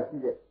ကြီးမှာရှိ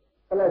တဲ့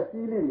ကလစီ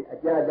လေးတွေအ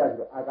ကြအကြဆို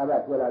တော့အာကာသ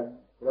ထွက်လာပြီ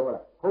တို့က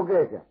လားဟုတ်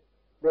ကဲ့ဆရာ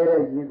တဲ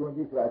တဲ့ရေကုန်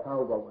ကြီးဆိုတာအဆန်း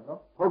ဟုတ်ပါဘူးနော်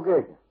ဟုတ်ကဲ့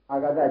ဆရာအာ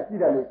ကာသကြည့်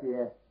တယ်လို့ရှိရ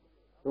င်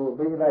ဟို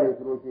မိန်းမတွေ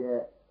ဆိုလို့ရှိရ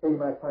င်အိမ်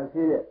မှာဆန်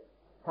သေးတဲ့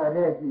ဆန်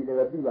နဲ့ကြည့်လည်း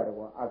ပြီးပါတယ်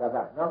ကွာအာကာသ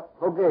နော်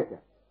ဟုတ်ကဲ့ဆရာ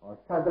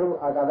ဆန်တုံး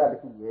အာကာသတစ်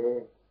ခုပဲ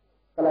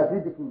ကလစီ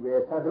တစ်ခုပဲ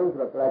ဆန်တုံးဆို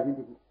တော့ကလစီတ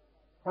စ်ခု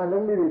ဆန်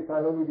လုံးလေး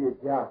တွေ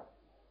ကြား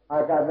အာ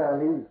ကာသ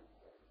လေး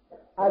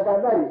အာကာ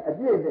သကြီးအ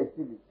ပြည့်နဲ့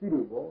ရှိ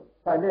လို့ပေါ့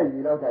ဆန်နဲ့ရေ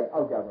လောက်တိုင်း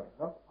အောက်ကြပါ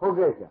နော်ဟုတ်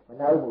ကဲ့ဆရာမ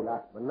နာဘူး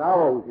လားမနာ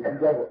ပါဘူးဒီ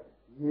ကြက်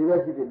ရေပဲ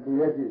ရှိတယ်လေ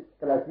ပဲရှိ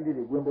ကလစီလေး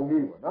တွေဝင်ပုံ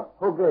လေးပေါ့နော်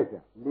ဟုတ်ကဲ့ဆ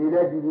ရာလေလ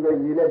ည်းဒီလိုပဲ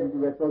ရေလည်းဒီ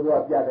လိုပဲစောစော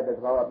ပြတဲ့သ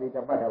ဘာဝပြေချ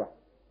မှတ်ထားပါ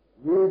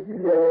ရေကြ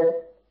ည့်တယ်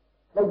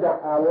လောက်တာ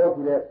အာဝေါ်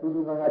ဆိုတဲ့သူက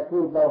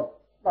ချိုးတော့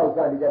တောက်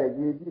စားနေကြတဲ့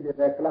ရေကြည့်တ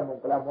ယ်ကလမုံ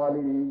ကလမွား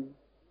လေး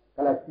က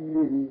လစီ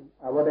လေးတွေ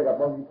အာဝေါ်တက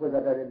ပေါင်းပြီးဖွင့်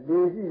ထားတဲ့လေ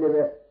ကြည့်လည်း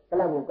ပဲက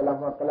လမုံကလ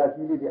မွားကလ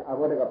စီလေးတွေအာ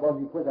ဝေါ်တကပေါင်း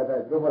ပြီးဖွင့်ထားတဲ့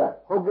တို့မလား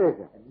ဟုတ်ကဲ့ဆ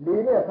ရာလေ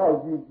နဲ့ထောက်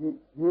ကြည့်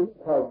ရေ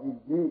ထောက်ကြ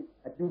ည့်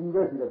အတူတူ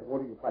ပဲဆိုတဲ့သဘော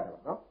လေးကိုဖတ်တာပါ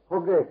နော်ဟု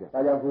တ်ကဲ့ဆရာဒါ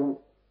ကြောင့်သူ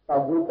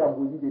တောင်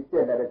ကူကြီးတွေတ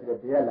က်လာတဲ့ဆိုတော့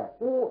ဘယ်လာ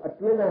ဟိုအ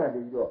တွင်းကနေ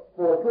ပြီးတော့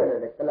ပေါ်ထွက်လာ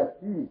တဲ့ကလ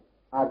စီ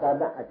အာကာ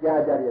သအကြာ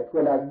ကြာတွေထွ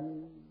က်လာပြီ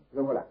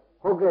တို့မလား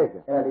ဟုတ်ကဲ့ဆ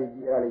ရာအဲ့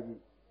ဒါလေးကြီး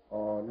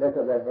လက်ဆ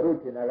က်လည်းမလို့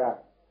ချင်တာက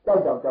ကြော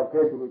က်ကြောက်ခဲ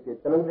ဆိုလို့ရှိရင်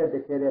တလုံးနဲ့တ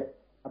ခဲတဲ့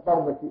အပေါ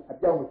က်မရှိအ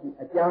ပြောက်မရှိ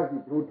အကြားရှိ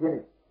သူထင်း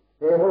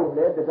နေဘယ်ဟုတ်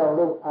လဲတတောင်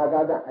လုံးအာကာ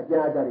သအ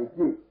ကြာကြာတွေကြ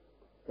ည့်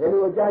ဘယ်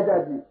လိုအကြာကြာ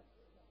ကြည့်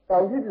တော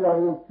င်ကြီးတောင်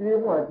ကိုရှင်း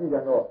မှကြည့်ကြ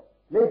တော့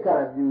လက်ခံ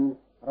ယူ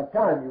ရထ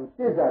ယူ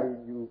စိစ္ဆာ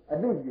ယူအ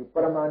နုယူပ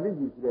ရမဏိ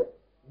ယူဆိုတဲ့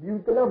ယူ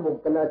ကလမုံ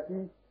ကလစီ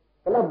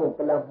ကလမုံက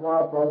လ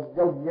မွားပေါင်း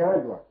ရောက်များ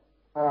စွာ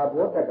အာ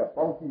ဘောတက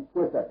ပေါင်းစီ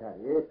ဆွတ်ဆက်ထား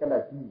တယ်ကလ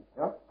စီ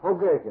နော်ဟုတ်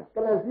ကဲ့ဆရာက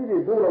လစီတွေ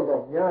တို့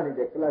တော့များနေ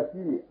တဲ့ကလစီ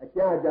တွေအ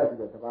ကြာအကြာဆို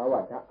တဲ့သဘာဝ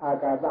ဒါအာ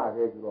ကာသ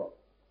ပဲဆိုတော့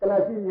ကလ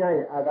စီများရ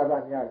င်အာကာသ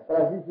များကလ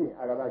စီရှိရင်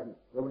အာကာသရှိ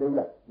ဘယ်မလဲဘူး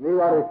လားနေ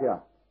ပါလေဆရာ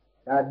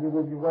ဒါဒီ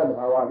ကိုဒီကသ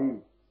ဘာဝလေး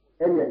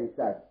အဲ့ဒီအရိစ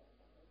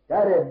ဒါ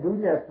တဲ့လူ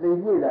ညက်သိ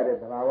မ်ွေလာတဲ့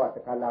သဘာဝတ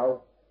ခါလာ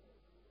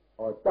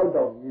အောင်ကြောက်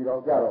တော့ညီ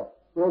တော်ကြတော့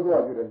သိုး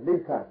သွားပြီးတော့လိ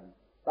ခဏ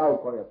တောက်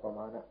ခေါ်တဲ့ပ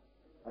မာဏ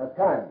အ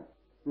ခါ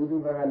လူကလူ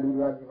က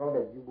ညီကောင်း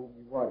တဲ့ယူပုံ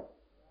ယူွားတယ်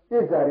စိ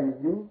တ်ဓာတ်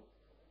ယူ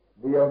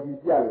ဘယ်အောင်ကြည့်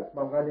ပြလို့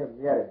မှောင်ကန်းနဲ့မ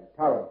ရတယ်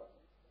ထားတော့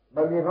မ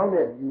မြင်ကောင်း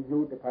တဲ့ယူ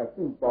ကျိုးတစ်ခါ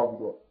စုပေါင်းပြီး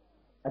တော့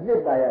အနှစ်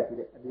သာရရှိ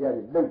တဲ့အတရား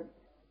တွေလုံ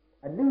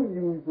အနု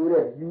ယူဆို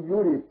တဲ့ယူ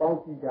ကျိုးတွေပေါင်း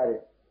စည်းထားတဲ့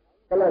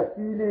ကလ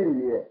စီလေးတွေ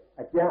ရဲ့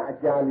အ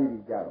ကြားလေးတွေ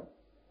ကြတော့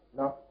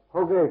နော်ဟု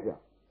တ်ကဲ့ဆရာ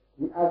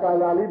ဒီအာကာ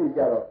လာလေးတွေ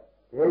ကြတော့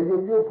ဘယ်ယူ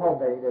မျိုးဖောက်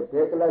နိုင်လဲဘ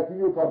ယ်ကလစီ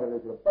မျိုးဖောက်တယ်လဲ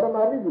ဆိုတော့ပရ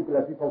မာဏိယူကလ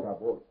စီဖောက်တာ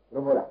ပေါ့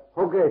လို့မဟုတ်လား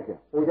ဟုတ်ကဲ့ဆရာ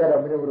ဟိုကြ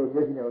တော့မင်းတို့မျ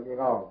က်စိနဲ့မမြင်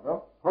ကောင်းအောင်နော်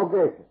ဟုတ်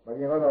ကဲ့ဆရာမ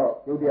မြင်တော့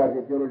ရုပ်တရားပြ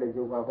ပြောလို့လည်း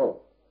ယုံမှာပေါ့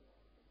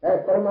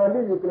ပရမာဏိ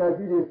ယူကလ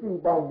စီတွေစု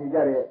ပေါင်းနေကြ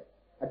တဲ့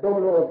အတုံး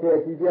လုံးအဖြစ်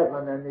အစီအပြတ်ခံ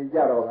နေကြ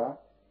တော့က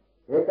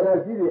ဘယ်ကလ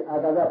စီတွေအာ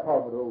ကာသဖော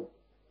က်မလို့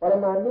ပရ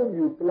မာဏိ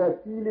ယူကလ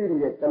စီလေးတွေ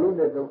ရဲ့တလုံး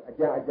နဲ့လုံးအ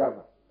ကြ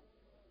မှာ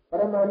ပ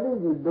ရမာဏိ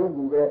ယူလုံး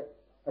ကူပဲ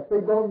အစိ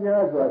တ်ပေါင်း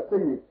များစွာစိ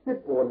တ်ရဖြစ်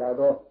ပေါ်လာ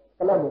တော့က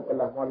လမုက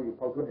လမွားလေး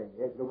ဖောက်ထွန်းနေတ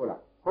ယ်လို့မဟုတ်လား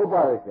ဟုတ်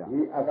ပါတယ်ဆရာဒီ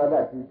အာကာသ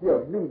ဒီပြော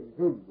က်နှုတ်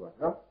ယူပါ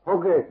နော်ဟု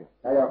တ်ကဲ့ဆ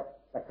ရာဒါကြောင့်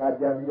တစ်ခါ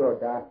ပြန်ပြီးတော့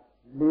ဒါ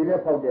လေနဲ့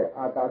ဖောက်တဲ့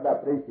အာကာသ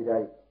ပြိစိတို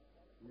င်း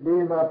လေ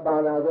မှာပါ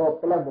လာတော့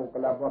ကလမုက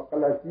လမွားက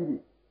လစီတွေ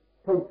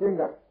ထုတ်ခြင်း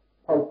က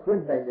ဖောက်ထွ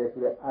န်းနိုင်တယ်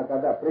ဆိုတဲ့အာကာ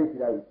သပြိစိ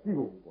တိုင်းရှိ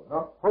ပုံပေါ့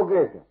နော်ဟုတ်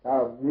ကဲ့ဆရာဒါ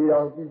မြေ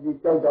တော်ကြီး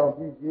ကြောက်တောင်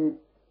ကြီး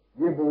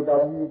ရေဘူတော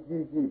င်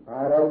ကြီးဘာ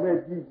တော်ပဲ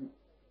ကြီး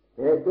ဘ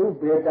ယ်တုံး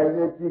ဘယ်တိုင်း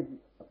ပဲကြီး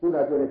အခုန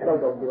ပြောတဲ့ကြောက်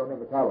တောင်ပြောနေ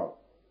မထားပါ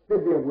ဘူးစ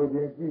စ်တဲ့ဝေခြ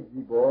င်း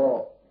ကြီးပေါ့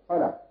ဟုတ်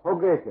လားဟုတ်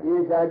ကဲ့ဆရာဒီ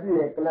ဓာကြီး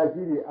ရဲ့ကလ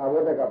စီတွေအာဝ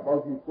တ္တကပေါ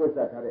င်းပြီးကိုယ်ဆ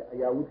က်ထားတဲ့အ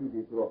ရာဝတ္ထု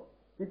တွေဆိုတော့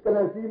ဒီကလ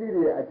စီလေး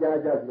တွေအကြာ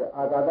ကြာဆိုတဲ့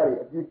အာကာသတွေ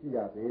အပြည့်ရှိ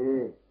တာပဲ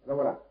ဟုတ်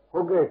မလားဟု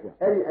တ်ကဲ့ဆရာ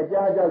အဲ့ဒီအ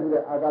ကြာကြာဆို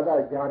တဲ့အာကာသ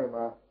ကြားနေ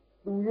မှာ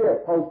သူရဲ့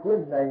ဖောက်ထွ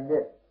င်းနိုင်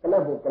တဲ့ကလ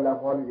ပ်ဖို့ကလပ်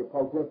မောလေးတွေ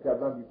ဖောက်ထွင်းပြတ်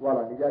တမ်းပြီးသွား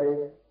လာနေကြတယ်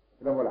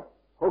ဟုတ်မလား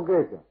ဟုတ်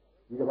ကဲ့ဆရာ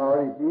ဒီတဘာဝ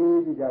ကြီး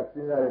ဒီကစ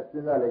ဉ်းစားလိုက်ကြ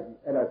ည့်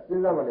အဲ့ဒါစ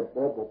ဉ်းစားမှလည်း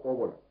ပေါ်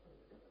လာ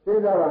စ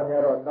ဉ်းစားတာ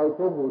များတော့နောက်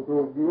ဆုံးကို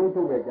တို့ဒီဥ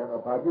ထုတ်မဲ့ကြ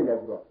တော့ဘာဖြစ်လဲ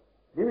ဆိုတော့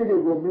မိမိ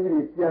တို့ကိုမိ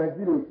မိပြန်ကြ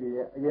ည့်လို့ရှိရ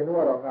င်အရင်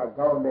တော့ငါ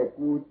ကောင်းတဲ့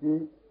ကိုကြီး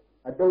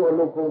အတုံးအ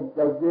လုပ်ကုန်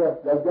ကြောက်ကြ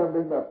မိ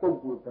မ့်မဲ့ပုဂ္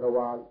ဂိုလ်တော်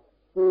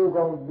ကို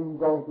ကောင်းလူ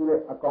ကောင်းဆိုတဲ့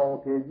အကောင်အ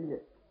ထည်ကြီး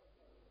နဲ့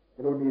ဒီ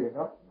လိုနေတယ်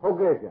နော်ဟုတ်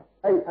ကဲ့ဆရာ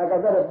အဲ့အာကာ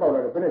သနဲ့ပေါက်လာ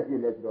တယ်ဘယ်နဲ့ကြည့်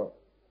လဲဆိုတော့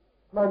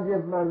မှန်ပြ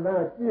င်မှန်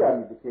သားကြည့်ရ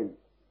ပြီတစ်ချိန်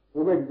ဘု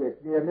ရားကြီးက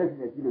ပြင်မျက်စိ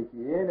နဲ့ကြည့်လို့ရှိ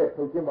ရင်တဲ့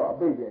ထုတ်ခြင်းပေါ့အ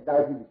ပိတ်တဲ့အ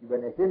တားရှိပြီပဲ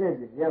နဲ့ရှင်းနေ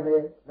ပြီညံမ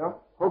ယ်နော်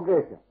ဟုတ်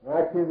ကဲ့ဆရာငါ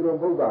သင်္ကြန်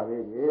ဘုရားပဲ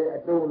အ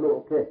တုံးလို့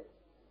အခက်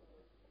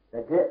တ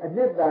ကယ်အန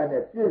စ်သာ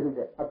နဲ့ပြည့်စုံ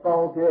တဲ့အကော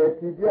င်ထဲ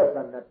ဖြည့်ပြတ်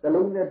တဲ့တ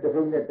လုံးနဲ့တစ်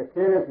လုံးနဲ့တစ်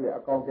ခဲဆိုတဲ့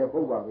အကောင်ထဲပု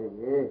တ်ပါပဲ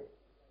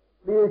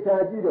သေချာ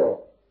ကြည့်တော့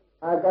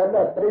အာကာသ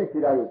ပြိစိ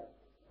ရာကို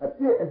အ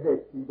ပြည့်အနှစ်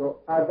ရှိတော့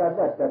အာကာသ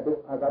တတ်တော့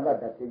အာကာသ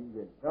တတ်ကြီး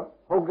ပဲနော်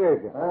ဟုတ်ကဲ့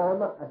ဆရာဘာ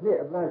မှအနှစ်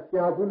အမှန်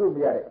ရှားဘူးလို့မ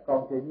ရတဲ့အကော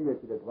င်ထဲကြီးပဲ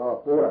ဆိုတဲ့ဘာ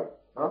ပေါ်လာ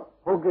နော်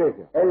ဟုတ်ကဲ့ဆ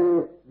ရာအဲဒီ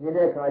မြင်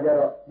တဲ့ခါကျ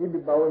တော့ဒီ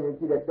ပဝန်းကျင်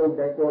ရှိတဲ့တုံး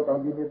တိုင်းတော့တောင်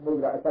ကြီးနေပုဒ်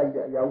ကအစိုက်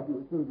တဲ့အရာစု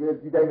အစုကျ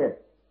ဒီတိုင်းနဲ့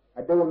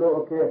အတုံးလို့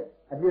အခဲ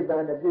အပြစ်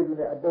သားနဲ့ပြည့်စုံ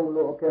တဲ့အတုံး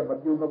လို့အခဲမ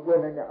ပြူမကွဲ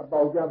နိုင်တဲ့အ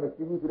ပေါကြမ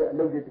ရှိဘူးဆိုတဲ့အ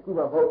လုပ်တွေတစ်ခု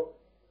မှမဟုတ်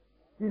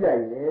ကြည့်လို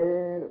က်လေ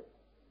လို့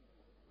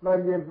မှန်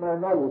ရင်မှန်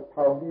သားကို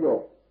ထောင်ပြီး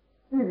တော့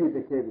ကြည့်ပြီးတ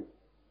စ်ခဲပြီး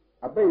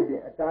အပိတ်တ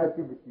င်အတား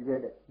ရှိမရှိပဲ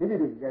နဲ့မိမိ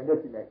တို့ဉာဏ်နဲ့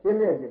ရှိနေရှင်း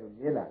နေတယ်လို့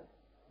မြင်လာတယ်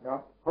နော်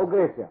ဟုတ်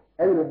ကဲ့ဆရာ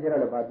အဲဒီလိုမြင်ရ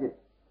တော့ဘာဖြစ်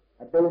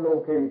အတုံး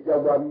လုံးခဲကြော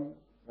က်သွားပြီ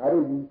ငါ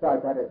တို့ယူဆ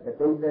ထားတဲ့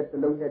တုံးနဲ့တ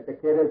လုံးနဲ့တစ်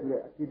ခဲတဲ့ဆို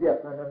တဲ့အစီအပြတ်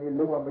ဆန္ဒလေး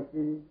လုံးဝမ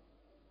ရှိ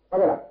ဟု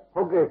တ်ကဲ့လား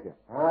ဟုတ်ကဲ့ဆရာ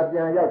ဟာပြ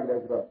န်ရောက်ပြီလဲ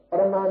ဆိုတော့ပ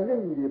ရမဏိ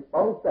ကြီးတွေ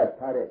ပေါင်းဆက်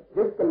ထားတဲ့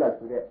ရုပ်ကလတ်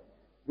ဆိုတဲ့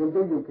ရုပ်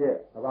တုံးရုပ်ခဲ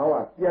သဘာဝ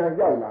ပြန်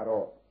ရောက်လာ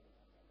တော့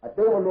အ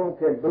တုံးအလုံး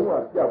ခဲလုံးဝ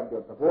ပြောက်ပြီး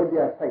တော့သဘောတ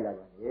ရားဆိုင်လာတ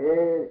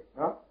ယ်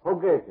နော်ဟုတ်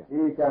ကဲ့ဆရာဒီ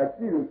ချာကြ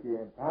ည့်လို့ရှိရ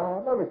င်ဘာ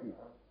မှမရှိ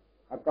ဘူး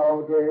အကောင်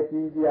တည်း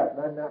ပြီးပြသ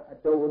ဏ္ဍာန်အ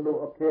တုံးအ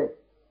လုံးအခဲ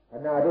ခ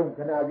ဏတုံးခ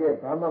ဏကဲ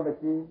ဘာမှမ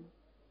ရှိ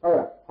ဟုတ်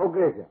လားဟုတ်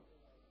ကဲ့ဆရာ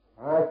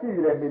ဟာရှိ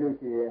တယ်နေလို့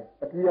ရှိရင်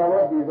အတိယဝ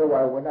တိသောဝ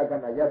ဝဏက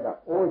နာယတ္တ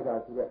ဩဇာ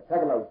ဆိုတဲ့အထက်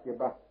ကလောက်7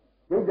ပါး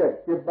ရုပ်တဲ့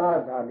7ပါး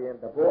သာလျင်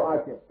သဘောအ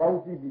ချင်းပေါင်း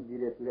စည်းပြီးနေ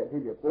တဲ့ဆိုတဲ့အဖြ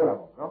စ်ကိုပေါ်လာ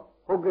မှာနော်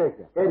ဟုတ်ကဲ့ဆ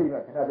ရာအဲ့ဒီမှာ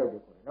ခဏတော့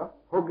ပြောနော်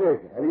ဟုတ်ကဲ့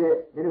ဆရာအဲ့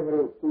ဒီမိ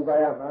တို့သူကာ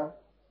ယမှာ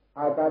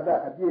အာကာသ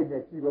အပြည့်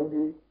နဲ့ရှိပုံ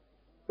ဒီ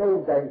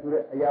တုံးတိုင်ဆို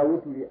တဲ့အရာဝ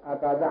တ္ထုတွေအာ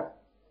ကာသ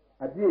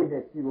အပြည့်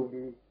နဲ့ရှိပုံ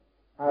ဒီ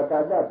အာကာ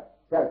သ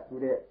ဓာတ်ဆို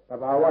တဲ့သ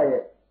ဘာဝ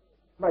ရဲ့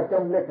မှတ်ကြော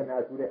င်းလက္ခဏာ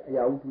ဆိုတဲ့အ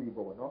ရာဝတ္ထုတွေ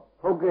ပေါ့နော်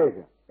ဟုတ်ကဲ့ဆ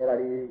ရာအဲ့ဒါ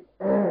ဒီ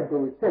သူ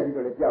ဆက်ပြီး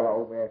တော့လည်းပြပါ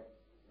ဦးမယ်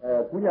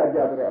ကုညာပြ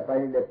ဆိုတဲ့အပို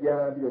င်းလေးလည်းပြန်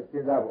ပြီးတော့စ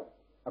ဉ်းစားဖို့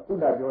အခု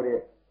နပြောတဲ့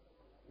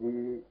ဒီ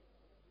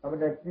အမှန်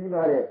တန်ကြီး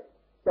မားတဲ့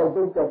ကြောက်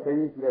တုံးကြောက်ခဲ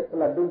ကြီးဆိုတဲ့က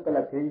လတ်တုံးကလ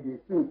တ်ခဲကြီး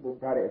စုပုံ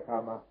ထားတဲ့အခါ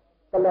မှာ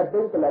ကလတ်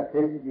တုံးကလတ်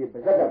ခဲကြီးတွေပါ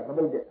ဇက်ကမ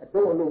လုပ်တဲ့အ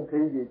တုံးအလုံးခဲ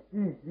ကြီး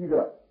ကြီး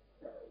တော့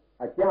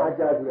အကြ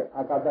ဆိုတဲ့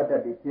အာကာသတ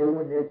တ်တွေကျေဝ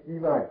င်နေ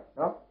ကြီးမားတယ်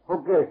နော်ဟု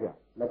တ်ကဲ့ဆရာ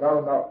၎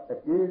င်းတော့တ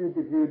ပြေးစစ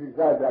ငဲ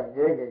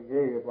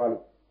ငဲသွား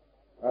လို့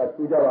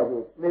သူကြပါ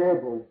စို့လဲ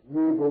ပုံ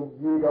မြေ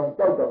ကောင်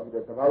ကြောက်တော်ပြီး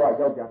တဲ့သဘာဝ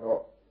ရောက်ကြတော့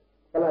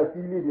ကလ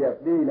စီလေးတွေက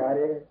ပြေးလာ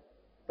တယ်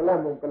ကလ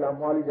မုံကလ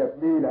မွားလေးတွေ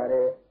ပြေးလာတ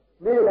ယ်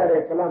ပြေးလာ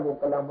တဲ့ကလမုံ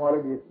ကလမွား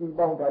လေးတွေစီး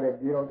ပေါင်းထားတဲ့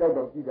မြေကောင်ကြောက်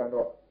တော်ကြည့်ကြ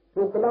တော့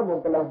သူကလမုံ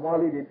ကလမွား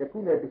လေးတွေတစ်ခု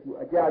နဲ့တစ်ခု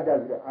အကြဆို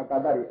တဲ့အာကာ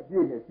သတွေအပြ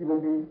ည့်နဲ့စီးပုံ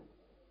ပြီး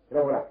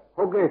ဟုတ်လား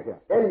ဟုတ်ကဲ့ဆရာ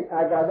အဲ့ဒီ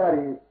အာကာသ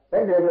တွေတို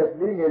င်းတယ်ပဲ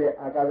ပြေးငယ်တဲ့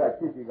အာကာသ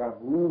ဖြစ်စီက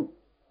ဘူး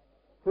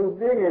သူ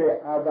ပြေးငယ်တဲ့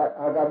အာ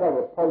ကာသ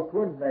ကိုဖောက်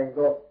ထွန်းနိုင်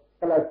တော့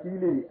ကလစီ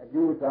လေးအ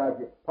ကျိုးစား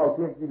ဖြင့်ဖောက်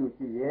ထွင်းကြည့်လို့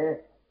ရှိရင်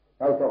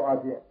တော့တော့အ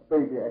ပြင်အပိ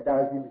တ်တဲ့အ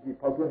တားရှိမရှိ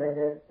ဖောက်ထွင်းနိုင်တ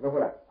ယ်ဟု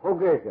တ်လားဟုတ်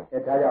ကဲ့ဆရာ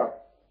ဒါကြောင့်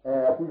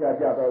အခုည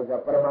ပြတော့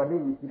ပရမဏိ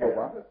ကြီးရှိတော့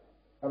ပါ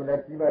အမှန်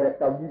ကြီးမားတဲ့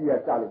တောင်ကြီးတွေ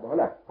ကစလို့ဟုတ်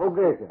လားဟုတ်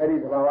ကဲ့ဆရာအဲ့ဒီ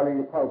သဘာဝ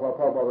လေးဖောက်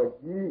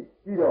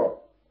ကြီးတော့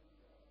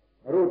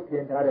တို့ထ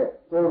င်ထားတဲ့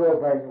သောသော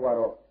ဘိုင်းက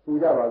တော့သူ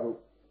ကြပါစို့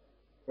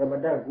အမှ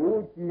န်တန်ကို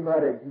ကြီးမား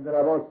တဲ့ဒီသ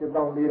ရာပေါင်း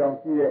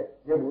7400ရှိတဲ့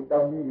မြတ်ဘုတော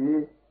င်ကြီးကြီး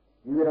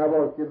ဒီကနာ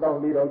ဘောစစ်တောင်း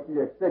လေးတော်ရှိ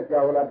တဲ့စက်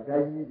ကြောလာတို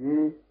င်းကြီးတွေ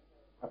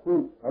အခု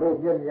အရုပ်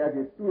မျက်မြား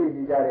တွေတွေ့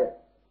နေကြတဲ့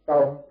တော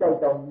င်ကြောက်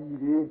တောင်ကြီး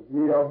တွေ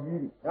ရေတောင်ကြီး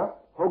တွေနော်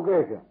ဟုတ်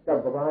ကဲ့ဗျာကြော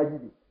က်ကဘာ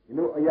ကြီးတွေဒီ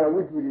လိုအရာဝ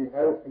တ္ထုတွေငါ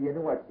တို့အရင်က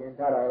သင်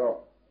ထားတာတော့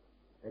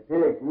တက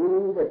ယ်ကို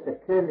ပဲတစ်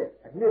ခဲနဲ့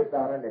အနှစ်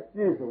သာရနဲ့ပြ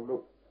ည့်စုံ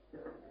လို့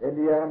ဒီ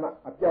နေရာမှာ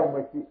အပြောင်းမ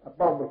ရှိအ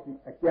ပေါက်မရှိ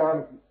အကြားမ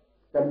ရှိ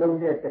တလုံး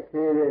နဲ့တစ်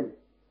ခဲနဲ့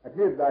အ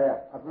နှစ်သာရ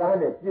အလား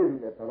နဲ့ပြည့်စုံ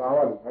တဲ့သဘာဝ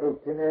လို့ငါတို့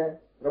သင်တယ်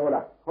ဟုတ်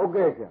လားဟုတ်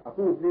ကဲ့ဗျာအ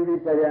ခုပြည်ပြ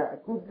ည်ဆိုင်ရာအ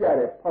ခုပြ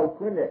တဲ့ဖောက်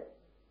ခွင်းတဲ့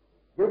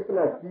ဒီကလ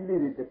စီလေး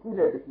တွေတစ်ခု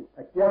နဲ့တစ်ခု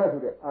အကြား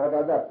ဆိုတဲ့အာဂါ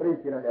သပြိစ္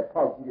ဆေနနဲ့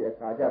ဖောက်ကြည့်တဲ့အ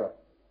ခါကျတော့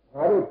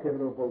ငါတို့သင်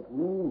လို့ပုဂ္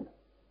ဂိုလ်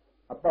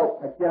အပေါက်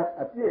အကြား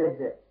အပြည့်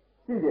နဲ့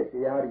ရှိတဲ့တ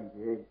ရား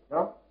တွေ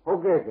နော်ဟု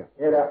တ်ကဲ့ဗျာ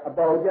အဲ့ဒါအ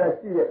ပေါက်အကြား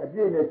ရှိတဲ့အပြ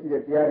ည့်နဲ့ရှိ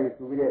တဲ့တရားတွေ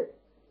ဆိုပြီးတဲ့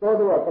သော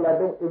တော်ကလ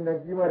တုံးအင်နဲ့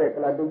ကြီးမားတဲ့က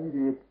လတုံးကြီး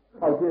တွေ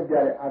ဖောက်ခွင်းပြ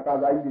တဲ့အာဂါ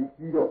သကြီးတွေ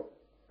ကြီးတော့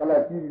ကလ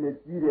ကြီးတွေ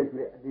ကြီးတယ်ဆို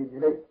တဲ့အနေ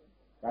နဲ့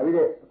ဒါပြီး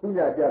တဲ့အခုည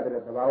ပြ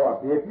တဲ့သဘာဝ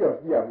ဘယ်ပြောင်း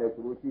ကြည့်ရမလဲ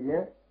ဆိုလို့ရှိရ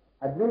င်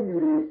အနုညူ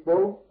တွေ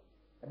ပုံ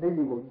အနု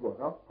ညူကိုကြီးပေါ့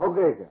နော်ဟုတ်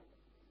ကဲ့ဗျာ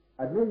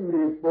အနုညူ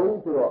တွေပုံ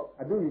ဆိုတော့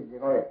အနုညူမြင်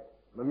ကောင်းရဲ့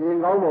မမြင်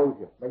ကောင်းပါဘူး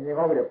ဗျာမမြင်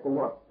ကောင်းပဲပုံက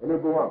ဘယ်လို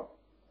ပုံက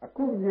အ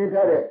ခုမြင်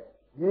ထားတဲ့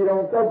ရေတော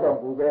င်တောက်တောင်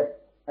ကိုပဲ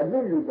အနု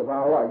ညူသဘာ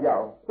ဝရအော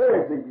င်ဆွဲ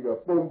သိပြီးတော့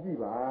ပုံကြည့်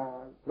ပါ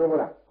ဟုတ်မ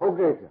လားဟုတ်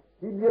ကဲ့ဗျာ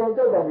ဒီရေတောင်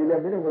တောက်တောင်ကြီးလ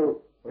ည်းမင်းတို့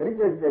ဗရိတ်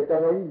နဲ့တော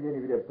င်တော်ကြီးမြင်နေ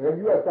ပြီးတော့ဘယ်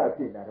မျိုးအစ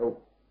ဖြစ်နေတာတော့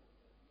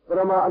ပရ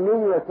မအနု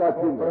ညူအစဖြစ်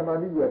ပရမအ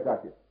နုညူအစ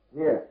ဖြစ်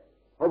မြင်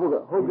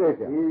လားဟုတ်ကဲ့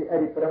ဗျာဒီအဲ့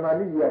ဒီပရမ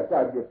ဏိယစ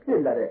ပြီးဖြစ်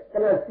လာတဲ့က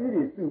လပ်ကြီး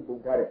တွေစုပုံ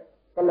ထားတဲ့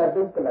ကလပ်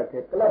တုံးကလပ်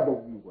တဲ့ကလပ်ပုံ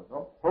ကြီးပေါ့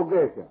နော်ဟုတ်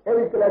ကဲ့ဗျာအဲ့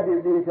ဒီကလပ်တွေ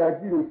ဒီချာ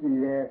ကြည့်လို့ရှိ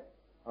ရင်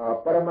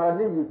ပရမ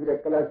ဏိယဆိုတဲ့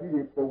ကလပ်ကြီး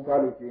တွေပုံထား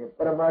လို့ရှိရင်ပ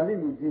ရမဏိယ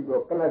ကြီး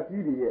တော့ကလပ်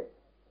ကြီးတွေရဲ့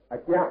အ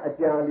ကျ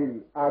မ်းလေး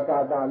တွေအာကာ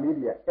သလေး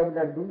တွေအမှ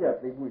န်တူးရ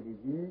သိမ့်ွေနေ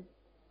ပြီ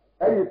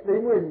အဲ့ဒီသိ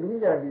မ့်ွေနူး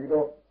ညံ့ပြီး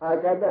တော့အာ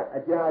ကာသအ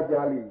ကျ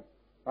မ်းလေး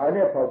ဘာ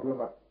နဲ့ပေါက်သွင်း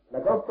မှာ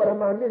၎င်းပရ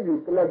မဏိယ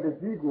ကလပ်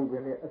ကြီးကိုပ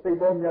င်အစိတ်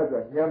ပေါင်းများ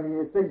စွာညံမြ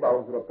င်စိတ်ပါအော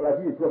င်ဆိုတော့ကလပ်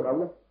ကြီးထွက်လာ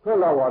ဘူးထွက်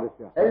လာပါတယ်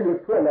ဗျာအဲ့လို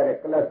ထွက်လာတဲ့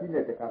ကလပ်ကြီး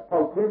နဲ့တခါဖော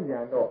က်ခွင်းမြ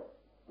န်တော့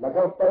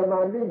၎င်းပရမ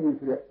ဏိယ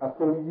ဆိုတဲ့အ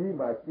ပုံကြီး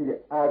မှာရှိတဲ့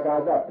အာကာ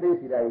သပြိစ္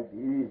ဆေရာယီ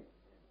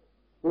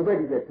ဒီဘယ်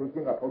ဒီပဲသူချ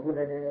င်းကဖောက်ထွင်း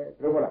နေတယ်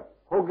ဟုတ်မလား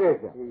ဟုတ်ကဲ့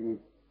ဗျာ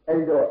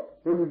အဲ့တော့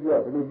သူလူကြီး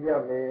ကဘယ်လိုမြင်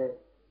လဲ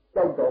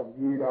ကြောက်တောင်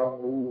ကြီးတောင်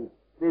ကို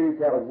သိ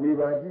ချာဝေ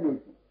ဖန်ကြည့်လို့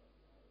ရှိ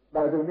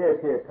တာစုံနဲ့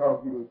ထည့်ထောင်း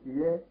ကြည့်လို့ရှိ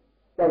ရင်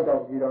ကြောက်တော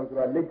င်ကြီးတောင်ဆို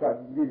တာလိက္ခာ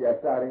ကြီးလေးရ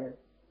စားတယ်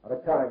ရ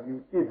ထယူ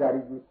စိတ်ဓာ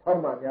ရီကိုထော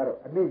င်းမှများတော့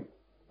အနည်း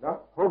နော်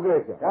ဟုတ်ကဲ့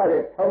ဗျာဒါ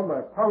တဲ့ထောင်းမှ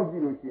ထောင်းကြ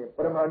ည့်လို့ရှိရင်ပ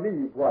ရမဏိယ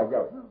ဘွား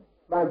ရောက်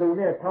တာစုံ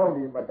နဲ့ထောင်း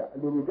နေမှတအ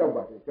လိုလိုကြောက်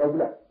ပါတယ်ကြောက်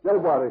လားကြော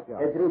က်ပါတယ်ဗျာ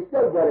အဲ့ဒီ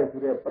ကြောက်ကြတယ်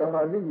ဆိုတဲ့ပရမ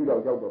ဏိယ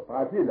တော့ရောက်တော့ဘာ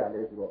ဖြစ်လာ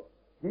လဲဆိုတော့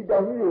ဒီတော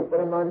င်ကြီးကိုပ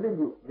ရမဏိ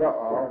ယရောက်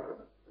အောင်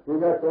ဒီ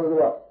ကသော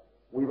က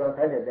ဝေဖန်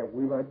ခိုင်းတဲ့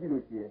ဝေဖန်ကြည့်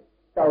လို့ရှိရင်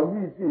တောင်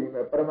ကြီးကြည့်ရ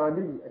င်ပရမ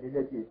ဏိယအနေ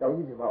နဲ့ကြည့်တောင်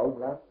ကြီးမြင်မအောင်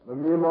လားမ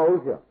မြင်ပါ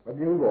ဘူးဗျာမ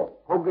မြင်ဘူးပေါ့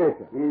ဟုတ်ကဲ့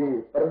ဗျာ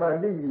ပရမ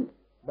ဏိယ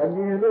မမြ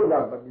င်လို့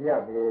လားမမြင်ရ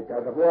မယ်ဒါ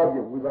သဘောပြ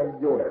ဝေဖန်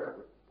ပြောတယ်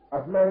အ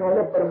မှန်ကလ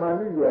ည်းပရမ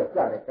ဏိယစ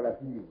တဲ့ကလပ်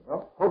ကြီး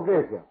နော်ဟုတ်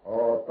ကဲ့ဗျာ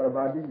ပရမ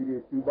ဏိယတွေ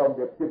စူပေါင်း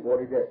တဲ့ဖြစ်ပေါ်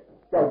နေတဲ့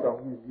ကြောက်တောင်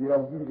ကြီးရေတော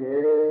င်ကြီးတွေ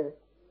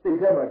စိတ်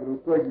ထဲမှာသူ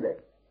တို့တွဲကြည့်လိုက်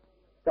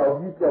တောင်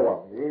ကြီးပြောက်ရ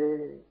မယ်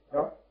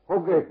နော်ဟု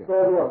တ်ကဲ့ဗျာ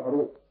သောတော့ငါ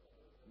တို့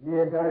မြ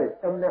င်ထားတဲ့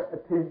အမှန်အ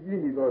ထင်ကြီး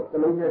နေတော့သ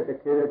လုံးနဲ့တ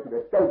ခဲတဲ့ဆို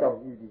တဲ့ကြောက်တောင်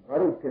ကြီးဒီငါ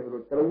တို့ထင်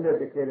လို့သလုံးနဲ့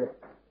တခဲတဲ့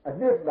အ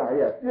နှစ်သာ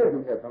ရပြည့်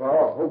စုံတဲ့သဘာဝ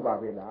ဟုတ်ပါ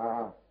ပဲ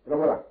လားဟုတ်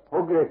မလားဟု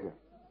တ်ကဲ့ဗျာ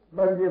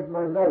မှန်တယ်မှ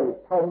န်တော့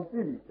ထောင်ကြ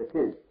ည့်ပြီးတ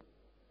ခဲ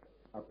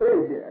အပိတ်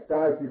ရဲ့အ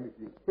တားရှိမ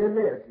ရှိသင်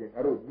မဲ့အပြင်ငါ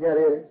တို့ည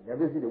ရဲည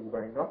ပစ္စည်းတွေဥ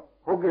ပိုင်းနော်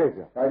ဟုတ်ကဲ့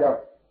ဗျာဒါကြောင့်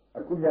အ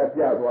ခုည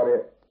ပြသွားတဲ့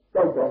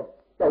ကြောက်တုံး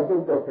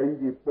ကြောက်ခရီး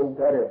ကြီးပုံ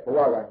ထားတဲ့ဘဝ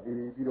ကနေ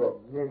ပြီးတော့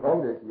မြင်ကော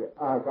င်းတယ်ဆိုတဲ့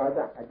အာကာသ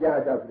အကြ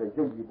အကြဆိုတဲ့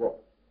ရုပ်ကြီးပေါ့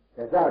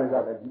ဒါကြရ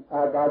တာဒီ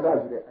အာကာသ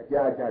ဆိုတဲ့အကြ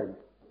အကြကြီး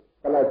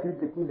ကလတိ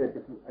တစ်ခုနဲ့တ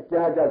စ်ခုအကြ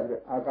အကြဆို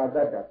တဲ့အာကာသ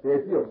တာဘယ်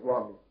ပြောင်း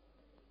သွားမလဲ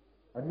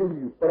အနု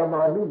မြပရမ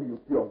ဏုမြ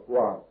ပြောင်း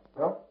သွား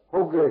နော်ဟု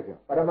တ်ကဲ့ဗျာ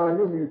ပရမ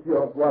ဏုမြပြော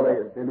င်းသွားလိုက်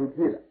တယ်လို့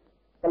ဖြစ်လာ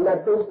ကလ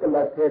တုံးကလ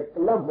ခဲက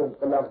လမုံ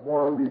ကလမွ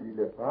န်ပြီးပြီ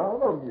လေဘာ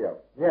မှမမြင်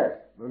ဘူးညက်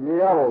မမြင်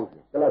ရပါဘူး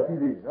ကလစီ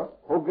လေးနော်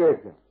ဟုတ်ကဲ့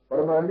ဗျာပရ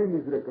မဏုမြ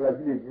ဆိုတဲ့ကလ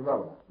စီလေးမြင်မှာ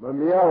မလားမ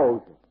မြင်ရပါ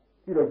ဘူး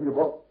ရှိတော့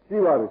ပေါ့ရှိ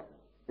ပါတယ်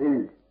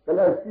ကလ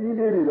စီ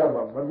လေးတွေကမှ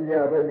မမြင်ရ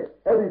ပဲနဲ့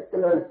အဲ့ဒီက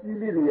လစီ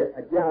လေးတွေရဲ့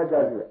အကြအကြ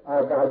ဆိုအာ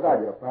ကာသ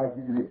တွေဘာကြ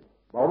ည့်လဲ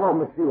ဘာမှ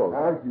မရှိပါဘူး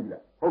အားကြည့်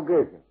လားဟုတ်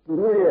ကဲ့ဗျာသူ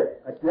တို့ရဲ့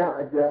အကြ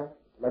အကြ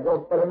၎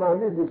င်းပရမဏု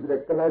မြဆိုတဲ့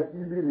ကလစီ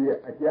လေးတွေရဲ့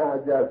အကြအ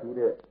ကြဆို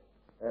တဲ့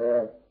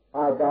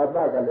အာကာသ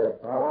ကလည်း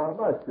ဘာ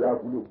မှရှား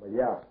ဘူးလို့မရ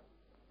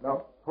နော်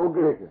ဟုတ်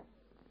ကဲ့ဗျာ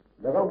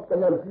၎င်းက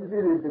လစီ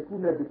လေးတွေတစ်ခု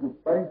နဲ့တစ်ခု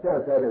ပိုင်းခြား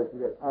ထားတယ်ဆို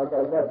တဲ့အာကာ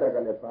သက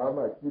လည်းဘာ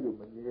မှရှိလို့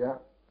မမြင်ရ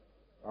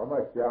ဘာမှ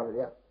ရှားမ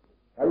ရ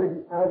အဲ့ဒီ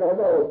အာကာ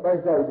သကိုပို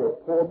င်းခြားပြီးတော့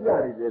ပေါ်ပြ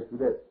နေတယ်ဆို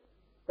တဲ့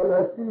ကလ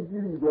စီ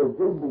ကြီးကို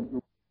ရုပ်မှု